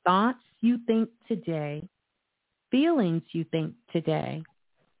 Remember, the thoughts you think today, feelings you think today,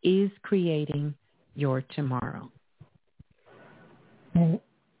 is creating your tomorrow.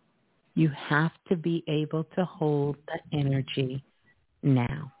 You have to be able to hold the energy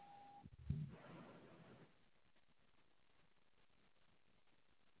now.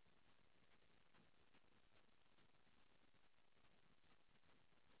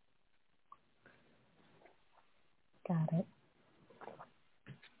 Got it.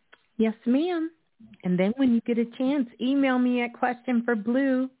 Yes, ma'am. And then when you get a chance, email me at Question for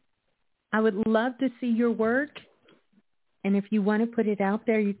Blue. I would love to see your work. And if you want to put it out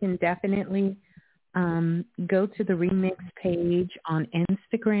there, you can definitely go to the remix page on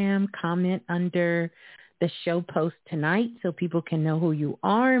Instagram, comment under the show post tonight so people can know who you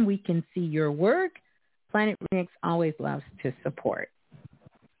are and we can see your work. Planet Remix always loves to support.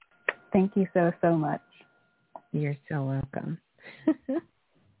 Thank you so much. You're so welcome.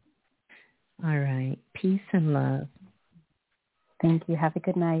 All right. Peace and love. Thank you. Have a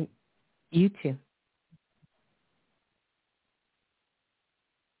good night. You too.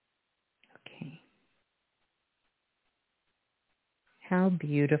 Okay. How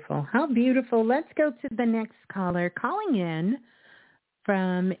beautiful. How beautiful. Let's go to the next caller calling in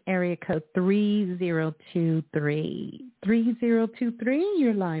from area code 3023. 3023,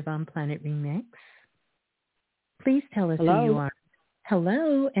 you're live on Planet Remix. Please tell us who you are.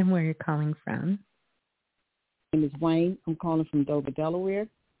 Hello, and where you're calling from. My name is Wayne. I'm calling from Dover, Delaware.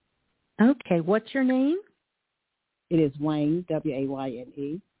 Okay, what's your name? It is Wayne,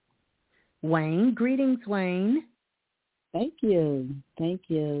 W-A-Y-N-E. Wayne. Greetings, Wayne. Thank you.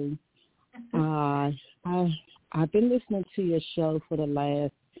 I've been listening to your show for the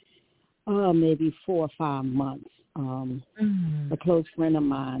last maybe 4 or 5 months. A close friend of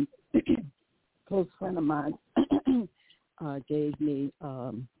mine gave me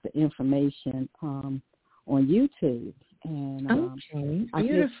the information on YouTube, and I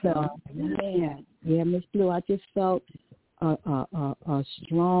just felt, Miss Blue, I just felt a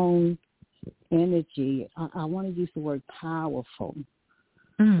strong energy. I want to use the word powerful,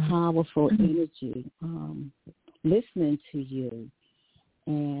 powerful energy. Listening to you,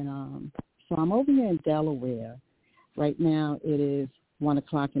 and so I'm over here in Delaware, right now it is 1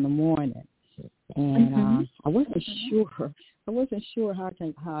 o'clock in the morning, and I wasn't sure how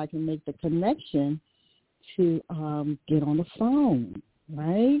I can make the connection to get on the phone,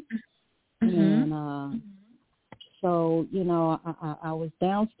 right? And so, you know, I was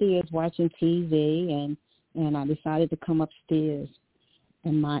downstairs watching TV, and I decided to come upstairs,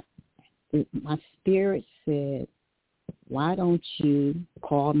 and my spirit said, "Why don't you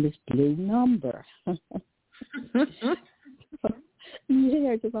call Miss Blue number?"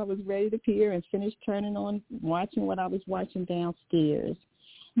 Yeah, because I was ready to peer and finish turning on, watching what I was watching downstairs.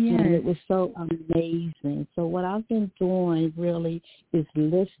 Yeah. And it was so amazing. So what I've been doing really is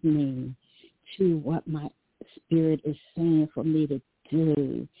listening to what my spirit is saying for me to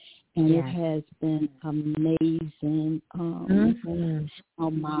do. And it has been amazing. On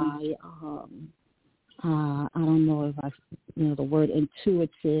my, I don't know if the word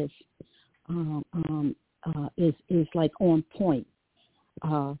intuitive is like on point.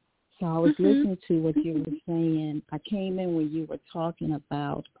 So I was listening to what you were saying. I came in when you were talking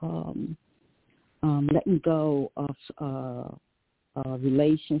about letting go of a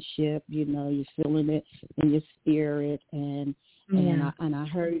relationship. You know, you're feeling it in your spirit, and I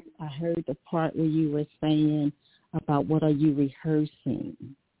heard the part where you were saying about what are you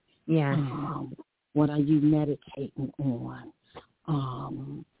rehearsing? Yeah. What are you meditating on?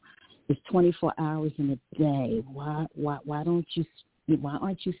 It's 24 hours in a day. Why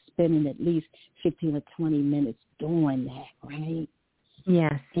aren't you spending at least 15 or 20 minutes doing that, right?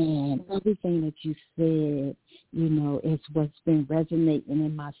 Yes. And everything that you said, you know, is what's been resonating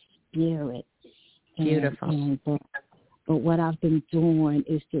in my spirit. Beautiful. But what I've been doing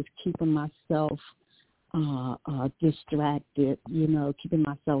is just keeping myself distracted, you know, keeping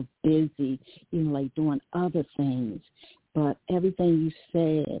myself busy, you know, like doing other things. But everything you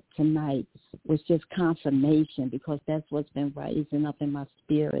said tonight was just confirmation, because that's what's been rising up in my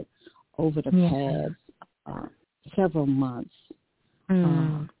spirit over the past several months.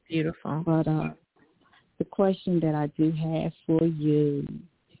 Beautiful. But the question that I do have for you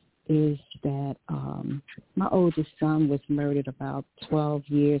is that my oldest son was murdered about 12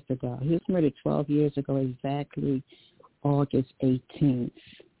 years ago. He was murdered 12 years ago, exactly August 18th.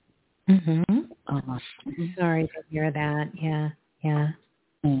 Sorry to hear that. Yeah.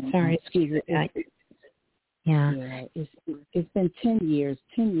 Sorry to hear that. Yeah. It's been 10 years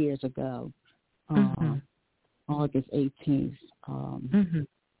ago, August 18th.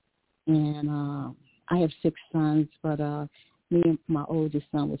 And I have 6 sons, but me and my oldest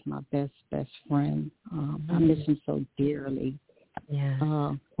son was my best friend. I miss him so dearly. Yeah.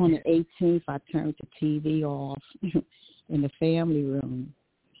 On the 18th, I turned the TV off in the family room,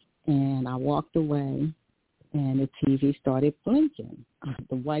 and I walked away, and the TV started blinking.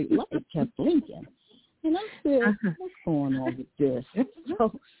 The white light kept blinking. And I said, what's going on with this?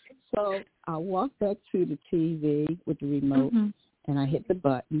 So I walked back to the TV with the remote, and I hit the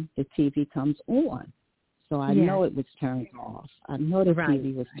button. The TV comes on. So I know it was turned off. I know the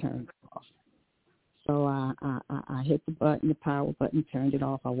TV was turned off. So I hit the button, the power button, turned it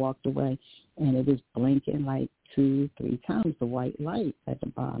off. I walked away, and it was blinking like 2-3 times, the white light at the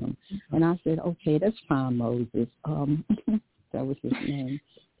bottom. And I said, okay, that's fine, Moses. That was his name.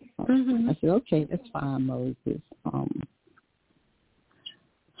 I said, okay, that's fine, Moses.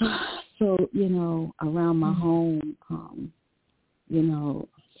 So, you know, around my home, you know,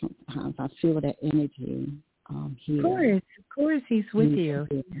 sometimes I feel that energy here. Of course, he's with you.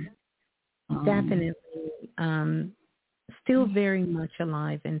 Definitely. Still very much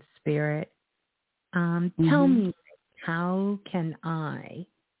alive in spirit. Tell me, how can I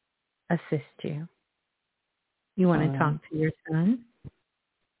assist you? You want to talk to your son?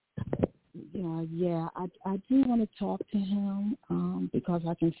 Yeah, I do want to talk to him because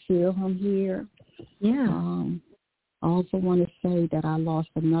I can feel him here. Yeah. I also want to say that I lost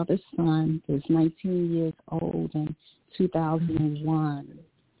another son who's 19 years old in 2001.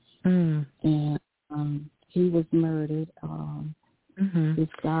 And he was murdered. This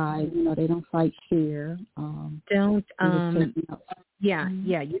guy, you know, they don't fight fear. You don't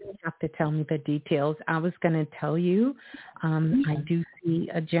have to tell me the details. I was going to tell you, I do see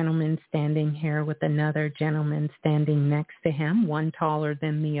a gentleman standing here with another gentleman standing next to him, one taller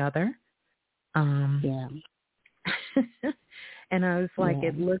than the other. And I was like,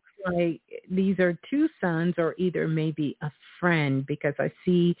 it looks like these are 2 sons, or either maybe a friend, because I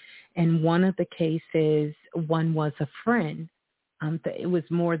see in one of the cases, one was a friend. It was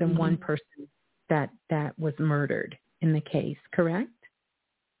more than one person that was murdered in the case, correct?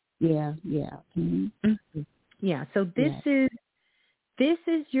 Yeah. Yeah. So this is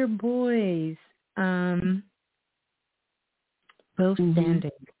your boys. both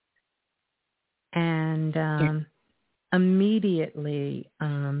standing. And immediately,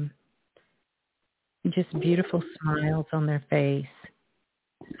 just beautiful smiles on their face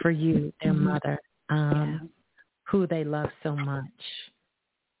for you, their mother, who they love so much.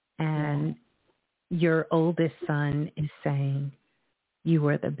 And your oldest son is saying, you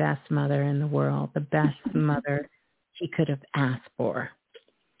were the best mother in the world, the best mother he could have asked for.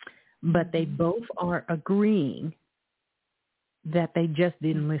 But they both are agreeing that they just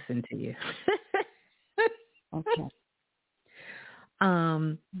didn't listen to you. Okay.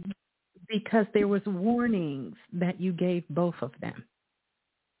 Because there was warnings that you gave both of them.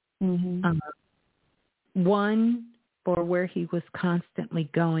 One for where he was constantly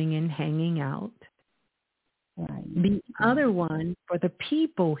going and hanging out. Right. The other one for the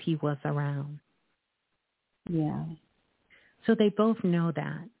people he was around. Yeah. So they both know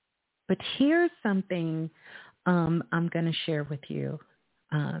that. But here's something I'm going to share with you.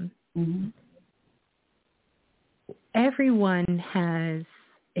 Everyone has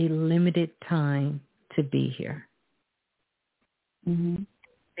a limited time to be here.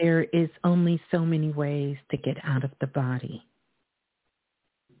 There is only so many ways to get out of the body.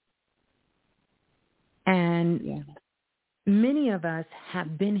 And many of us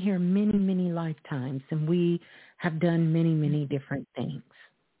have been here many, many lifetimes, and we have done many, many different things.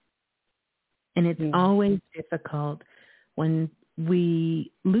 And it's always difficult when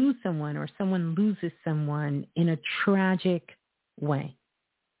we lose someone or someone loses someone in a tragic way.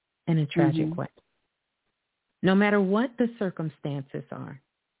 No matter what the circumstances are,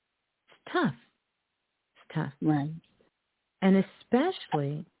 it's tough. It's tough. Right. And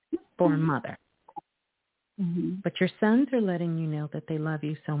especially for a mother. But your sons are letting you know that they love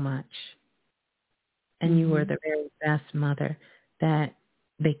you so much. And you were the very best mother that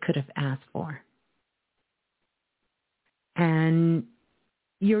they could have asked for. And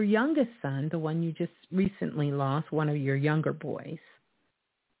your youngest son, the one you just recently lost, one of your younger boys,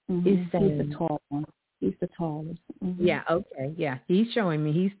 is saying... He's the tall one. He's the tallest. Yeah, okay, yeah. He's showing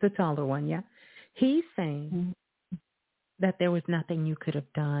me he's the taller one, yeah. He's saying that there was nothing you could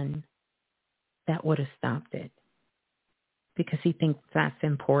have done that would have stopped it, because he thinks that's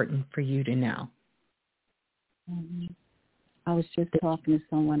important for you to know. I was just talking to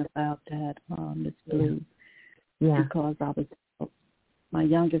someone about that, Miss Blue, because my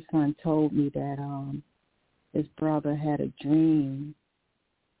youngest son told me that his brother had a dream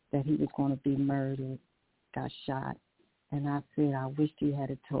that he was going to be murdered, got shot, and I said, I wish you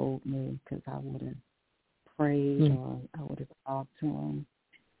had told me, because I would have prayed or I would have talked to him.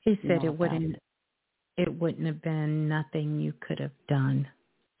 He said it wouldn't have been nothing you could have done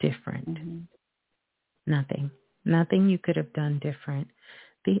different. Nothing you could have done different.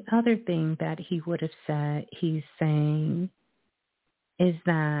 The other thing that he would have said, he's saying, is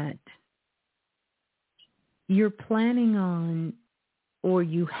that you're planning on, or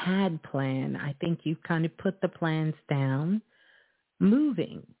you had planned, I think you kind of put the plans down,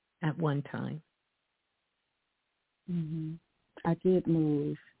 moving at one time. I did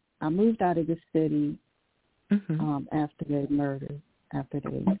move. I moved out of the city after they murdered,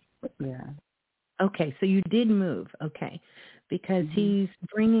 Okay, so you did move, okay, because he's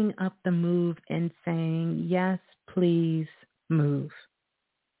bringing up the move and saying, yes, please move.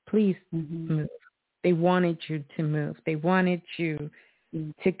 Please move. They wanted you to move. They wanted you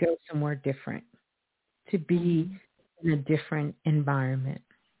to go somewhere different, to be in a different environment.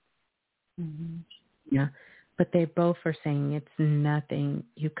 Yeah, but they both are saying it's nothing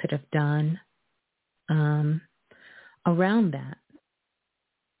you could have done around that.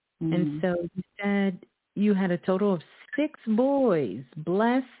 And so you said you had a total of 6 boys.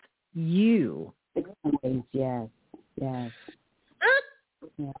 Bless you. 6 boys, yes. Yes.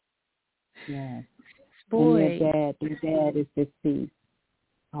 Boy. And their dad is deceased.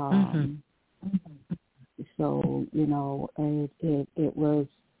 So, you know, it was,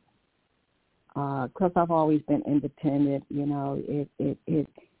 because I've always been independent, you know, it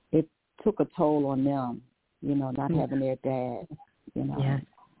took a toll on them, you know, not having their dad, you know. Yes.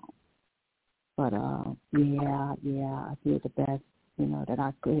 But, I did the best, you know, that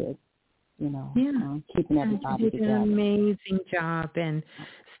I could, you know, keeping everybody you did together. an amazing job, and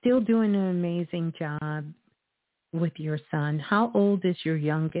still doing an amazing job with your son. How old is your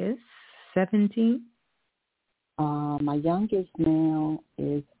youngest? 17? My youngest now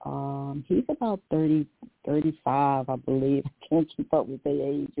is, he's about 30, 35, I believe. I can't keep up with their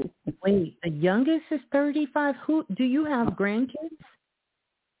ages. Wait, the youngest is 35? Do you have grandkids?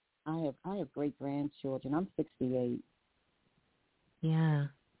 I have great-grandchildren. I'm 68. Yeah.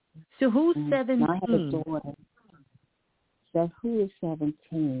 So who's 17? I have a daughter. who is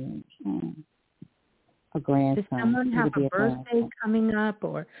 17? A grandson. Does someone have a birthday coming up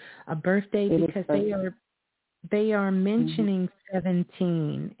or a birthday? Because they are mentioning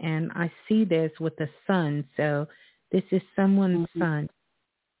 17, and I see this with the son. So this is someone's son.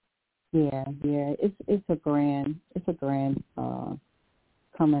 Yeah. It's a grand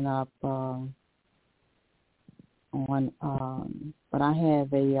coming up but I have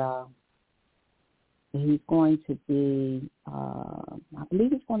he's going to be I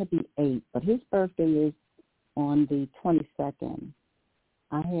believe he's going to be 8, but his birthday is on the 22nd.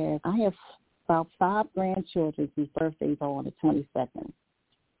 I have about 5 grandchildren whose birthdays are on the 22nd.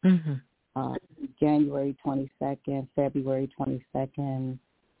 January 22nd, February 22nd.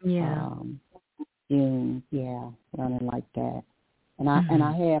 June, running like that. And I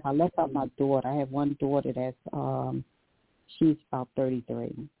left out my daughter. I have one daughter that's she's about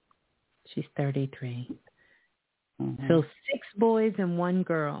 33. She's 33. So 6 boys and 1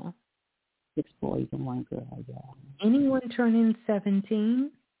 girl. 6 boys and 1 girl, yeah. Anyone turning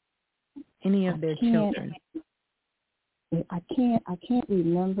 17? Any of their children? I can't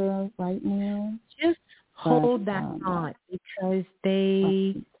remember right now. Just hold that thought, because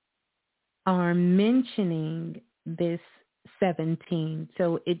they are mentioning this 17.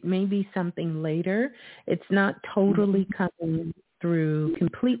 So it may be something later. It's not totally coming through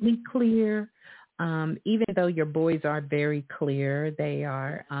completely clear. Even though your boys are very clear, they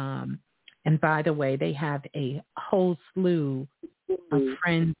are, and by the way, they have a whole slew of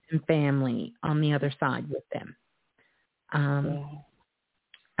friends and family on the other side with them.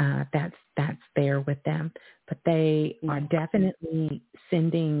 That's there with them. But they are definitely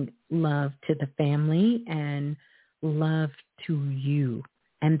sending love to the family and love to you.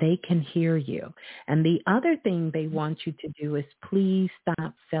 And they can hear you. And the other thing they want you to do is please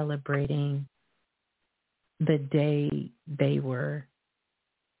stop celebrating the day they were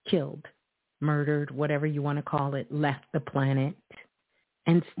killed, murdered, whatever you want to call it, left the planet,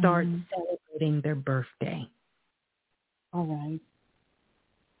 and start celebrating their birthday. All right.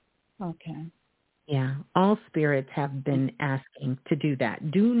 Okay. Yeah, all spirits have been asking to do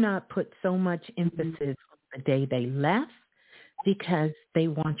that. Do not put so much emphasis on the day they left, because they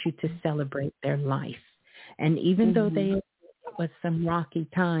want you to celebrate their life. And even though there was some rocky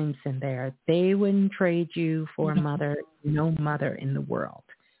times in there, they wouldn't trade you for a mother, no mother in the world.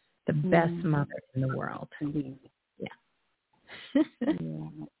 The best mother in the world. Yeah.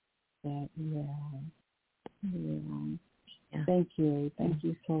 Thank you. Thank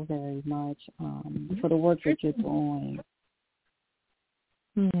you so very much for the work that you're doing.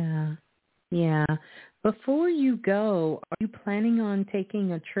 Yeah. Before you go, are you planning on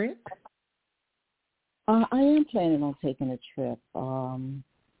taking a trip? I am planning on taking a trip. I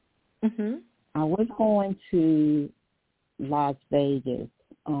was going to Las Vegas,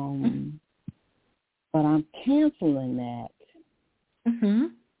 but I'm canceling that.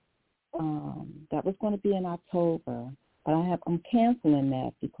 That was going to be in October, but I'm canceling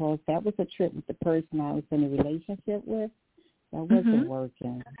that because that was a trip with the person I was in a relationship with. That wasn't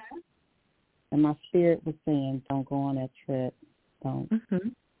working. And my spirit was saying, don't go on that trip. Don't.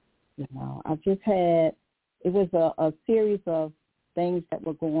 I just had, it was a series of things that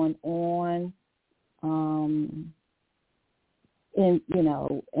were going on in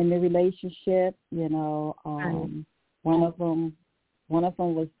the relationship. One of them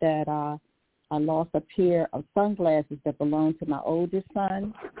was that I lost a pair of sunglasses that belonged to my oldest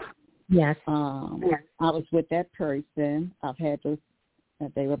son. Yes. I was with that person. I've had those,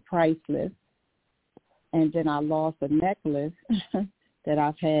 they were priceless. And then I lost a necklace that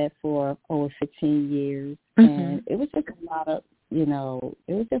I've had for over 15 years. And it was just a lot of,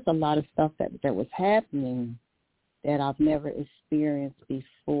 stuff that was happening that I've never experienced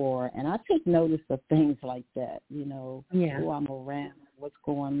before. And I take notice of things like that, who I'm around, what's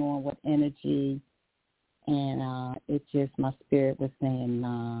going on, what energy. And it just, my spirit was saying,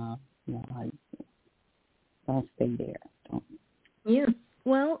 don't stay there. Don't. Yeah.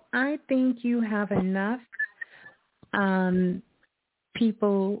 Well, I think you have enough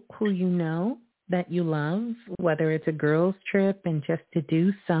people who you know that you love, whether it's a girls' trip and just to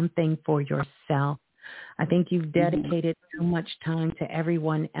do something for yourself. I think you've dedicated so much time to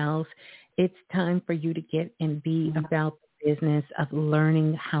everyone else. It's time for you to get and be about the business of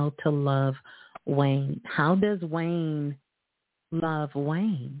learning how to love Wayne. How does Wayne love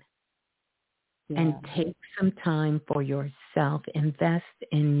Wayne? And take some time for yourself. Invest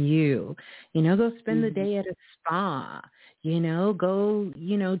in you. Go spend the day at a spa. Go,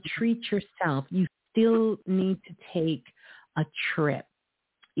 treat yourself. You still need to take a trip,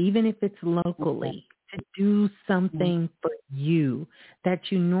 even if it's locally, to do something for you that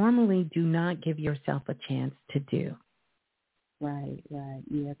you normally do not give yourself a chance to do. Right.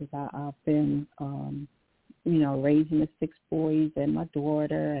 Yeah, because I've been, raising the 6 boys and my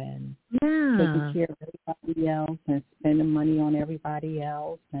daughter and taking care of everybody else and spending money on everybody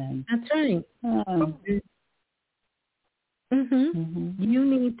else. And that's right. You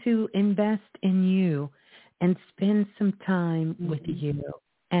need to invest in you and spend some time with you.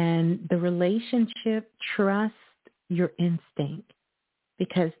 And the relationship, trust your instinct,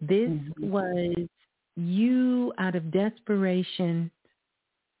 because this was you out of desperation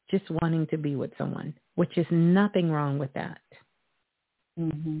just wanting to be with someone, which is nothing wrong with that.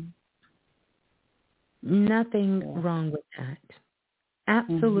 Nothing wrong with that.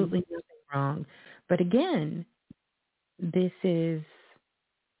 Absolutely nothing wrong. But again, this is,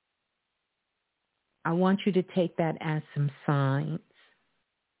 I want you to take that as some signs.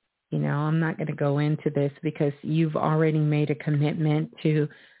 I'm not going to go into this because you've already made a commitment to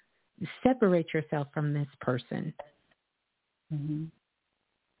separate yourself from this person. And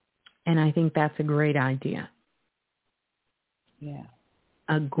I think that's a great idea. Yeah.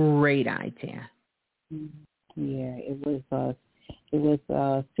 A great idea. Yeah, it was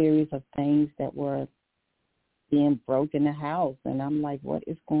a series of things that were being broke in the house, and I'm like, what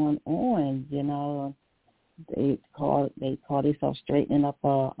is going on? They call themselves straightening up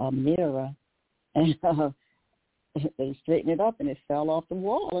a mirror, and they straightened it up, and it fell off the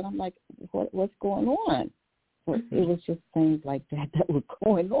wall, and I'm like, what's going on? So it was just things like that were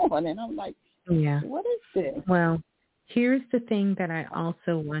going on, and I'm like, what is this? Well, here's the thing that I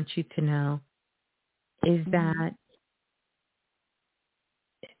also want you to know is that,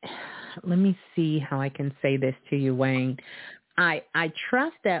 let me see how I can say this to you, Wayne. I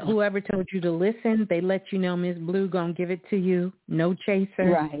trust that whoever told you to listen, they let you know Miss Blue gonna give it to you. No chaser.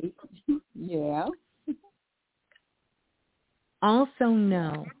 Right. Yeah. Also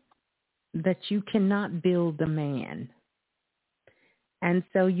know that you cannot build a man. And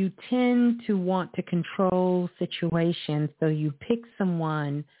so you tend to want to control situations. So you pick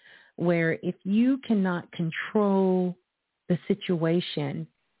someone where if you cannot control the situation,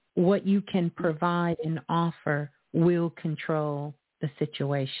 what you can provide and offer will control the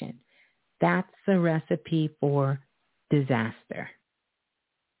situation. That's a recipe for disaster.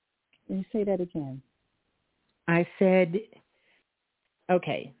 Can you say that again? I said,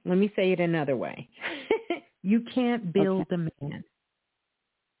 okay, let me say it another way. You can't build a man.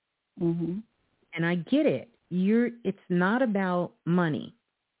 And I get it. It's not about money.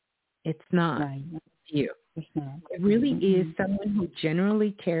 It's not. Right. You. It's not. It really is someone who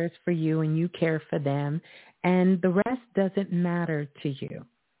generally cares for you and you care for them, and the rest doesn't matter to you.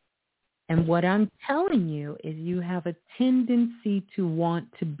 And what I'm telling you is you have a tendency to want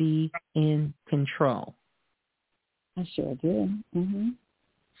to be in control. I sure do.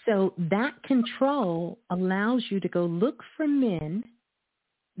 So that control allows you to go look for men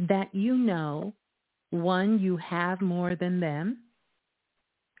that one, you have more than them,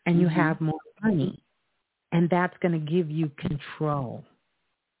 and you have more money. And that's going to give you control.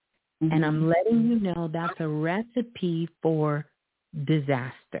 And I'm letting you know that's a recipe for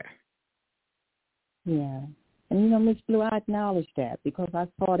disaster. Yeah. And, Miss Blue, I acknowledge that because I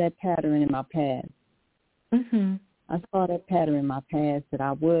saw that pattern in my past. I saw that pattern in my past that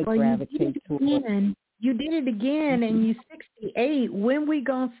I would gravitate toward. You did it again, and you're 68. When we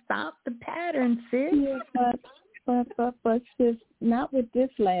going to stop the pattern, sis? Yeah, but sis, not with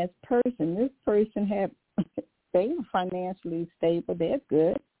this last person. This person they were financially stable. They're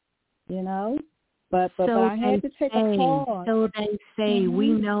good, But so I had to take a pause. So they say we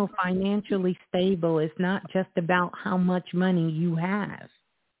know financially stable is not just about how much money you have.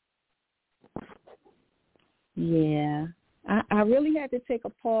 Yeah. I really had to take a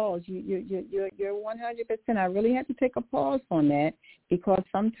pause. You're 100%. I really had to take a pause on that because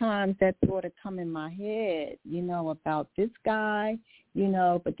sometimes that sort of come in my head, about this guy,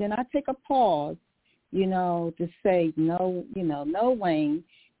 but then I take a pause, to say no, no, Wayne,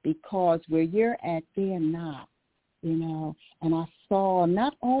 because where you're at, they're not, and I saw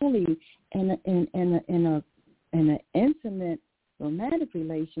not only in an intimate romantic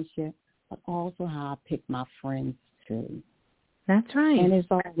relationship, but also how I pick my friends too. That's right. And it's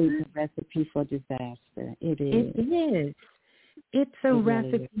always a recipe for disaster. It is. It is. It's a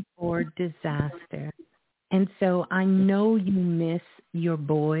recipe for disaster. And so I know you miss your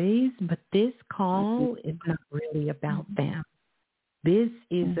boys, but this call is not really about them. This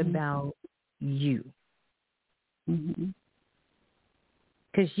is about you. Because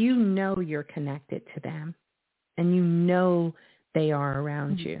you're connected to them, and they are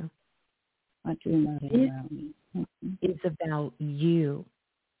around you. I do know that around me. It's about you,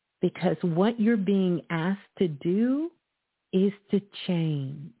 because what you're being asked to do is to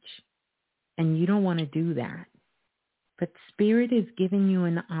change, and you don't want to do that. But Spirit is giving you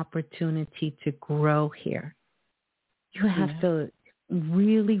an opportunity to grow here. You have to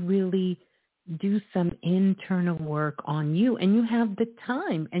really, really do some internal work on you, and you have the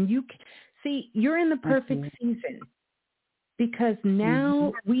time. And you see, you're in the perfect season, because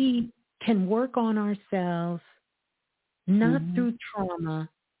now we can work on ourselves, not through trauma,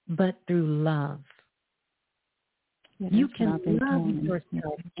 but through love. You can love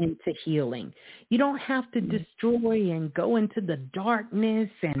yourself into healing. You don't have to destroy and go into the darkness,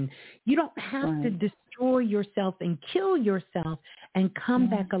 and you don't have to destroy yourself and kill yourself and come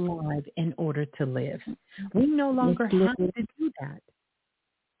back alive in order to live. We no longer have to do that.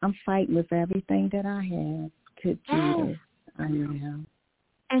 I'm fighting with everything that I have to do this. I am.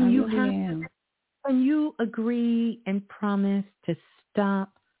 And I you really have am. to, when you agree and promise to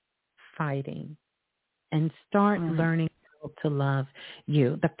stop fighting and start learning how to love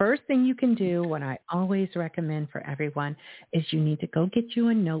you. The first thing you can do, what I always recommend for everyone, is you need to go get you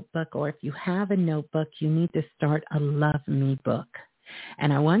a notebook, or if you have a notebook, you need to start a Love Me book.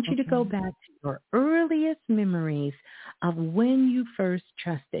 And I want you to go back to your earliest memories of when you first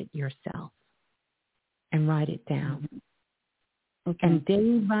trusted yourself and write it down. And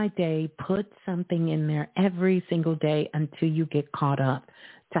day by day, put something in there every single day until you get caught up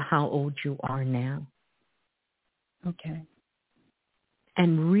to how old you are now. Okay.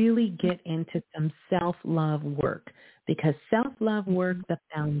 And really get into some self-love work, because self-love work, the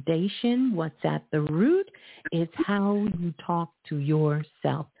foundation, what's at the root, is how you talk to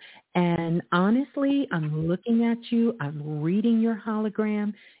yourself. And honestly, I'm looking at you. I'm reading your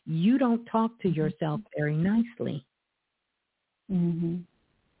hologram. You don't talk to yourself very nicely.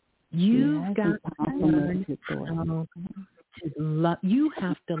 You've got to learn how to love. You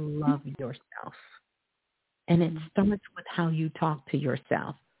have to love yourself. And it starts with how you talk to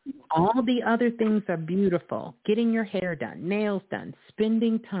yourself. All the other things are beautiful. Getting your hair done, nails done,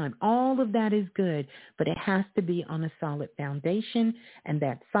 spending time, all of that is good, but it has to be on a solid foundation. And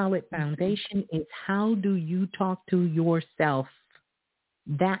that solid foundation is, how do you talk to yourself?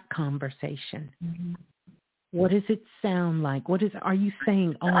 That conversation. What does it sound like? Are you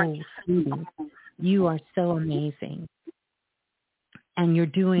saying, oh, Sue, you are so amazing, and you're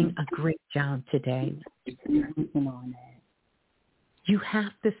doing a great job today? You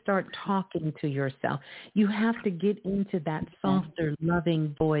have to start talking to yourself. You have to get into that softer,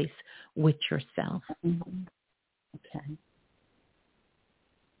 loving voice with yourself. Okay.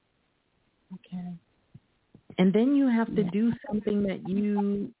 And then you have to do something that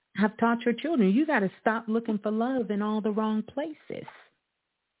you have taught your children. You got to stop looking for love in all the wrong places.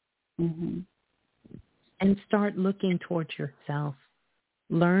 And start looking towards yourself.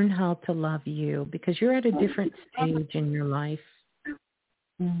 Learn how to love you, because you're at a different stage in your life.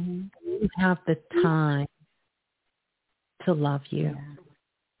 You have the time to love you.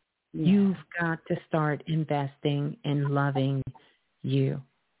 You've got to start investing in loving you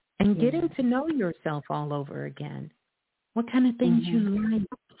and getting to know yourself all over again. What kind of things you like?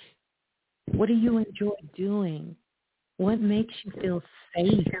 What do you enjoy doing? What makes you feel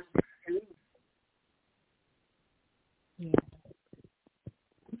safe?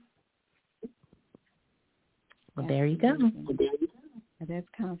 Well, there you go. That's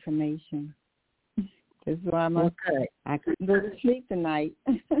confirmation. This is why I couldn't go to sleep tonight.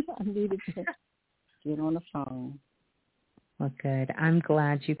 I needed to get on the phone. Well, good. I'm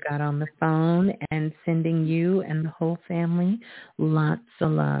glad you got on the phone, and sending you and the whole family lots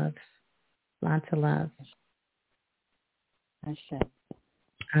of love. Lots of love. Ashe.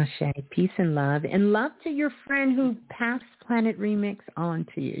 Peace and love. And love to your friend who passed Planet Remix on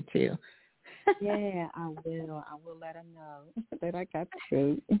to you, too. Yeah, I will. I will let her know that I got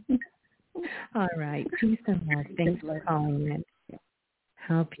through. All right. Peace and love. Thanks for calling in.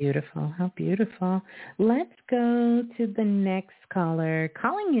 How beautiful. How beautiful. Let's go to the next caller.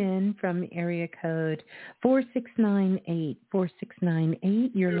 Calling in from area code 4698.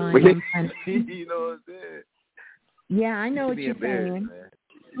 4698. Your line on Planet. You know what I'm saying? Yeah, I know what you're saying.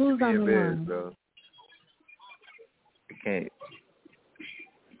 Who's on the line? Bro. I can't.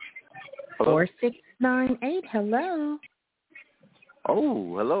 4698. Hello.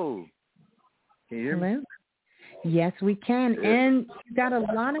 Oh, hello. Can you hear me? Hello. Yes, we can. Yeah. And you got a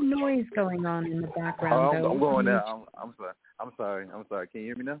lot of noise going on in the background. I'm going now. I'm sorry. Can you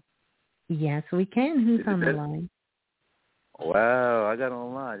hear me now? Yes, we can. Who's on the line? Wow, I got on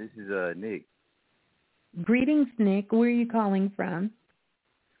the line. This is Nick. Greetings, Nick. Where are you calling from?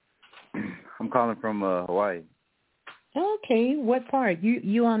 I'm calling from Hawaii. Okay, what part?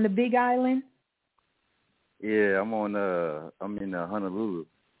 You on the Big Island? Yeah, I'm in Honolulu.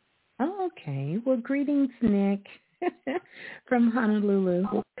 Oh, okay. Well, greetings, Nick, from Honolulu.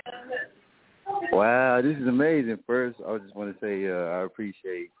 Wow, this is amazing. First, I just want to say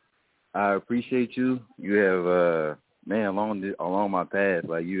I appreciate you. You have along my path,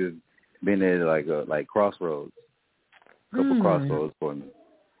 like you have been at like crossroads, crossroads for me.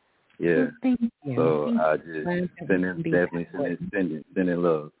 Yeah. Well, thank you. So I just sending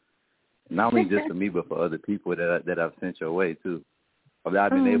love. Not only just for me, but for other people that I've sent your way too.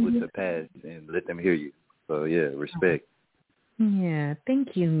 I've been able to pass and let them hear you. So yeah, respect. Yeah,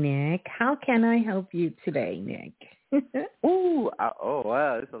 thank you, Nick. How can I help you today, Nick? Oh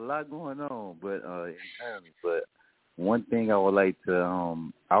wow, there's a lot going on, but internally. But one thing I would like to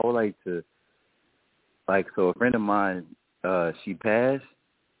so a friend of mine, she passed,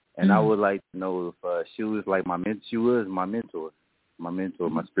 and I would like to know if she was like my mentor,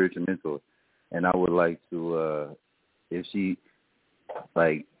 my spiritual mentor, and I would like to if she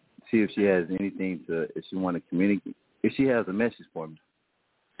see if she has anything if she want to communicate, if she has a message for me.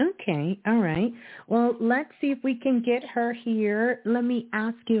 Okay, all right. Well, let's see if we can get her here. Let me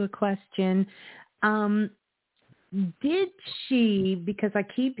ask you a question. Did she, because I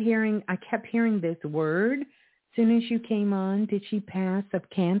kept hearing this word as soon as you came on, did she pass of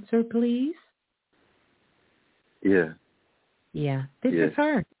cancer, please? Yeah. Yeah, this is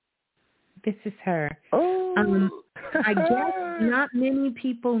her. This is her. Oh. I guess not many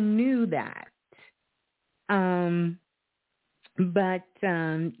people knew that. But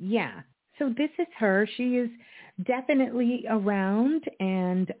yeah, so this is her. She is definitely around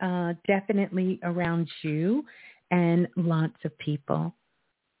and definitely around you and lots of people.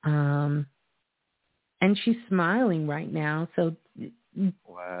 And she's smiling right now. So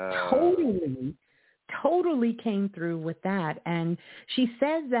wow. Totally came through with that. And she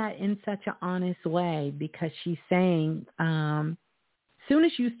says that in such an honest way because she's saying, soon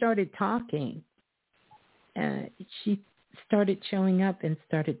as you started talking, she started showing up and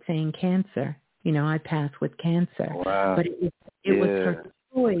started saying cancer. You know, I passed with cancer. Wow. But it was her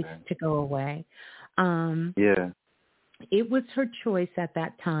choice to go away. It was her choice at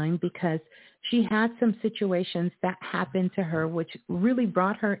that time because she had some situations that happened to her which really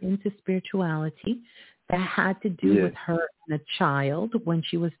brought her into spirituality that had to do with her and a child when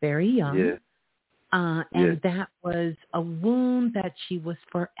she was very young. And that was a wound that she was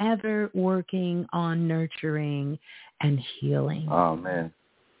forever working on nurturing and healing. Oh, man.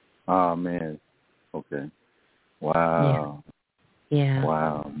 Okay. Wow. Yeah.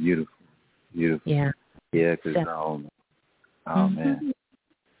 Wow. Beautiful. Yeah. Yeah, because, man.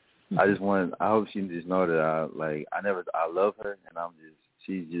 I hope she just know that I love her, and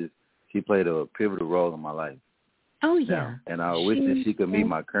she played a pivotal role in my life. Oh, yeah. Now, and I wish that she could meet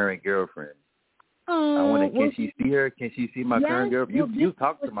my current girlfriend. Oh, can she see her? Can she see my current girlfriend? You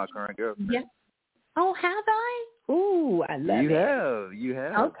talked to my current girlfriend. Yes. Oh, have I? Ooh, I love it. You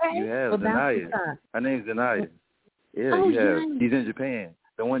have. Okay. You have. Zanaya. Her name's Zanaya. Yeah, you have. Yes. She's in Japan.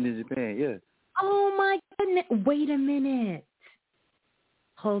 The one in Japan, yeah. Oh, my goodness. Wait a minute.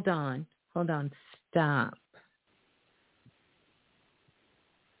 Hold on. Stop.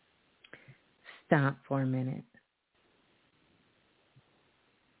 Stop for a minute.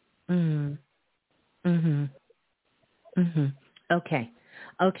 Okay.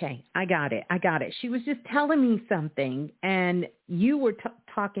 I got it. She was just telling me something, and you were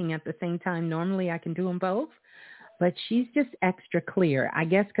talking at the same time. Normally, I can do them both, but she's just extra clear. I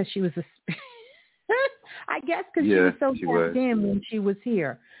guess because she was she was so tapped in when she was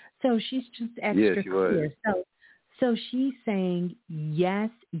here. So she's just extra clear. So she's saying yes,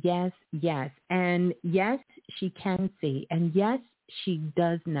 and yes, she can see, and yes, she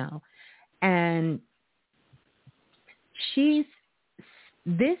does know, and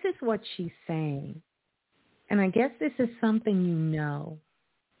this is what she's saying. And I guess this is something you know,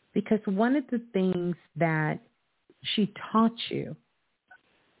 because one of the things that she taught you,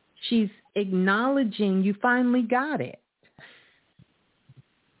 she's acknowledging you finally got it.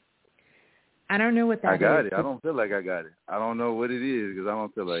 I don't know what that is. I got it. I don't feel like I got it. I don't know what it is because I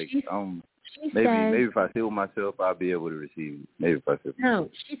don't feel like maybe if I see it myself, I'll be able to receive it. Maybe if I see it. No,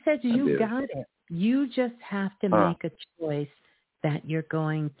 she says you got it. You just have to make a choice that you're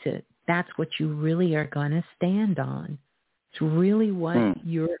going to, that's what you really are going to stand on. It's really what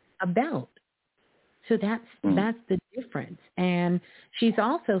you're about. So that's the difference. And she's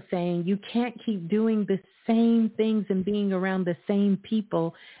also saying you can't keep doing the same things and being around the same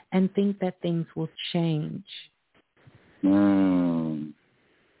people and think that things will change.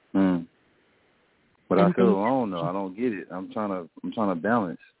 But I feel alone though. I don't get it. I'm trying to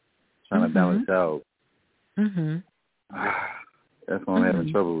balance. Trying to balance out. That's what I'm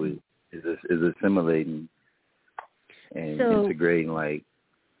having trouble with. Is assimilating and integrating, like.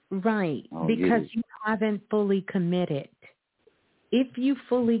 Right, because you haven't fully committed. If you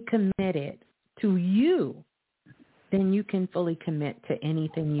fully committed to you, then you can fully commit to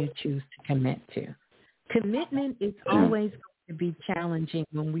anything you choose to commit to. Commitment is always going to be challenging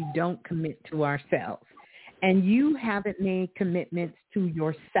when we don't commit to ourselves. And you haven't made commitments to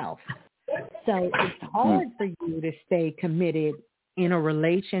yourself. So it's hard for you to stay committed in a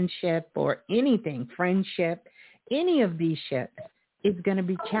relationship or anything, friendship, any of these ships. It's going to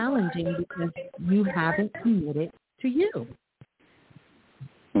be challenging because you haven't committed to you.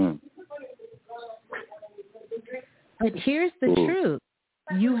 But here's the truth.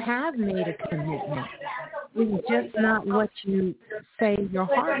 You have made a commitment. It's just not what you say your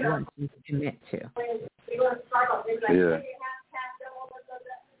heart wants you to commit to.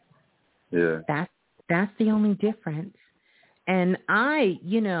 Yeah. That's the only difference. And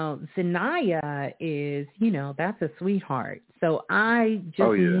Zanaya is, that's a sweetheart. So I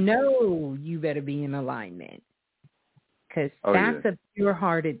just know you better be in alignment because that's a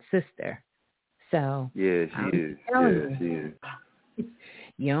pure-hearted sister. So yeah, she is. Yeah, she is.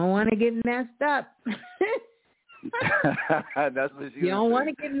 You don't want to get messed up. That's what she. You don't want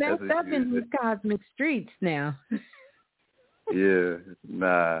to get messed up in these cosmic streets now. Yeah,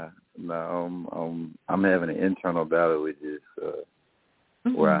 nah. I'm having an internal battle with this.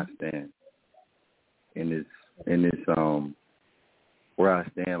 Where I stand in this where I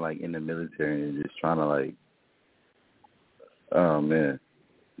stand, like in the military, and just trying to like, oh man,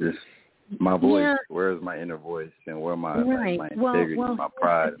 just my voice. Yeah. Where is my inner voice, and where my my integrity, my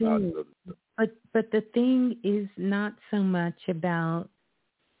pride, and all this other stuff. But the thing is not so much about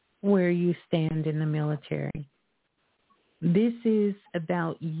where you stand in the military. This is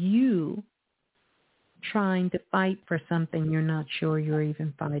about you trying to fight for something you're not sure you're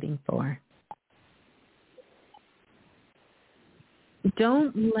even fighting for.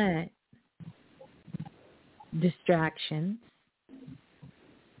 Don't let distractions,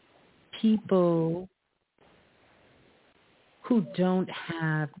 people who don't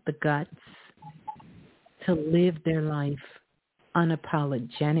have the guts to live their life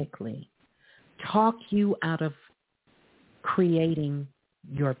unapologetically talk you out of creating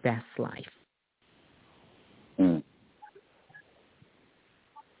your best life.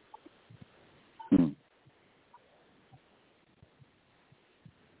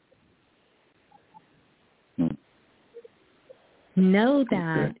 Know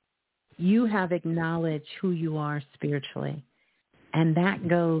that you have acknowledged who you are spiritually, and that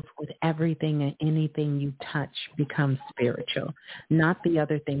goes with everything and anything you touch becomes spiritual, not the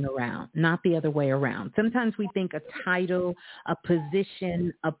other thing around, not the other way around. Sometimes we think a title, a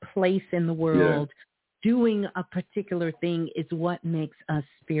position, a place in the world, doing a particular thing is what makes us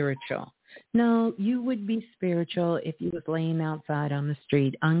spiritual. No, you would be spiritual if you was laying outside on the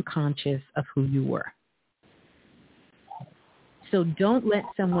street unconscious of who you were. So don't let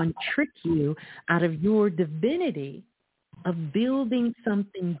someone trick you out of your divinity of building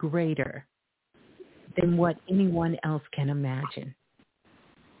something greater than what anyone else can imagine.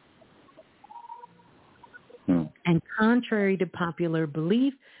 And contrary to popular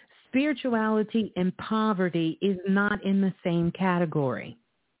belief, spirituality and poverty is not in the same category.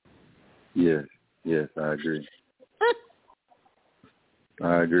 Yes, I agree.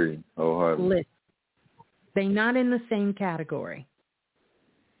 I agree wholeheartedly. Listen, they're not in the same category.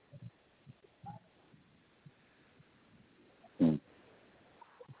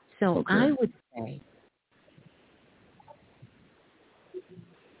 So I would say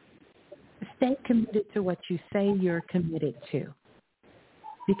stay committed to what you say you're committed to,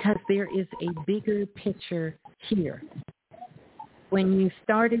 because there is a bigger picture here. When you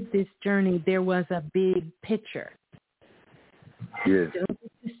started this journey, there was a big picture. Yes. Don't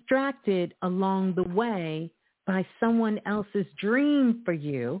get distracted along the way by someone else's dream for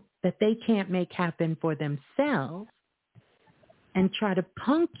you that they can't make happen for themselves, and try to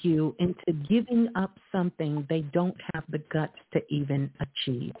punk you into giving up something they don't have the guts to even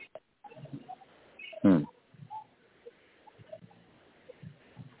achieve.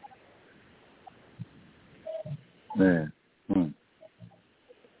 Man.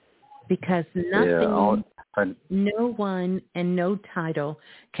 Because nothing, no one, and no title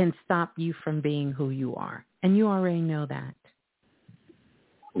can stop you from being who you are. And you already know that.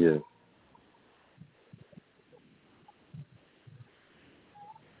 Yes.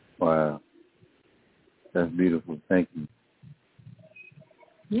 Wow. That's beautiful. Thank you.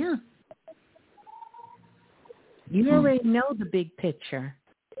 Yeah, already know the big picture.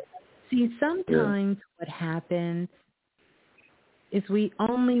 See, sometimes what happens is we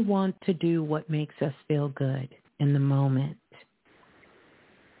only want to do what makes us feel good in the moment.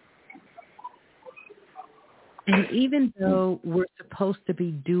 And even though we're supposed to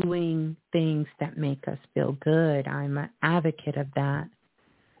be doing things that make us feel good, I'm an advocate of that.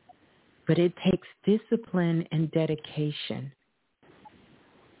 But it takes discipline and dedication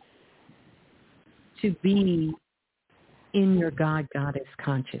to be in your God-Goddess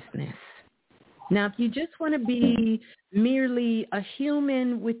consciousness. Now, if you just want to be merely a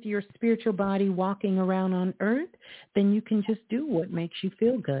human with your spiritual body walking around on earth, then you can just do what makes you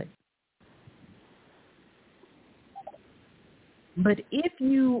feel good. But if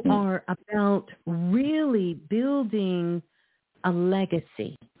you are about really building a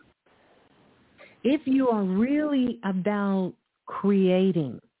legacy, if you are really about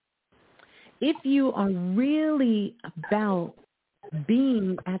creating, if you are really about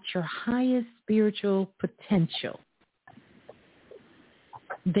being at your highest spiritual potential,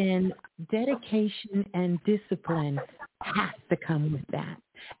 then dedication and discipline has to come with that.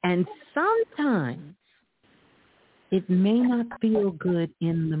 And sometimes it may not feel good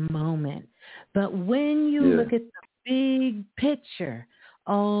in the moment, but when you look at the big picture,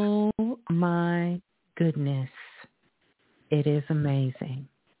 oh my goodness, it is amazing.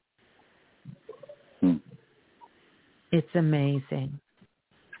 It's amazing.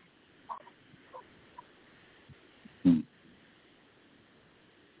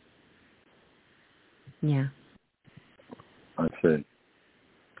 Yeah. Ashe.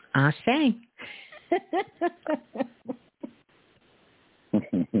 Ashe.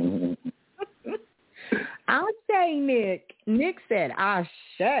 Ashe, Nick. Nick said Ashe.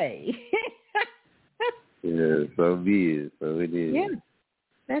 Yeah, so be it. So it is. Yeah,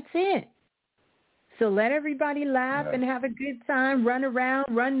 that's it. So let everybody laugh and have a good time, run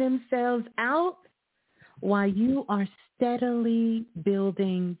around, run themselves out while you are steadily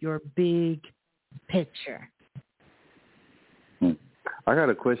building your big picture. I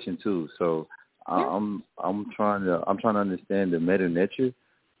got a question too. So I'm trying to understand the meta nature.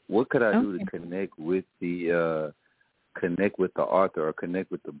 What could I do to connect with the author or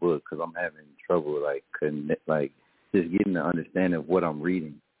connect with the book? Because I'm having trouble just getting the understanding of what I'm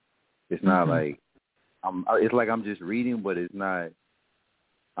reading. It's not like it's like I'm just reading, but it's not.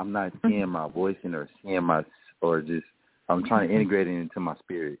 I'm not seeing my voice in or seeing I'm trying to integrate it into my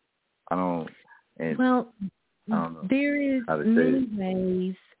spirit. I don't know there is many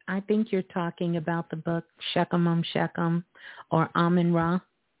ways. I think you're talking about the book Shechem Shechem or Amun Ra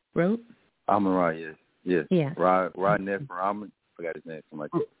wrote. Amun Ra, yes. Yes. Ra Nephraim. Forgot his name. Something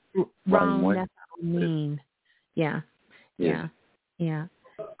like that. Ra Nephraim. Yeah.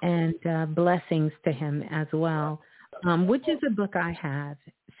 And blessings to him as well, which is a book I have.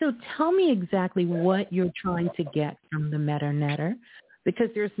 So tell me exactly what you're trying to get from the Meta Netter,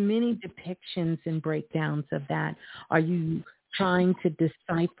 because there's many depictions and breakdowns of that. Are you trying to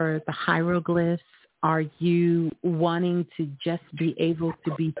decipher the hieroglyphs? Are you wanting to just be able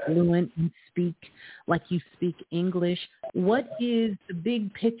to be fluent and speak like you speak English? What is the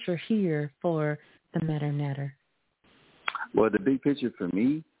big picture here for the Meta Netter? Well, the big picture for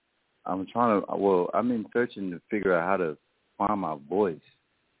me, I'm in searching to figure out how to find my voice.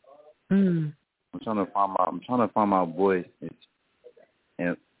 I'm trying to find my voice,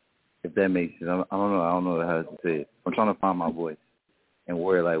 and if that makes sense, I don't know how to say it. I'm trying to find my voice, and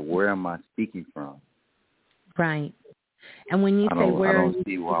where am I speaking from? Right. And when you say where are you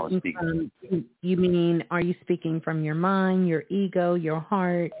speaking from, you mean, are you speaking from your mind, your ego, your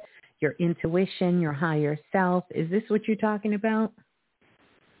heart, your intuition, your higher self? Is this what you're talking about?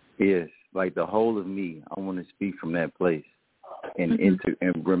 Yes, like the whole of me. I want to speak from that place and and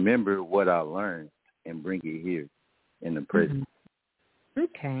remember what I learned and bring it here in the present.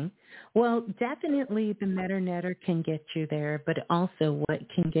 Okay. Well, definitely the Meta Netter can get you there, but also what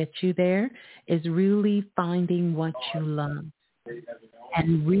can get you there is really finding what you love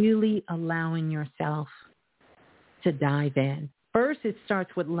and really allowing yourself to dive in. First, it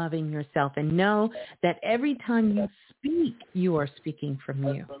starts with loving yourself, and know that every time you speak, you are speaking from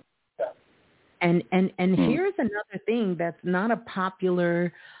you. And here's another thing that's not a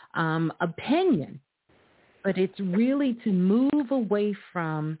popular opinion, but it's really to move away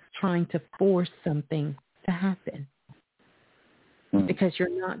from trying to force something to happen, because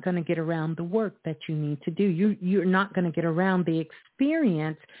you're not going to get around the work that you need to do. You're not going to get around the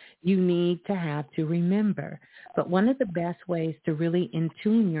experience you need to have to remember. But one of the best ways to really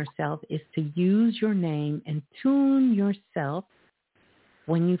in-tune yourself is to use your name and tune yourself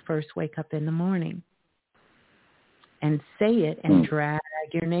when you first wake up in the morning. and say it and drag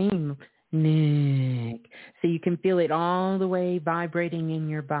your name, Nick, so you can feel it all the way vibrating in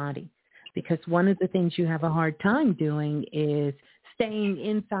your body. Because one of the things you have a hard time doing is staying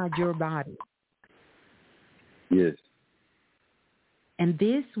inside your body. Yes. And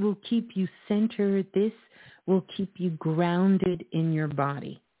this will keep you centered. This will keep you grounded in your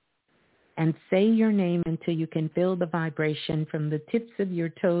body. And say your name until you can feel the vibration from the tips of your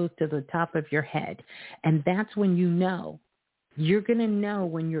toes to the top of your head. And that's when you know. You're going to know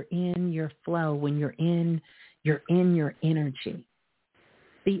when you're in your flow, when you're in your energy.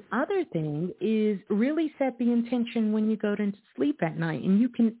 The other thing is really set the intention when you go to sleep at night. And you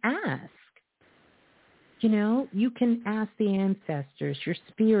can ask. You know, you can ask the ancestors, your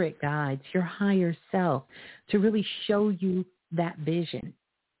spirit guides, your higher self to really show you that vision.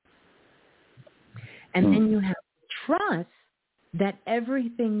 And then you have to trust that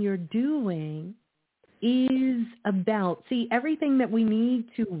everything you're doing is about, see, everything that we need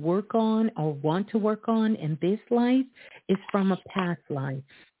to work on or want to work on in this life is from a past life.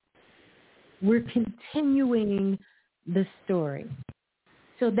 We're continuing the story.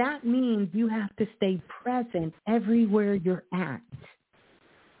 So that means you have to stay present everywhere you're at,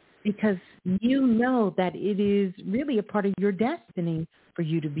 because you know that it is really a part of your destiny for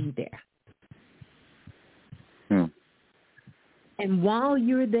you to be there. And while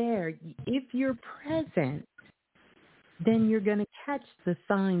you're there, if you're present, then you're going to catch the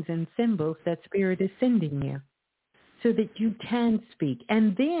signs and symbols that Spirit is sending you so that you can speak.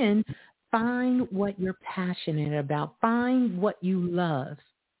 And then find what you're passionate about. Find what you love.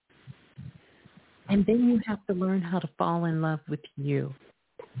 And then you have to learn how to fall in love with you.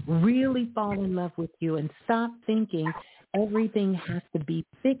 Really fall in love with you and stop thinking everything has to be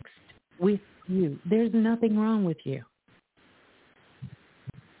fixed with you. There's nothing wrong with you.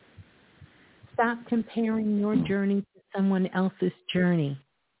 Stop comparing your journey to someone else's journey.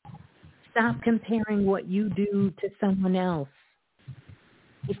 Stop comparing what you do to someone else.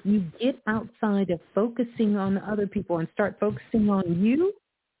 If you get outside of focusing on other people and start focusing on you,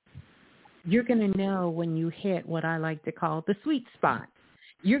 you're going to know when you hit what I like to call the sweet spot.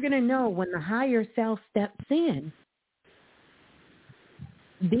 You're going to know when the higher self steps in.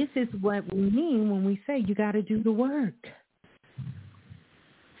 This is what we mean when we say you got to do the work.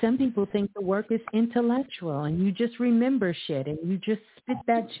 Some people think the work is intellectual and you just remember shit and you just spit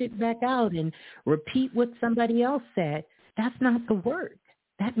that shit back out and repeat what somebody else said. That's not the work.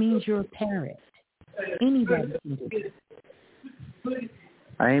 That means you're a parrot. Anybody can do it.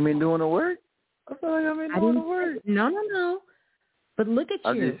 I ain't been doing the work. I feel like I've been doing the work. No. But look at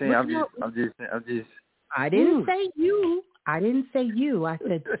I'm you. just saying. I didn't say you. I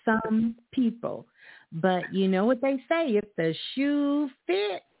said some people. But you know what they say? If the shoe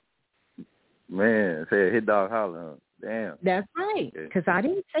fits. Man, say a hit dog holler. Huh? Damn. That's right. Because I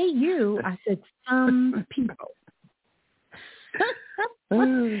didn't say you. I said some people.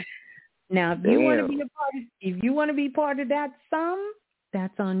 Now, if you want to be part of that some,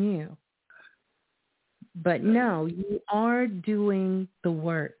 that's on you. But no, you are doing the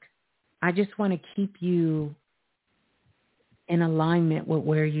work. I just want to keep you in alignment with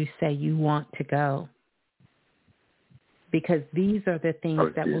where you say you want to go. Because these are the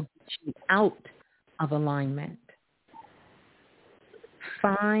things that will get you out of alignment.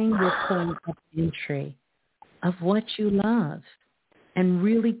 Find your point of entry of what you love and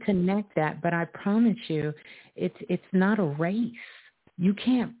really connect that. But I promise you, it's not a race. You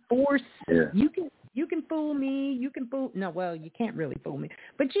can't force. Yeah. You can fool me. You can't really fool me.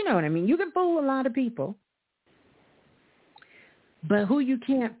 But you know what I mean. You can fool a lot of people. But who you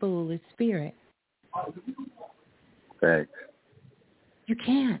can't fool is spirit. Thanks. You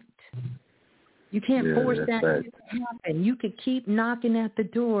can't. You can't force that to happen. You could keep knocking at the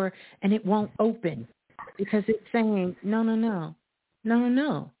door and it won't open because it's saying, no.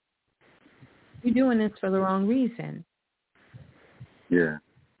 You're doing this for the wrong reason. Yeah.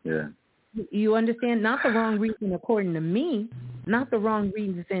 You understand? Not the wrong reason according to me, not the wrong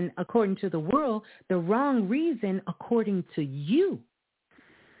reason according to the world, the wrong reason according to you.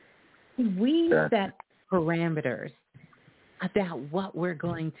 We set parameters about what we're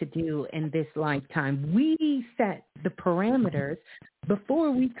going to do in this lifetime. We set the parameters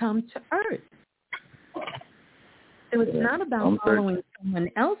before we come to Earth. So it's not about following someone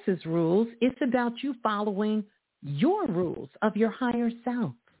else's rules. It's about you following your rules of your higher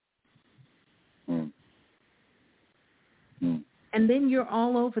self. And then you're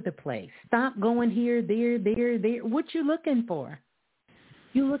all over the place. Stop going here, there. What you looking for?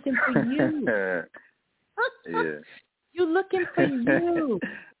 You looking for you. Yeah. You're looking for you.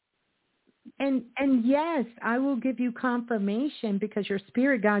 And yes, I will give you confirmation because your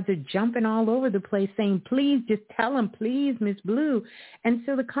spirit guides are jumping all over the place saying, please just tell them, please, Miss Blue. And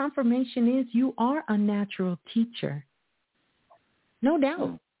so the confirmation is you are a natural teacher. No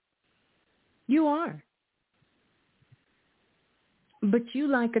doubt. You are. But you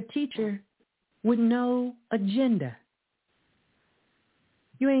like a teacher with no agenda.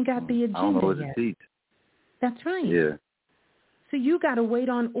 You ain't got the agenda I don't know what yet. to teach. That's right. Yeah. So you got to wait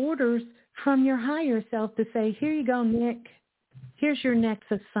on orders from your higher self to say, here you go, Nick. Here's your next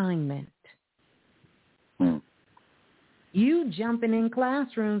assignment. You jumping in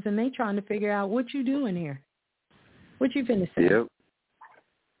classrooms and they trying to figure out what you doing here. What you finna say? Yep.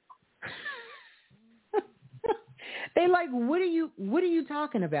 They like, what are you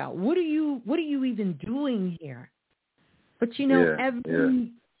talking about? What are you even doing here? But you know,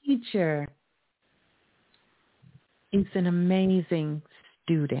 every teacher is an amazing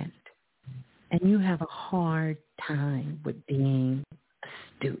student. And you have a hard time with being a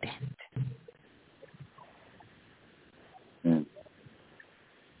student.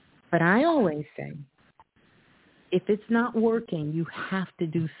 But I always say, if it's not working, you have to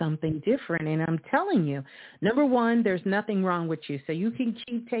do something different. And I'm telling you, number one, there's nothing wrong with you. So you can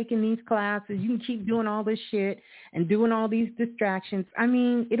keep taking these classes. You can keep doing all this shit and doing all these distractions. I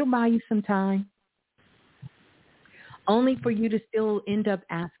mean, it'll buy you some time. Only for you to still end up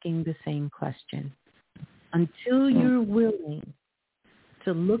asking the same question. Until you're willing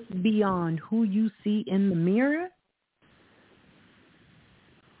to look beyond who you see in the mirror,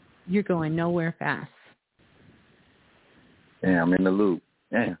 you're going nowhere fast. Yeah, I'm in the loop.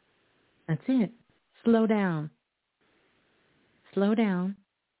 Yeah. That's it. Slow down. Slow down.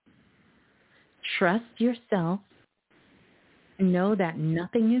 Trust yourself. Know that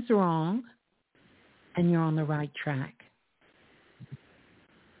nothing is wrong and you're on the right track.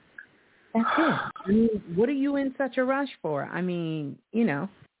 That's it. I mean, what are you in such a rush for? I mean, you know,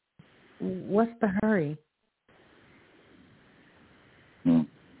 what's the hurry?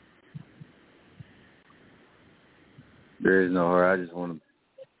 There is no hurry. I just want to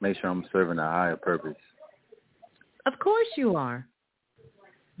make sure I'm serving a higher purpose. Of course you are.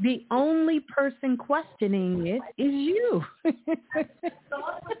 The only person questioning it is you.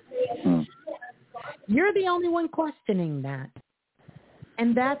 You're the only one questioning that.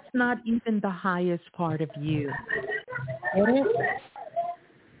 And that's not even the highest part of you. Get it?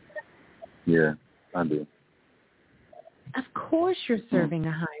 Yeah, I do. Of course you're serving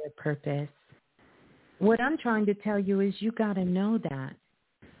a higher purpose. What I'm trying to tell you is you got to know that.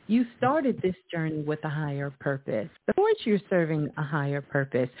 You started this journey with a higher purpose. Of course you're serving a higher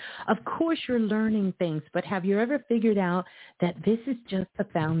purpose. Of course you're learning things, but have you ever figured out that this is just the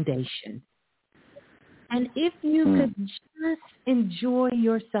foundation? And if you could just enjoy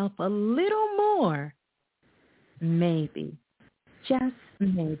yourself a little more, maybe, just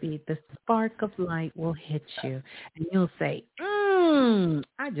maybe, the spark of light will hit you. And you'll say,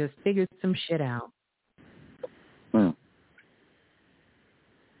 I just figured some shit out.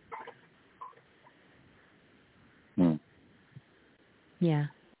 Yeah.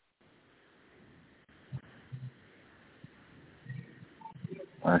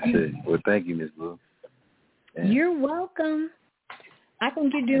 I see. Well, thank you, Miss Blue. Yeah. You're welcome. I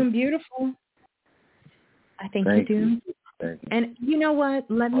think you're doing beautiful. I think you're doing beautiful. And you know what?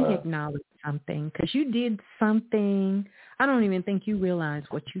 Let me acknowledge something, because you did something. I don't even think you realize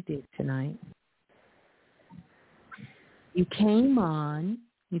what you did tonight. You came on.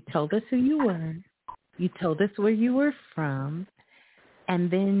 You told us who you were. You told us where you were from. And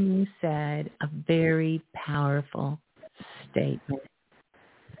then you said a very powerful statement.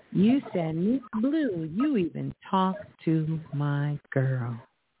 You said, Miss Blue, you even talked to my girl.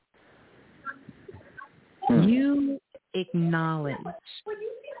 You acknowledge.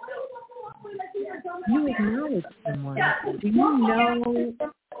 You acknowledge someone. Do you know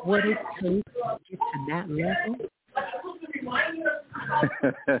what it takes to get to that level?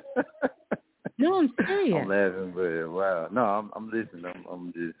 No, I'm serious. I'm laughing, but wow. No, I'm listening.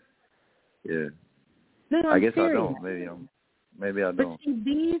 I'm just, yeah. No, I guess serious. I don't. Maybe I don't. But see,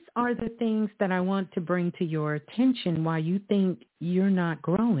 these are the things that I want to bring to your attention why you think you're not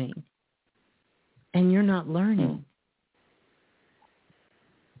growing and you're not learning.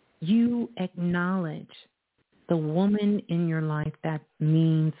 You acknowledge the woman in your life that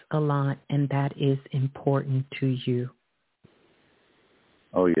means a lot and that is important to you.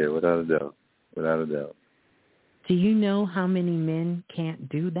 Oh, yeah, without a doubt. Without a doubt. Do you know how many men can't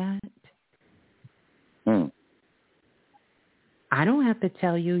do that? I don't have to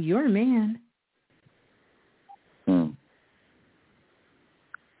tell you, you're a man.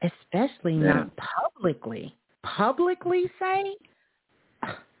 especially not publicly. Publicly say,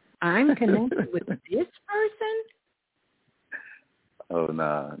 I'm connected with this person? Oh,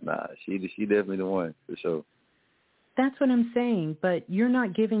 nah. She definitely the one, for sure. That's what I'm saying, but you're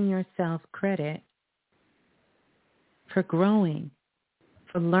not giving yourself credit for growing,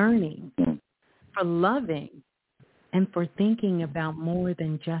 for learning, for loving, and for thinking about more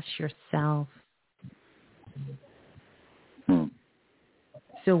than just yourself.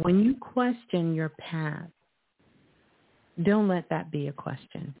 So when you question your path, don't let that be a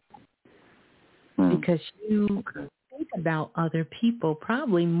question. Because you think about other people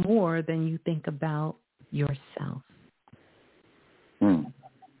probably more than you think about yourself.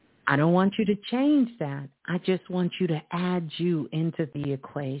 I don't want you to change that. I just want you to add you into the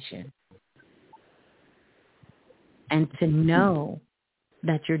equation. And to know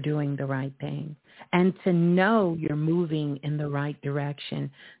that you're doing the right thing. And to know you're moving in the right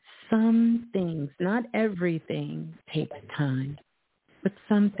direction. Some things, not everything, takes time. But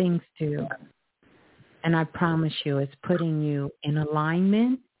some things do. And I promise you, it's putting you in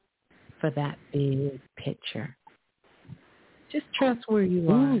alignment for that big picture. Just trust where you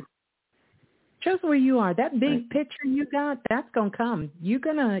are. Trust where you are. That big picture you got, that's gonna come. You're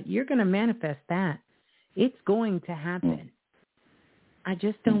gonna manifest that. It's going to happen. I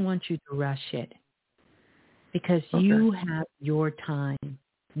just don't want you to rush it, because you have your time.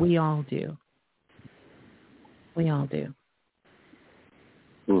 We all do. We all do.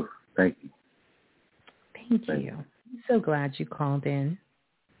 Ooh, thank you. Thank you. I'm so glad you called in.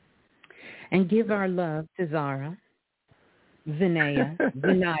 And give our love to Zara. Zanaya.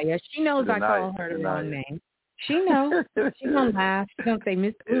 She knows I call her the wrong name. She knows. She's going to laugh. She's going to say,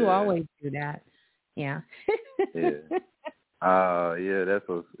 Miss Blue always do that. Yeah. Yeah, that's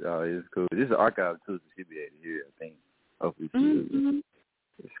what, it's cool. This is an archive, too, so she'll be able to hear it, I think. Hopefully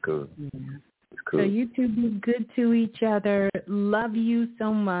it's cool. Yeah. It's cool. So you two be good to each other. Love you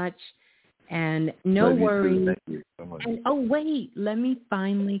so much. And no worries. Thank you so much. And wait, let me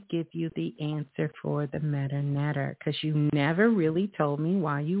finally give you the answer for the Meta Netter, because you never really told me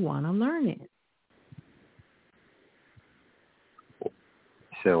why you want to learn it.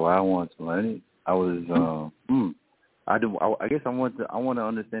 So why I want to learn it? I was I guess I want to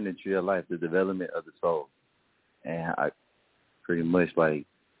understand the tree of life, the development of the soul, and I pretty much like,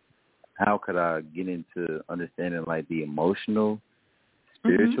 how could I get into understanding like the emotional,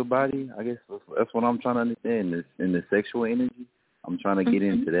 spiritual body? I guess that's what I'm trying to understand. In the sexual energy, I'm trying to get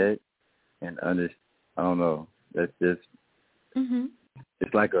into that and understand. I don't know. That's just.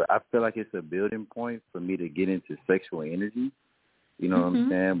 It's like I feel like it's a building point for me to get into sexual energy. You know what I'm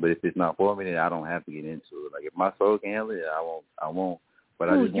saying? But if it's not for me, then I don't have to get into it. Like if my soul can handle it, I won't. But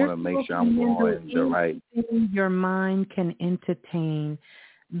I just want to make sure I'm going the right. Your mind can entertain.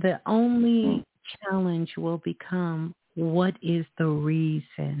 The only challenge will become, what is the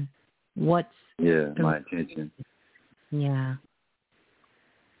reason? What's my intention? Yeah.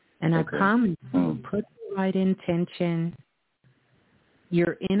 And I promise you, put the right intention.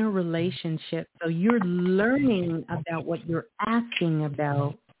 You're in a relationship, so you're learning about what you're asking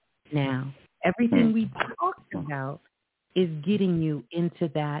about now. Everything we talked about is getting you into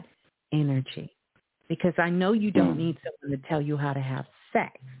that energy. Because I know you don't need someone to tell you how to have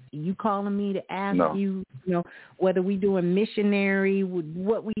sex. You calling me to ask you, whether we doing missionary,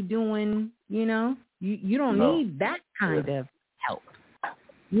 what we doing, you don't need that kind of help.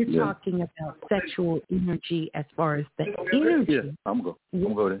 You're talking about sexual energy as far as the energy. Yeah, I'm going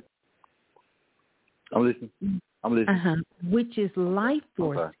to go there. I'm listening. Which is life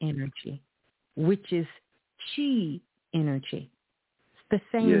force energy, which is chi energy. It's the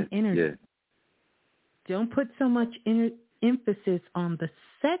same energy. Yeah. Don't put so much emphasis on the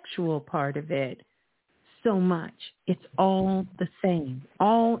sexual part of it so much. It's all the same.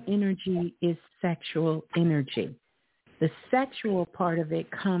 All energy is sexual energy. The sexual part of it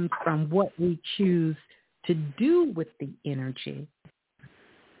comes from what we choose to do with the energy.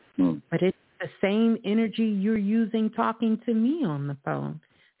 But it's the same energy you're using talking to me on the phone.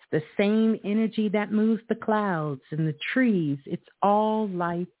 It's the same energy that moves the clouds and the trees. It's all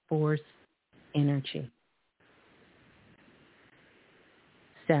life force energy.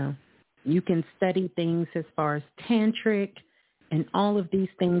 So you can study things as far as tantric and all of these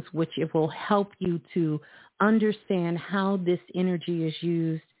things, which it will help you to understand how this energy is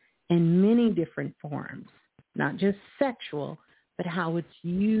used in many different forms, not just sexual, but how it's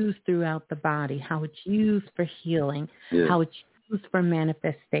used throughout the body, how it's used for healing, how it's used for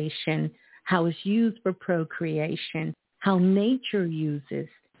manifestation, how it's used for procreation, how nature uses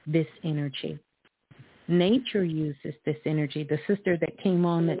this energy. Nature uses this energy. The sister that came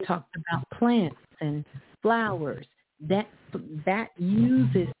on that talked about plants and flowers, that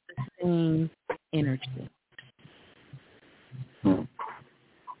uses the same energy.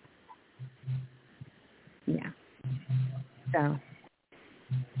 Yeah. So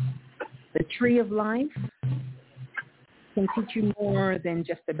the tree of life can teach you more than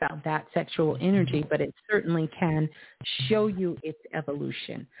just about that sexual energy, but it certainly can show you its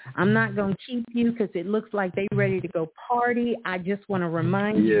evolution. I'm not going to keep you because it looks like they're ready to go party. I just want to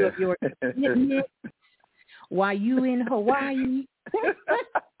remind you of your commitment while you in Hawaii.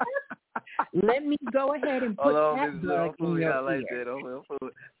 Let me go ahead and put that bug in your ear.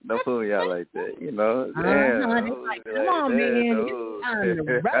 Don't fool y'all like that, you know. Like, come on, man. It's time to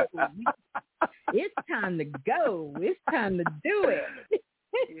roll. It's time to go. It's time to do it.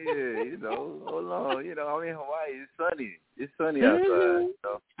 Yeah, you know, hold on. You know, I'm in Hawaii. It's sunny. It's sunny outside.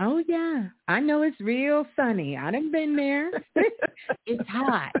 So. Oh, yeah. I know it's real sunny. I done been there. It's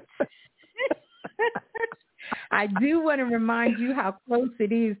hot. I do want to remind you how close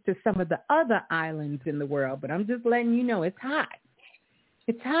it is to some of the other islands in the world, but I'm just letting you know it's hot.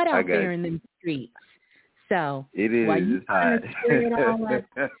 It's hot out there in the streets. So it is. while you hot.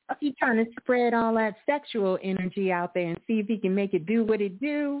 He's trying to spread all that sexual energy out there and see if he can make it do what it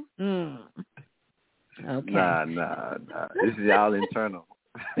do. Okay. Nah. This is all internal.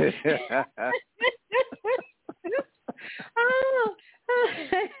 Oh.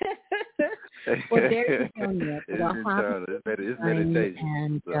 Well, there you go, Nick. It's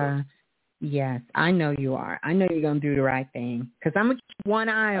meditation. And yes, I know you are. I know you're going to do the right thing because I'm going to keep one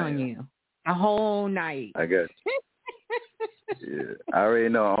eye on you the whole night. I guess. Yeah, I already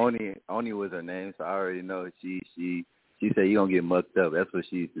know. Oni was her name, so I already know she said you're going to get mucked up. That's what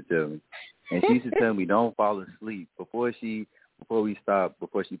she used to tell me. And she used to tell me don't fall asleep. Before she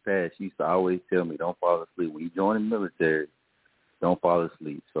passed, she used to always tell me don't fall asleep. When you join the military, don't fall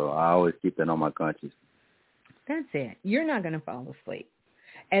asleep. So I always keep that on my conscience. That's it. You're not going to fall asleep.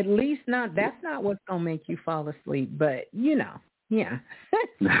 At least not. That's not what's going to make you fall asleep. But, you know, yeah.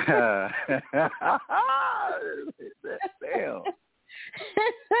 Damn.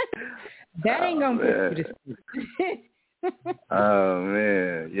 That ain't going to put you to sleep. Oh,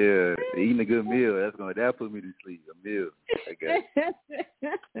 man. Yeah. Eating a good meal, that put me to sleep. A meal, I guess.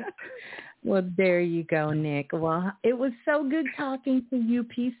 Well, there you go, Nick. Well, it was so good talking to you.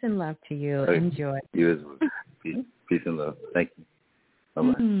 Peace and love to you. Enjoy. You as well. Peace and love. Thank you.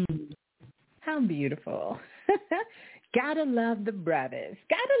 Bye-bye. How beautiful. Gotta love the brothers.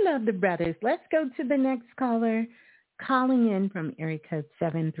 Gotta love the brothers. Let's go to the next caller. Calling in from area code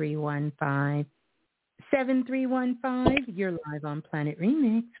 7315. 7315, you're live on Planet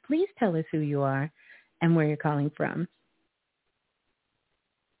Remix. Please tell us who you are and where you're calling from.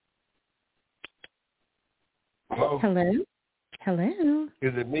 Hello? Hello?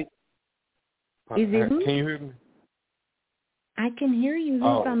 Is it me? Is it who? Can you hear me? I can hear you.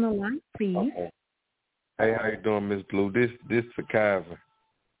 Who's on the line, please? Okay. Hey, how you doing, Miss Blue? This Sakaiva.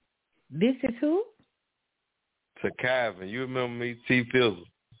 This is who? Sakaiva. You remember me, T. Fizzle?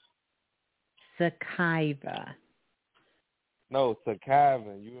 Sakaiva. No,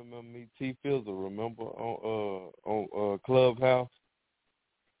 Sakaiva. You remember me, T. Fizzle? Remember on Clubhouse?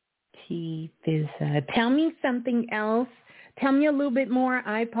 T. Fizzle. Tell me something else. Tell me a little bit more.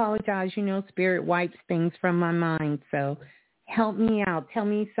 I apologize. You know, spirit wipes things from my mind. So help me out. Tell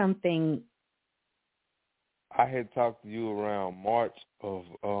me something. I had talked to you around March of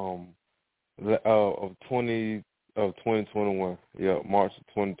 2021. Yeah, March of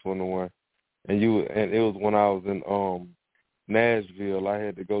 2021. And it was when I was in Nashville. I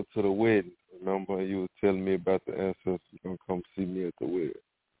had to go to the wedding. Remember, and you were telling me about the ancestors gonna come see me at the wedding.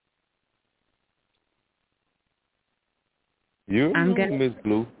 You remember, Miss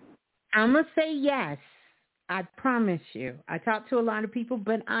Blue? I'm gonna say yes. I promise you. I talk to a lot of people,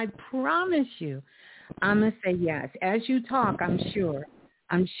 but I promise you, I'm gonna say yes. As you talk, I'm sure.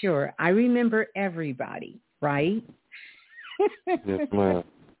 I remember everybody, right? Yes, ma'am.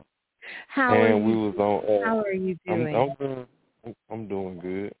 How are you doing? I'm doing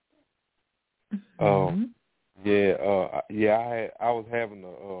good. Mm-hmm. I was having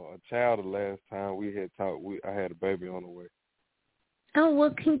a child the last time we had talked. I had a baby on the way. Oh,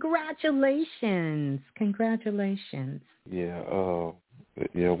 well, congratulations. Yeah,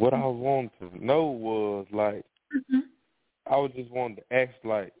 what I was wanting to know was, like, I was just wanting to ask,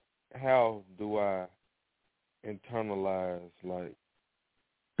 like, how do I internalize, like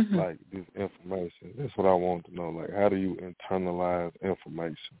this information? That's what I wanted to know. Like, how do you internalize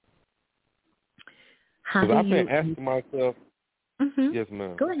information? Because I've been asking myself. Yes,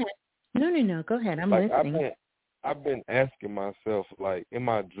 ma'am. Go ahead. No. Go ahead. I'm listening. I've been asking myself, like, in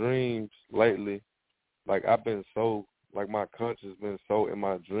my dreams lately, like, I've been so, like, my conscience been so in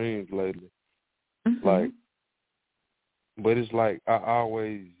my dreams lately. Mm-hmm. Like, but it's like I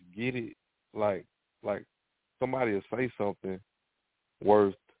always get it, like somebody will say something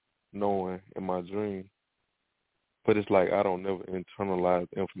worth knowing in my dream, but it's like I don't never internalize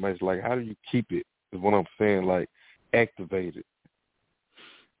the information. Like, how do you keep it is what I'm saying, like, activate it.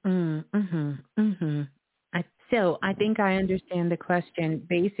 So I think I understand the question.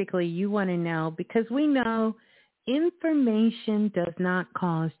 Basically, you want to know, because we know information does not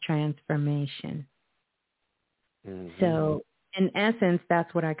cause transformation. Mm-hmm. So in essence,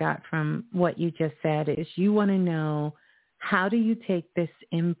 that's what I got from what you just said, is you want to know, how do you take this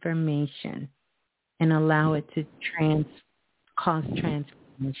information and allow it to cause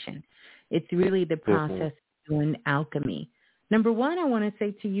transformation? It's really the process of doing alchemy. Number one, I want to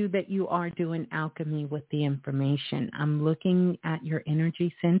say to you that you are doing alchemy with the information. I'm looking at your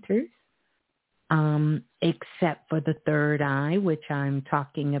energy centers, except for the third eye, which I'm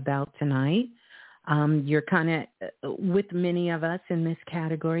talking about tonight. You're kind of, with many of us in this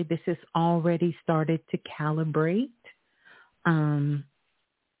category, this has already started to calibrate.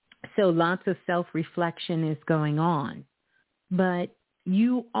 So lots of self-reflection is going on. But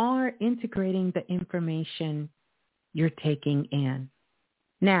you are integrating the information you're taking in.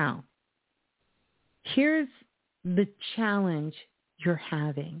 Now, here's the challenge you're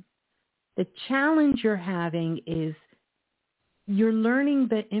having. The challenge you're having is you're learning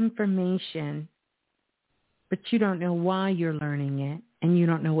the information, but you don't know why you're learning it, and you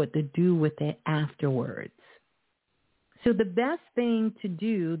don't know what to do with it afterwards. So the best thing to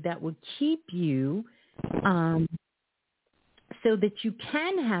do that would keep you so that you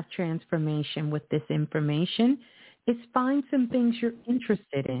can have transformation with this information is find some things you're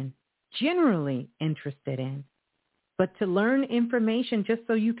interested in, generally interested in. But to learn information just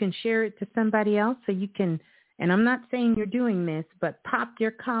so you can share it to somebody else, so you can, and I'm not saying you're doing this, but pop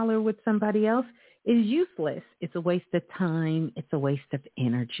your collar with somebody else is useless. It's a waste of time. It's a waste of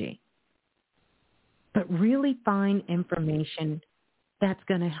energy. But really find information that's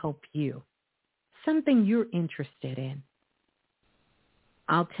going to help you, something you're interested in.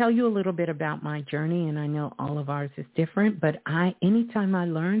 I'll tell you a little bit about my journey, and I know all of ours is different, but anytime I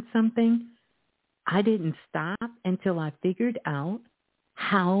learned something, I didn't stop until I figured out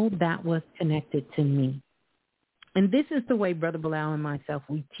how that was connected to me. And this is the way Brother Bilal and myself,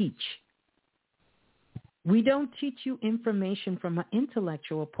 we teach. We don't teach you information from an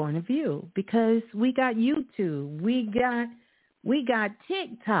intellectual point of view because we got YouTube. We got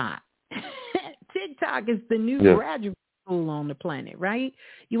TikTok. TikTok is the new graduate school on the planet, right?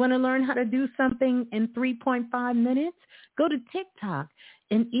 You want to learn how to do something in 3.5 minutes? Go to TikTok.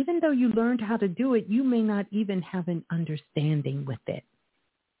 And even though you learned how to do it, you may not even have an understanding with it.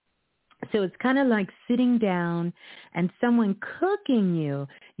 So it's kind of like sitting down and someone cooking you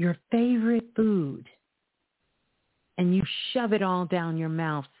your favorite food. And you shove it all down your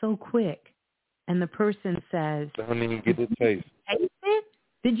mouth so quick. And the person says, don't even get the taste. Taste it?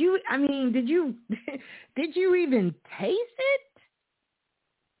 Did you even taste it?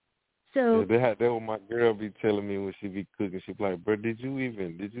 So that what my girl be telling me when she be cooking. She be like, bro, did you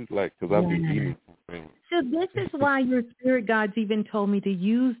like, because I be eating something. So this is why your spirit guides even told me to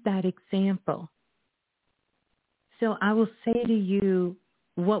use that example. So I will say to you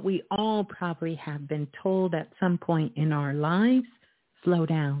what we all probably have been told at some point in our lives: slow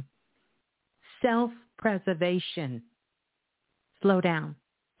down. Self-preservation. Slow down.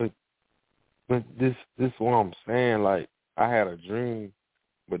 But this what I'm saying. Like, I had a dream,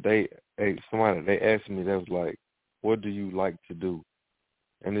 but they asked me, that was like, what do you like to do?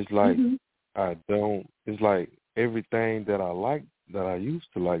 And it's like, I don't. It's like everything that I used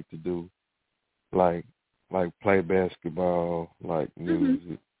to like to do, like play basketball, like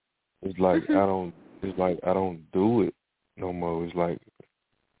music. It's like I don't do it no more. It's like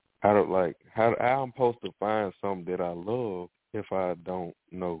I don't like how I'm supposed to find something that I love if I don't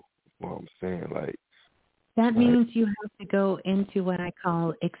know what I'm saying. Like, that means you have to go into what I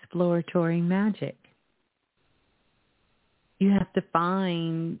call exploratory magic. You have to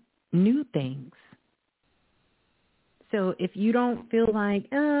find new things. So if you don't feel like,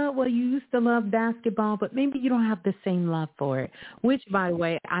 well, you used to love basketball, but maybe you don't have the same love for it, which, by the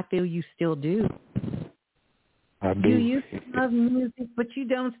way, I feel you still do. I do. You used to love music, but you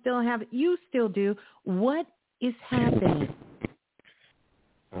don't still have it. You still do. What is happening?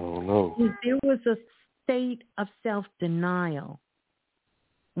 I don't know. There was a state of self-denial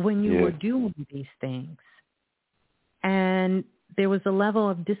when you were doing these things. And there was a level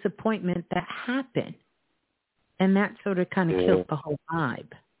of disappointment that happened. And that sort of kind of killed the whole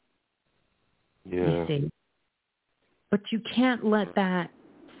vibe. Yeah. You see? But you can't let that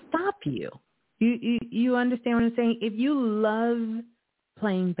stop you. You understand what I'm saying? If you love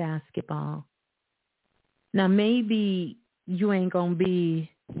playing basketball, now maybe you ain't going to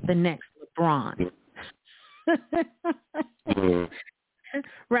be the next LeBron.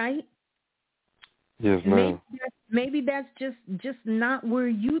 Right? Yes, ma'am. Maybe that's just not where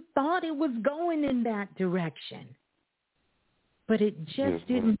you thought it was going in that direction. But it just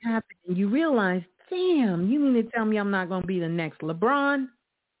didn't happen. And you realize, damn, you mean to tell me I'm not going to be the next LeBron?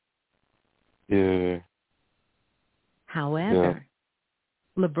 Yeah. However,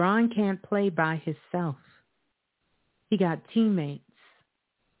 LeBron can't play by himself. He got teammates.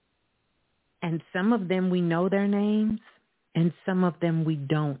 And some of them we know their names, and some of them we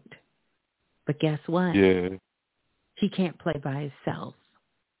don't. But guess what? Yeah. He can't play by himself.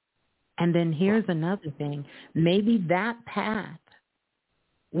 And then here's another thing. Maybe that path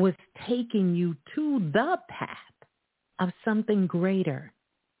was taking you to the path of something greater.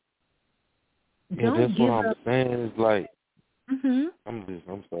 Yeah, Don't that's give what I'm up. saying. It's like, I'm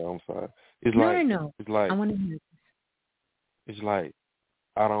sorry. It's like, No. It's like, I want to hear this. It's like,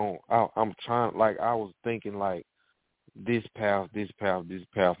 I'm trying, like, I was thinking, like, this path,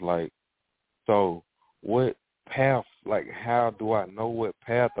 like, so what path, like, how do I know what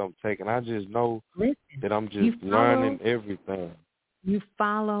path I'm taking? I just know that I'm just learning everything. You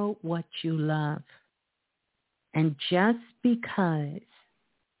follow what you love. And just because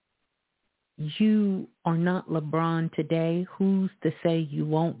you are not LeBron today, who's to say you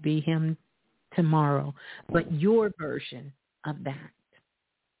won't be him tomorrow? But your version of that.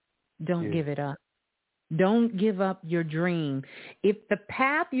 Don't give it up. Don't give up your dream. If the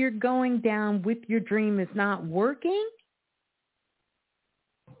path you're going down with your dream is not working,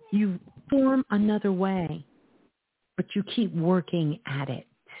 you form another way, but you keep working at it.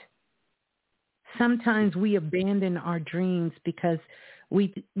 Sometimes we abandon our dreams because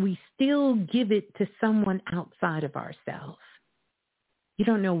we still give it to someone outside of ourselves. You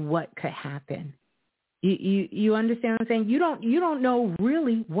don't know what could happen. You understand what I'm saying? You don't know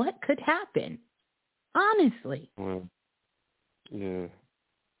really what could happen. Honestly. Yeah.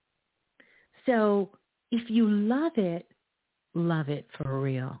 So if you love it for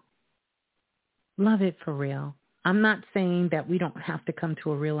real. Love it for real. I'm not saying that we don't have to come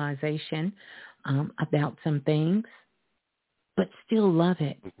to a realization about some things, but still love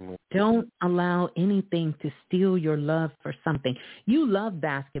it. Don't allow anything to steal your love for something. You love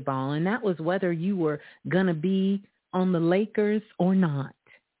basketball, and that was whether you were going to be on the Lakers or not.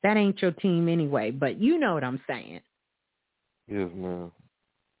 That ain't your team anyway, but you know what I'm saying. Yes, ma'am.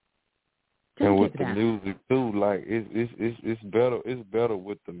 And with the music too, like it's better. It's better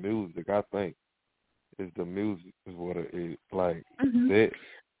with the music. I think it's the music is what it is. Like that.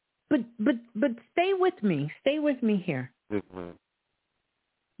 But stay with me. Stay with me here. Yes, ma'am.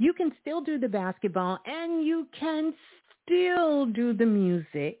 You can still do the basketball and you can still do the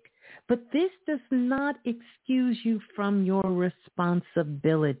music, but this does not excuse you from your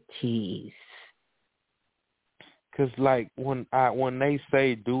responsibilities. Cause like when they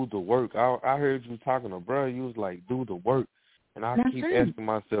say do the work, I heard you talking to bro. You was like do the work, and I keep asking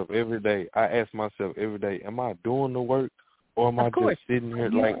myself every day. I ask myself every day, am I doing the work or am I just sitting here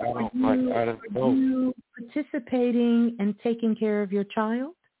I don't know. Are you participating and taking care of your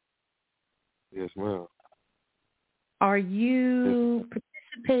child? Yes, ma'am. Are you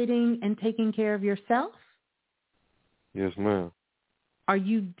participating and taking care of yourself? Yes, ma'am. Are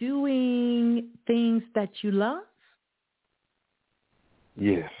you doing things that you love?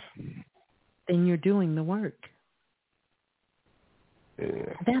 Yes. Then you're doing the work.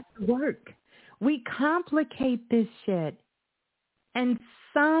 Yeah. That's the work. We complicate this shit. And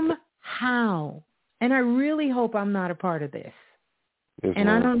somehow, and I really hope I'm not a part of this, yes, and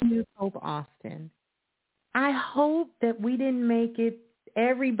ma'am. I don't use hope often, I hope that we didn't make it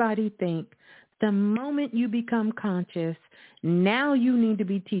everybody think the moment you become conscious, now you need to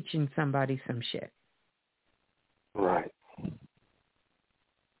be teaching somebody some shit. Right.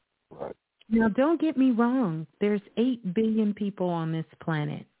 Now, don't get me wrong. There's 8 billion people on this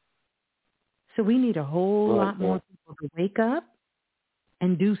planet. So we need a whole lot more people to wake up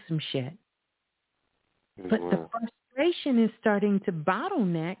and do some shit. But the frustration is starting to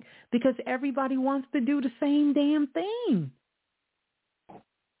bottleneck because everybody wants to do the same damn thing.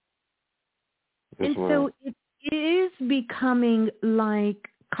 And so it is becoming like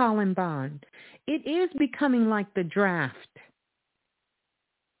Colin Bond. It is becoming like the draft.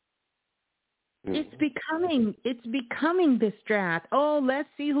 It's becoming this draft. Oh, let's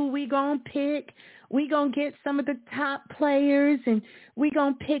see who we gonna pick. We gonna get some of the top players, and we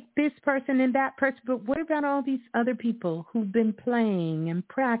gonna pick this person and that person. But what about all these other people who've been playing and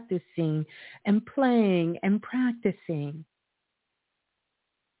practicing and playing and practicing?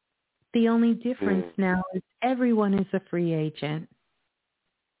 The only difference now is everyone is a free agent.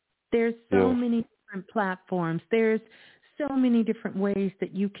 There's so many different platforms. There's so many different ways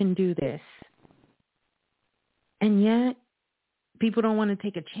that you can do this. And yet, people don't want to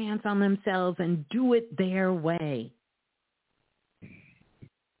take a chance on themselves and do it their way.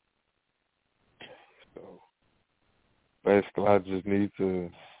 So, basically, I just need to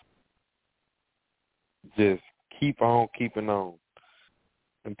just keep on keeping on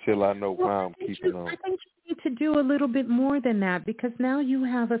until I know why I'm keeping on. I think you need to do a little bit more than that, because now you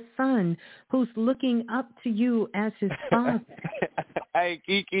have a son who's looking up to you as his father. Hey,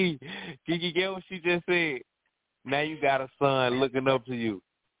 Kiki, get what she just said? Now you got a son looking up to you.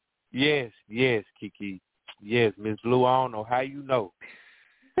 Yes, Kiki. Yes, Miss Blue, I don't know how you know.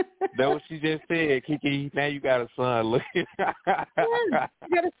 That's what she just said, Kiki. Now you got a son looking. Yes,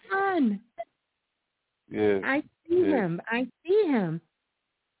 you got a son. Yes. I see him.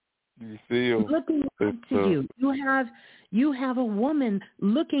 You see him looking up to you. You have a woman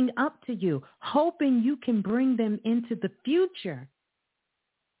looking up to you, hoping you can bring them into the future.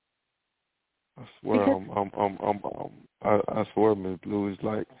 I swear, I swear, Miss Blue, it's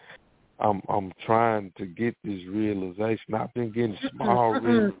like I'm trying to get this realization. I've been getting small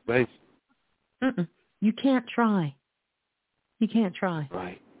realization. You can't try.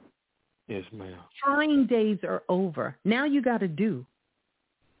 Right. Yes, ma'am. Trying days are over. Now you got to do.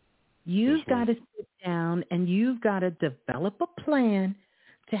 You've got to sit down and you've got to develop a plan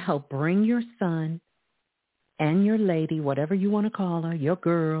to help bring your son and your lady, whatever you want to call her, your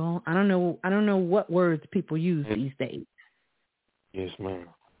girl. I don't know what words people use these days. Yes, ma'am.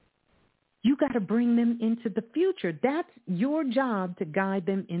 You got to bring them into the future. That's your job, to guide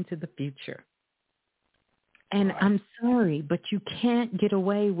them into the future. And I'm sorry, but you can't get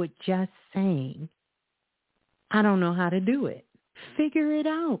away with just saying, I don't know how to do it. Figure it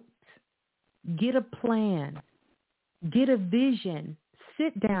out. Get a plan. Get a vision.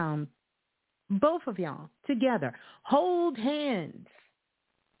 Sit down. Both of y'all together. Hold hands.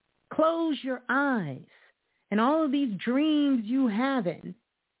 Close your eyes. And all of these dreams you having,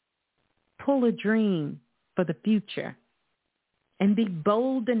 pull a dream for the future and be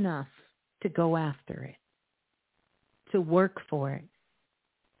bold enough to go after it, to work for it,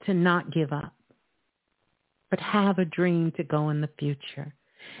 to not give up, but have a dream to go in the future.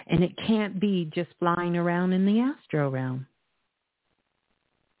 And it can't be just flying around in the astro realm.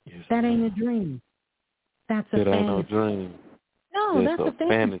 Yes, that ain't a dream. That's a fantasy. It ain't no dream. No, that's a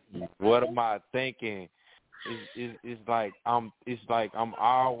fantasy. What am I thinking? It's like I'm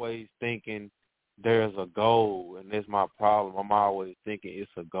always thinking there's a goal, and that's my problem. I'm always thinking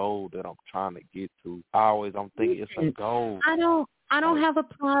it's a goal that I'm trying to get to. I'm thinking it's a goal. I don't have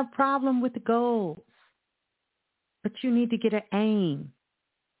a problem with the goals, but you need to get an aim,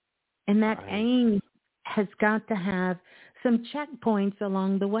 and that aim has got to have some checkpoints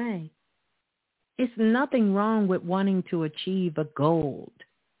along the way. It's nothing wrong with wanting to achieve a goal.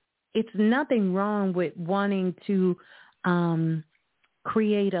 It's nothing wrong with wanting to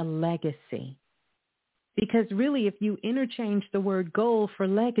create a legacy. Because really, if you interchange the word goal for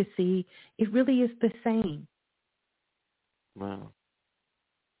legacy, it really is the same. Wow.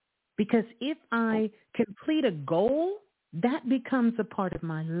 Because if I complete a goal, that becomes a part of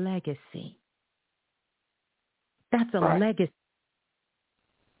my legacy. That's a legacy.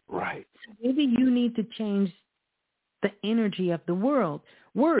 Right. So maybe you need to change the energy of the word.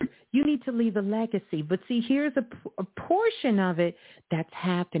 You need to leave a legacy. But see, here's a portion of it that's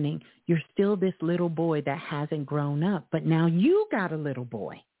happening. You're still this little boy that hasn't grown up, but now you got a little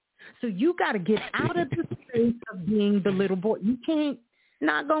boy. So you got to get out of the space of being the little boy. You can't,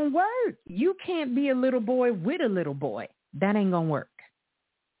 not going to work. You can't be a little boy with a little boy. That ain't going to work.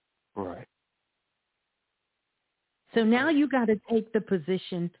 Right. So now you got to take the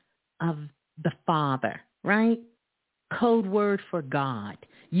position of the father, right? Code word for God.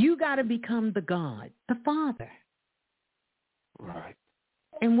 You got to become the God, the father. Right.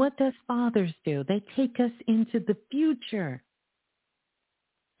 And what does fathers do? They take us into the future.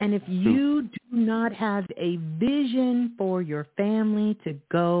 And if you do not have a vision for your family to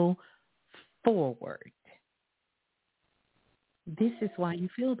go forward, this is why you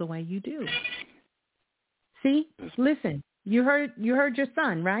feel the way you do. See? Listen, you heard your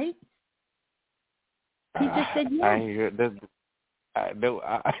son, right? He just said yes. I ain't heard that. I know.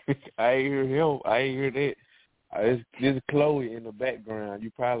 I ain't hear him. I ain't hear that. It's Chloe in the background.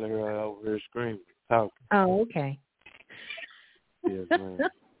 You probably heard her over here screaming, talking. Oh, okay. Yes, man.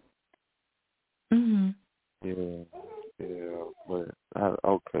 Mhm. Yeah, but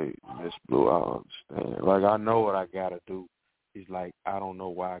okay, Miss Blue, I understand. Like, I know what I gotta do. It's like I don't know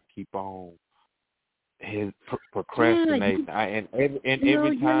why I keep on procrastinating.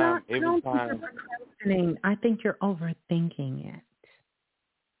 Every time. You're procrastinating. I think you're overthinking it.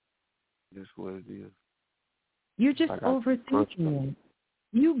 That's what it is. You're just overthinking it.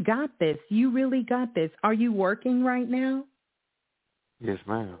 You got this. You really got this. Are you working right now? Yes,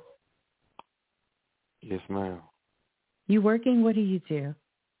 ma'am. Yes, ma'am. You working? What do you do?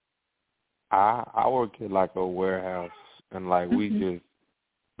 I work at like a warehouse, and like we just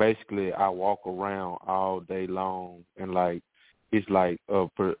basically I walk around all day long, and like it's like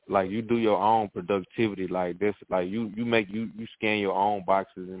like you do your own productivity, like this, like you scan your own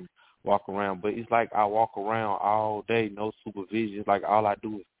boxes and walk around, but it's like I walk around all day, no supervision. Like all I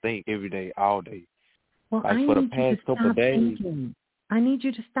do is think every day, all day. Well, like I for the need past you to couple stop of days. thinking. I need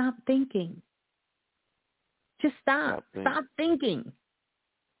you to stop thinking. Just stop. Stop thinking.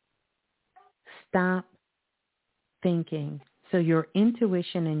 Stop thinking so your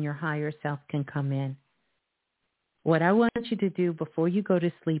intuition and your higher self can come in. What I want you to do before you go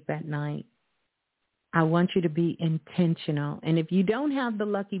to sleep at night, I want you to be intentional. And if you don't have the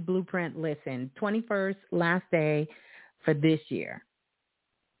Lucky Blueprint, listen, 21st, last day for this year.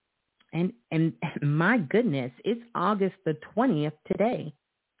 And my goodness, it's August the 20th today,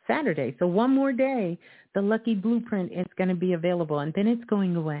 Saturday. So one more day, the Lucky Blueprint is going to be available, and then it's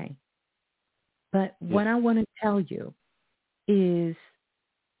going away. But what I want to tell you is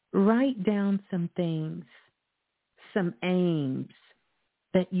write down some things, some aims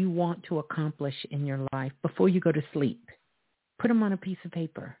that you want to accomplish in your life before you go to sleep. Put them on a piece of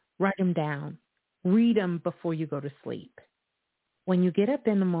paper. Write them down. Read them before you go to sleep. When you get up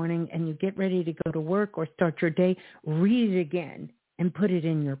in the morning and you get ready to go to work or start your day, read it again and put it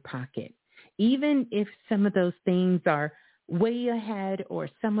in your pocket. Even if some of those things are way ahead or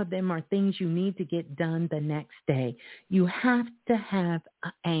some of them are things you need to get done the next day, you have to have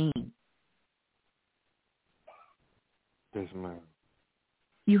an aim. Yes, ma'am.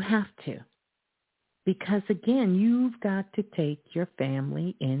 You have to. Because, again, you've got to take your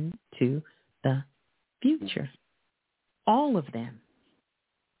family into the future. All of them.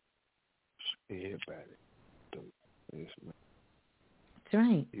 Everybody. Yes, ma'am. That's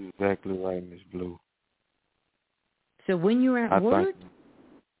right. You're exactly right, Miss Blue. So when you're at work,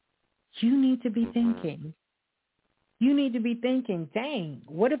 you need to be thinking. You need to be thinking, dang,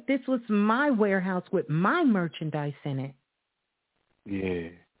 what if this was my warehouse with my merchandise in it? Yeah.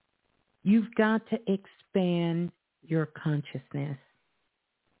 You've got to expand your consciousness.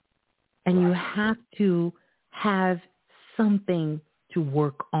 And you have to have something to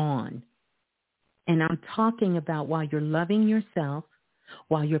work on. And I'm talking about while you're loving yourself,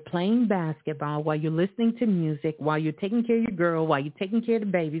 while you're playing basketball, while you're listening to music, while you're taking care of your girl, while you're taking care of the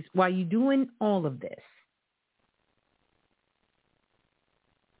babies, while you're doing all of this.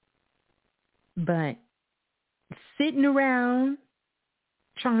 But sitting around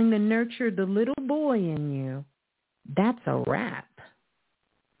trying to nurture the little boy in you, that's a wrap.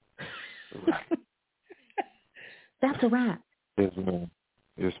 That's a wrap. Yes, ma'am.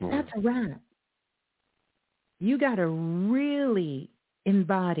 Yes, ma'am. That's a wrap. You got to really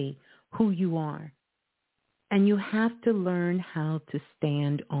embody who you are. And you have to learn how to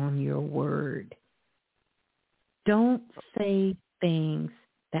stand on your word. Don't say things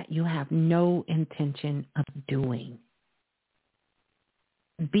that you have no intention of doing.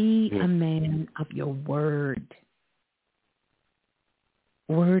 Be a man of your word.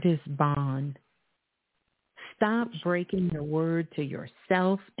 Word is bond. Stop breaking your word to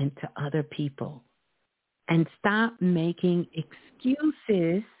yourself and to other people. And stop making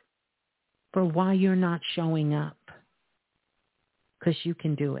excuses for why you're not showing up. Because you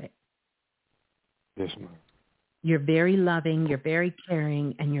can do it. Yes, ma'am. You're very loving, you're very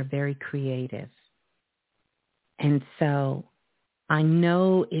caring, and you're very creative. And so I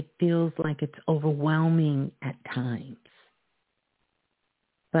know it feels like it's overwhelming at times.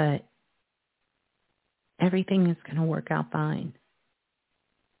 But everything is going to work out fine.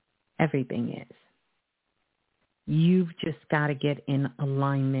 Everything is. You've just got to get in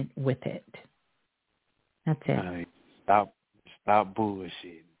alignment with it. That's it. Right. Stop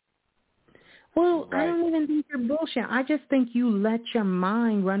bullshitting. Well, Right. I don't even think you're bullshit. I just think you let your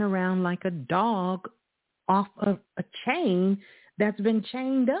mind run around like a dog off of a chain that's been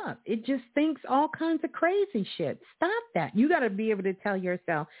chained up. It just thinks all kinds of crazy shit. Stop that. You got to be able to tell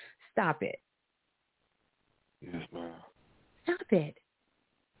yourself, stop it. Yes, ma'am. Stop it.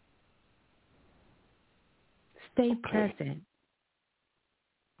 Stay present.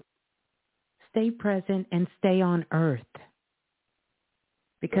 Stay present and stay on earth.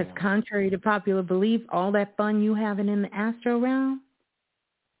 Because contrary to popular belief, all that fun you having in the astral realm,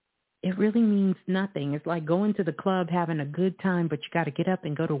 it really means nothing. It's like going to the club, having a good time, but you got to get up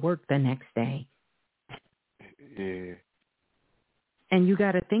and go to work the next day. Yeah. And you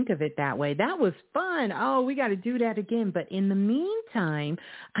got to think of it that way. That was fun. Oh, we got to do that again. But in the meantime,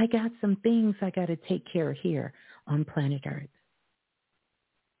 I got some things I got to take care of here on planet Earth.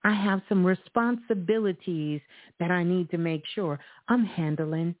 I have some responsibilities that I need to make sure I'm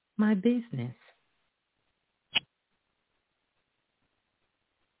handling my business.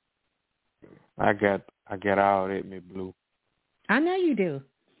 I got all that, Miss Blue. I know you do.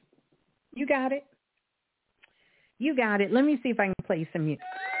 You got it. You got it. Let me see if I can play some music.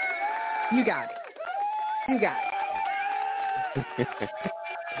 You got it. You got it.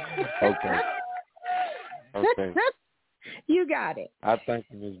 Okay. Okay. You got it. I thank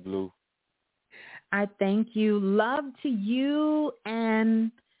you, Miss Blue. I thank you. Love to you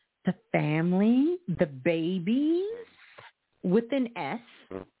and the family, the babies with an S,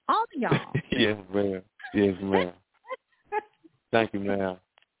 all of y'all. Yes, ma'am. Yes, ma'am. Thank you, ma'am.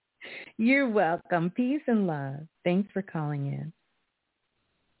 You're welcome. Peace and love. Thanks for calling in.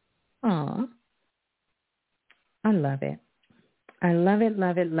 Aw. I love it. I love it,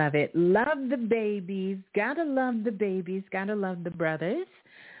 love it, love it. Love the babies. Gotta love the babies. Gotta love the brothers.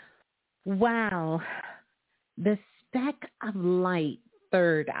 Wow. The Spec of Light,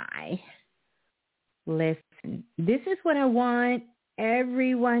 third eye. Listen, this is what I want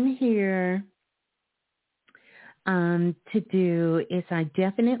everyone here to do is I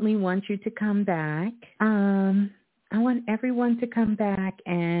definitely want you to come back. I want everyone to come back,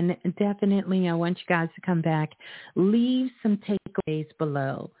 and definitely I want you guys to come back. Leave some takeaways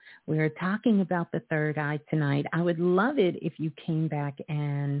below. We're talking about the third eye tonight. I would love it if you came back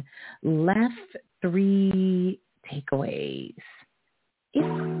and left 3 takeaways.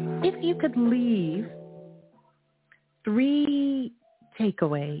 If you could leave 3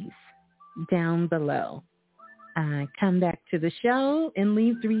 takeaways down below. Come back to the show and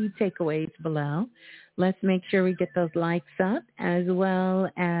leave 3 takeaways below. Let's make sure we get those likes up, as well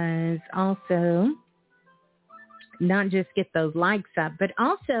as also not just get those likes up, but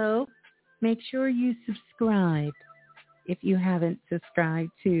also make sure you subscribe if you haven't subscribed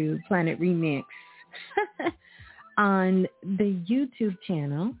to Planet Remix on the YouTube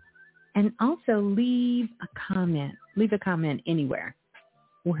channel. And also leave a comment. Leave a comment anywhere,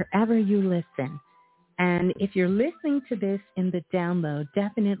 wherever you listen. And if you're listening to this in the download,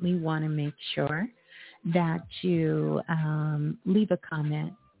 definitely want to make sure that you leave a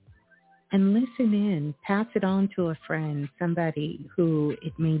comment and listen in. Pass it on to a friend, somebody who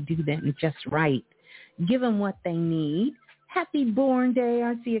it may do them just right. Give them what they need. Happy Born Day.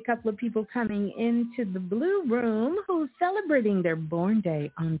 I see a couple of people coming into the Blue Room who's celebrating their Born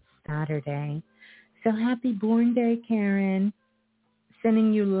Day on Saturday. So happy Born Day, Karen.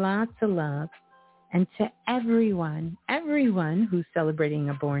 Sending you lots of love. And to everyone who's celebrating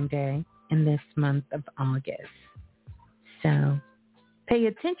a Born Day in this month of August. So pay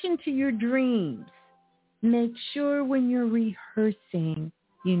attention to your dreams. Make sure when you're rehearsing,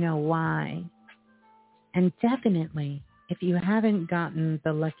 you know why. And definitely, if you haven't gotten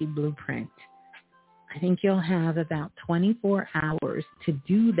the Lucky Blueprint, I think you'll have about 24 hours to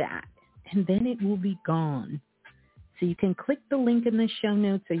do that, and then it will be gone. So you can click the link in the show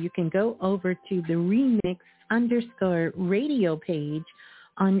notes, or you can go over to the remix_radio page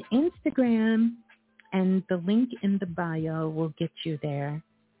on Instagram, and the link in the bio will get you there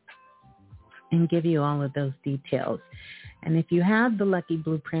and give you all of those details. And if you have the Lucky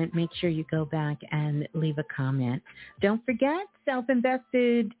Blueprint, make sure you go back and leave a comment. Don't forget,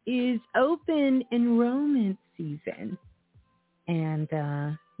 Self-Invested is open enrollment season. And,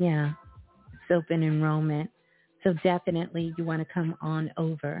 it's open enrollment. So definitely you want to come on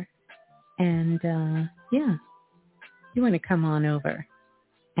over. And, you want to come on over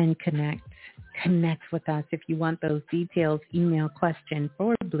and connect with us. If you want those details, email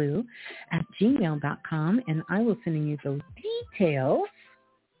question4blue@gmail.com, and I will send you those details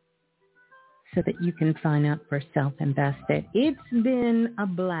so that you can sign up for Self-Invested. It's been a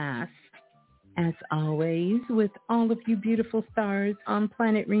blast, as always, with all of you beautiful stars on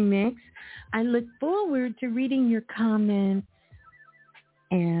Planet Remix. I look forward to reading your comments,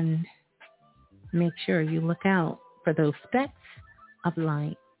 and make sure you look out for those specs of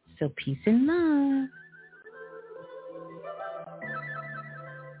light. So peace and love.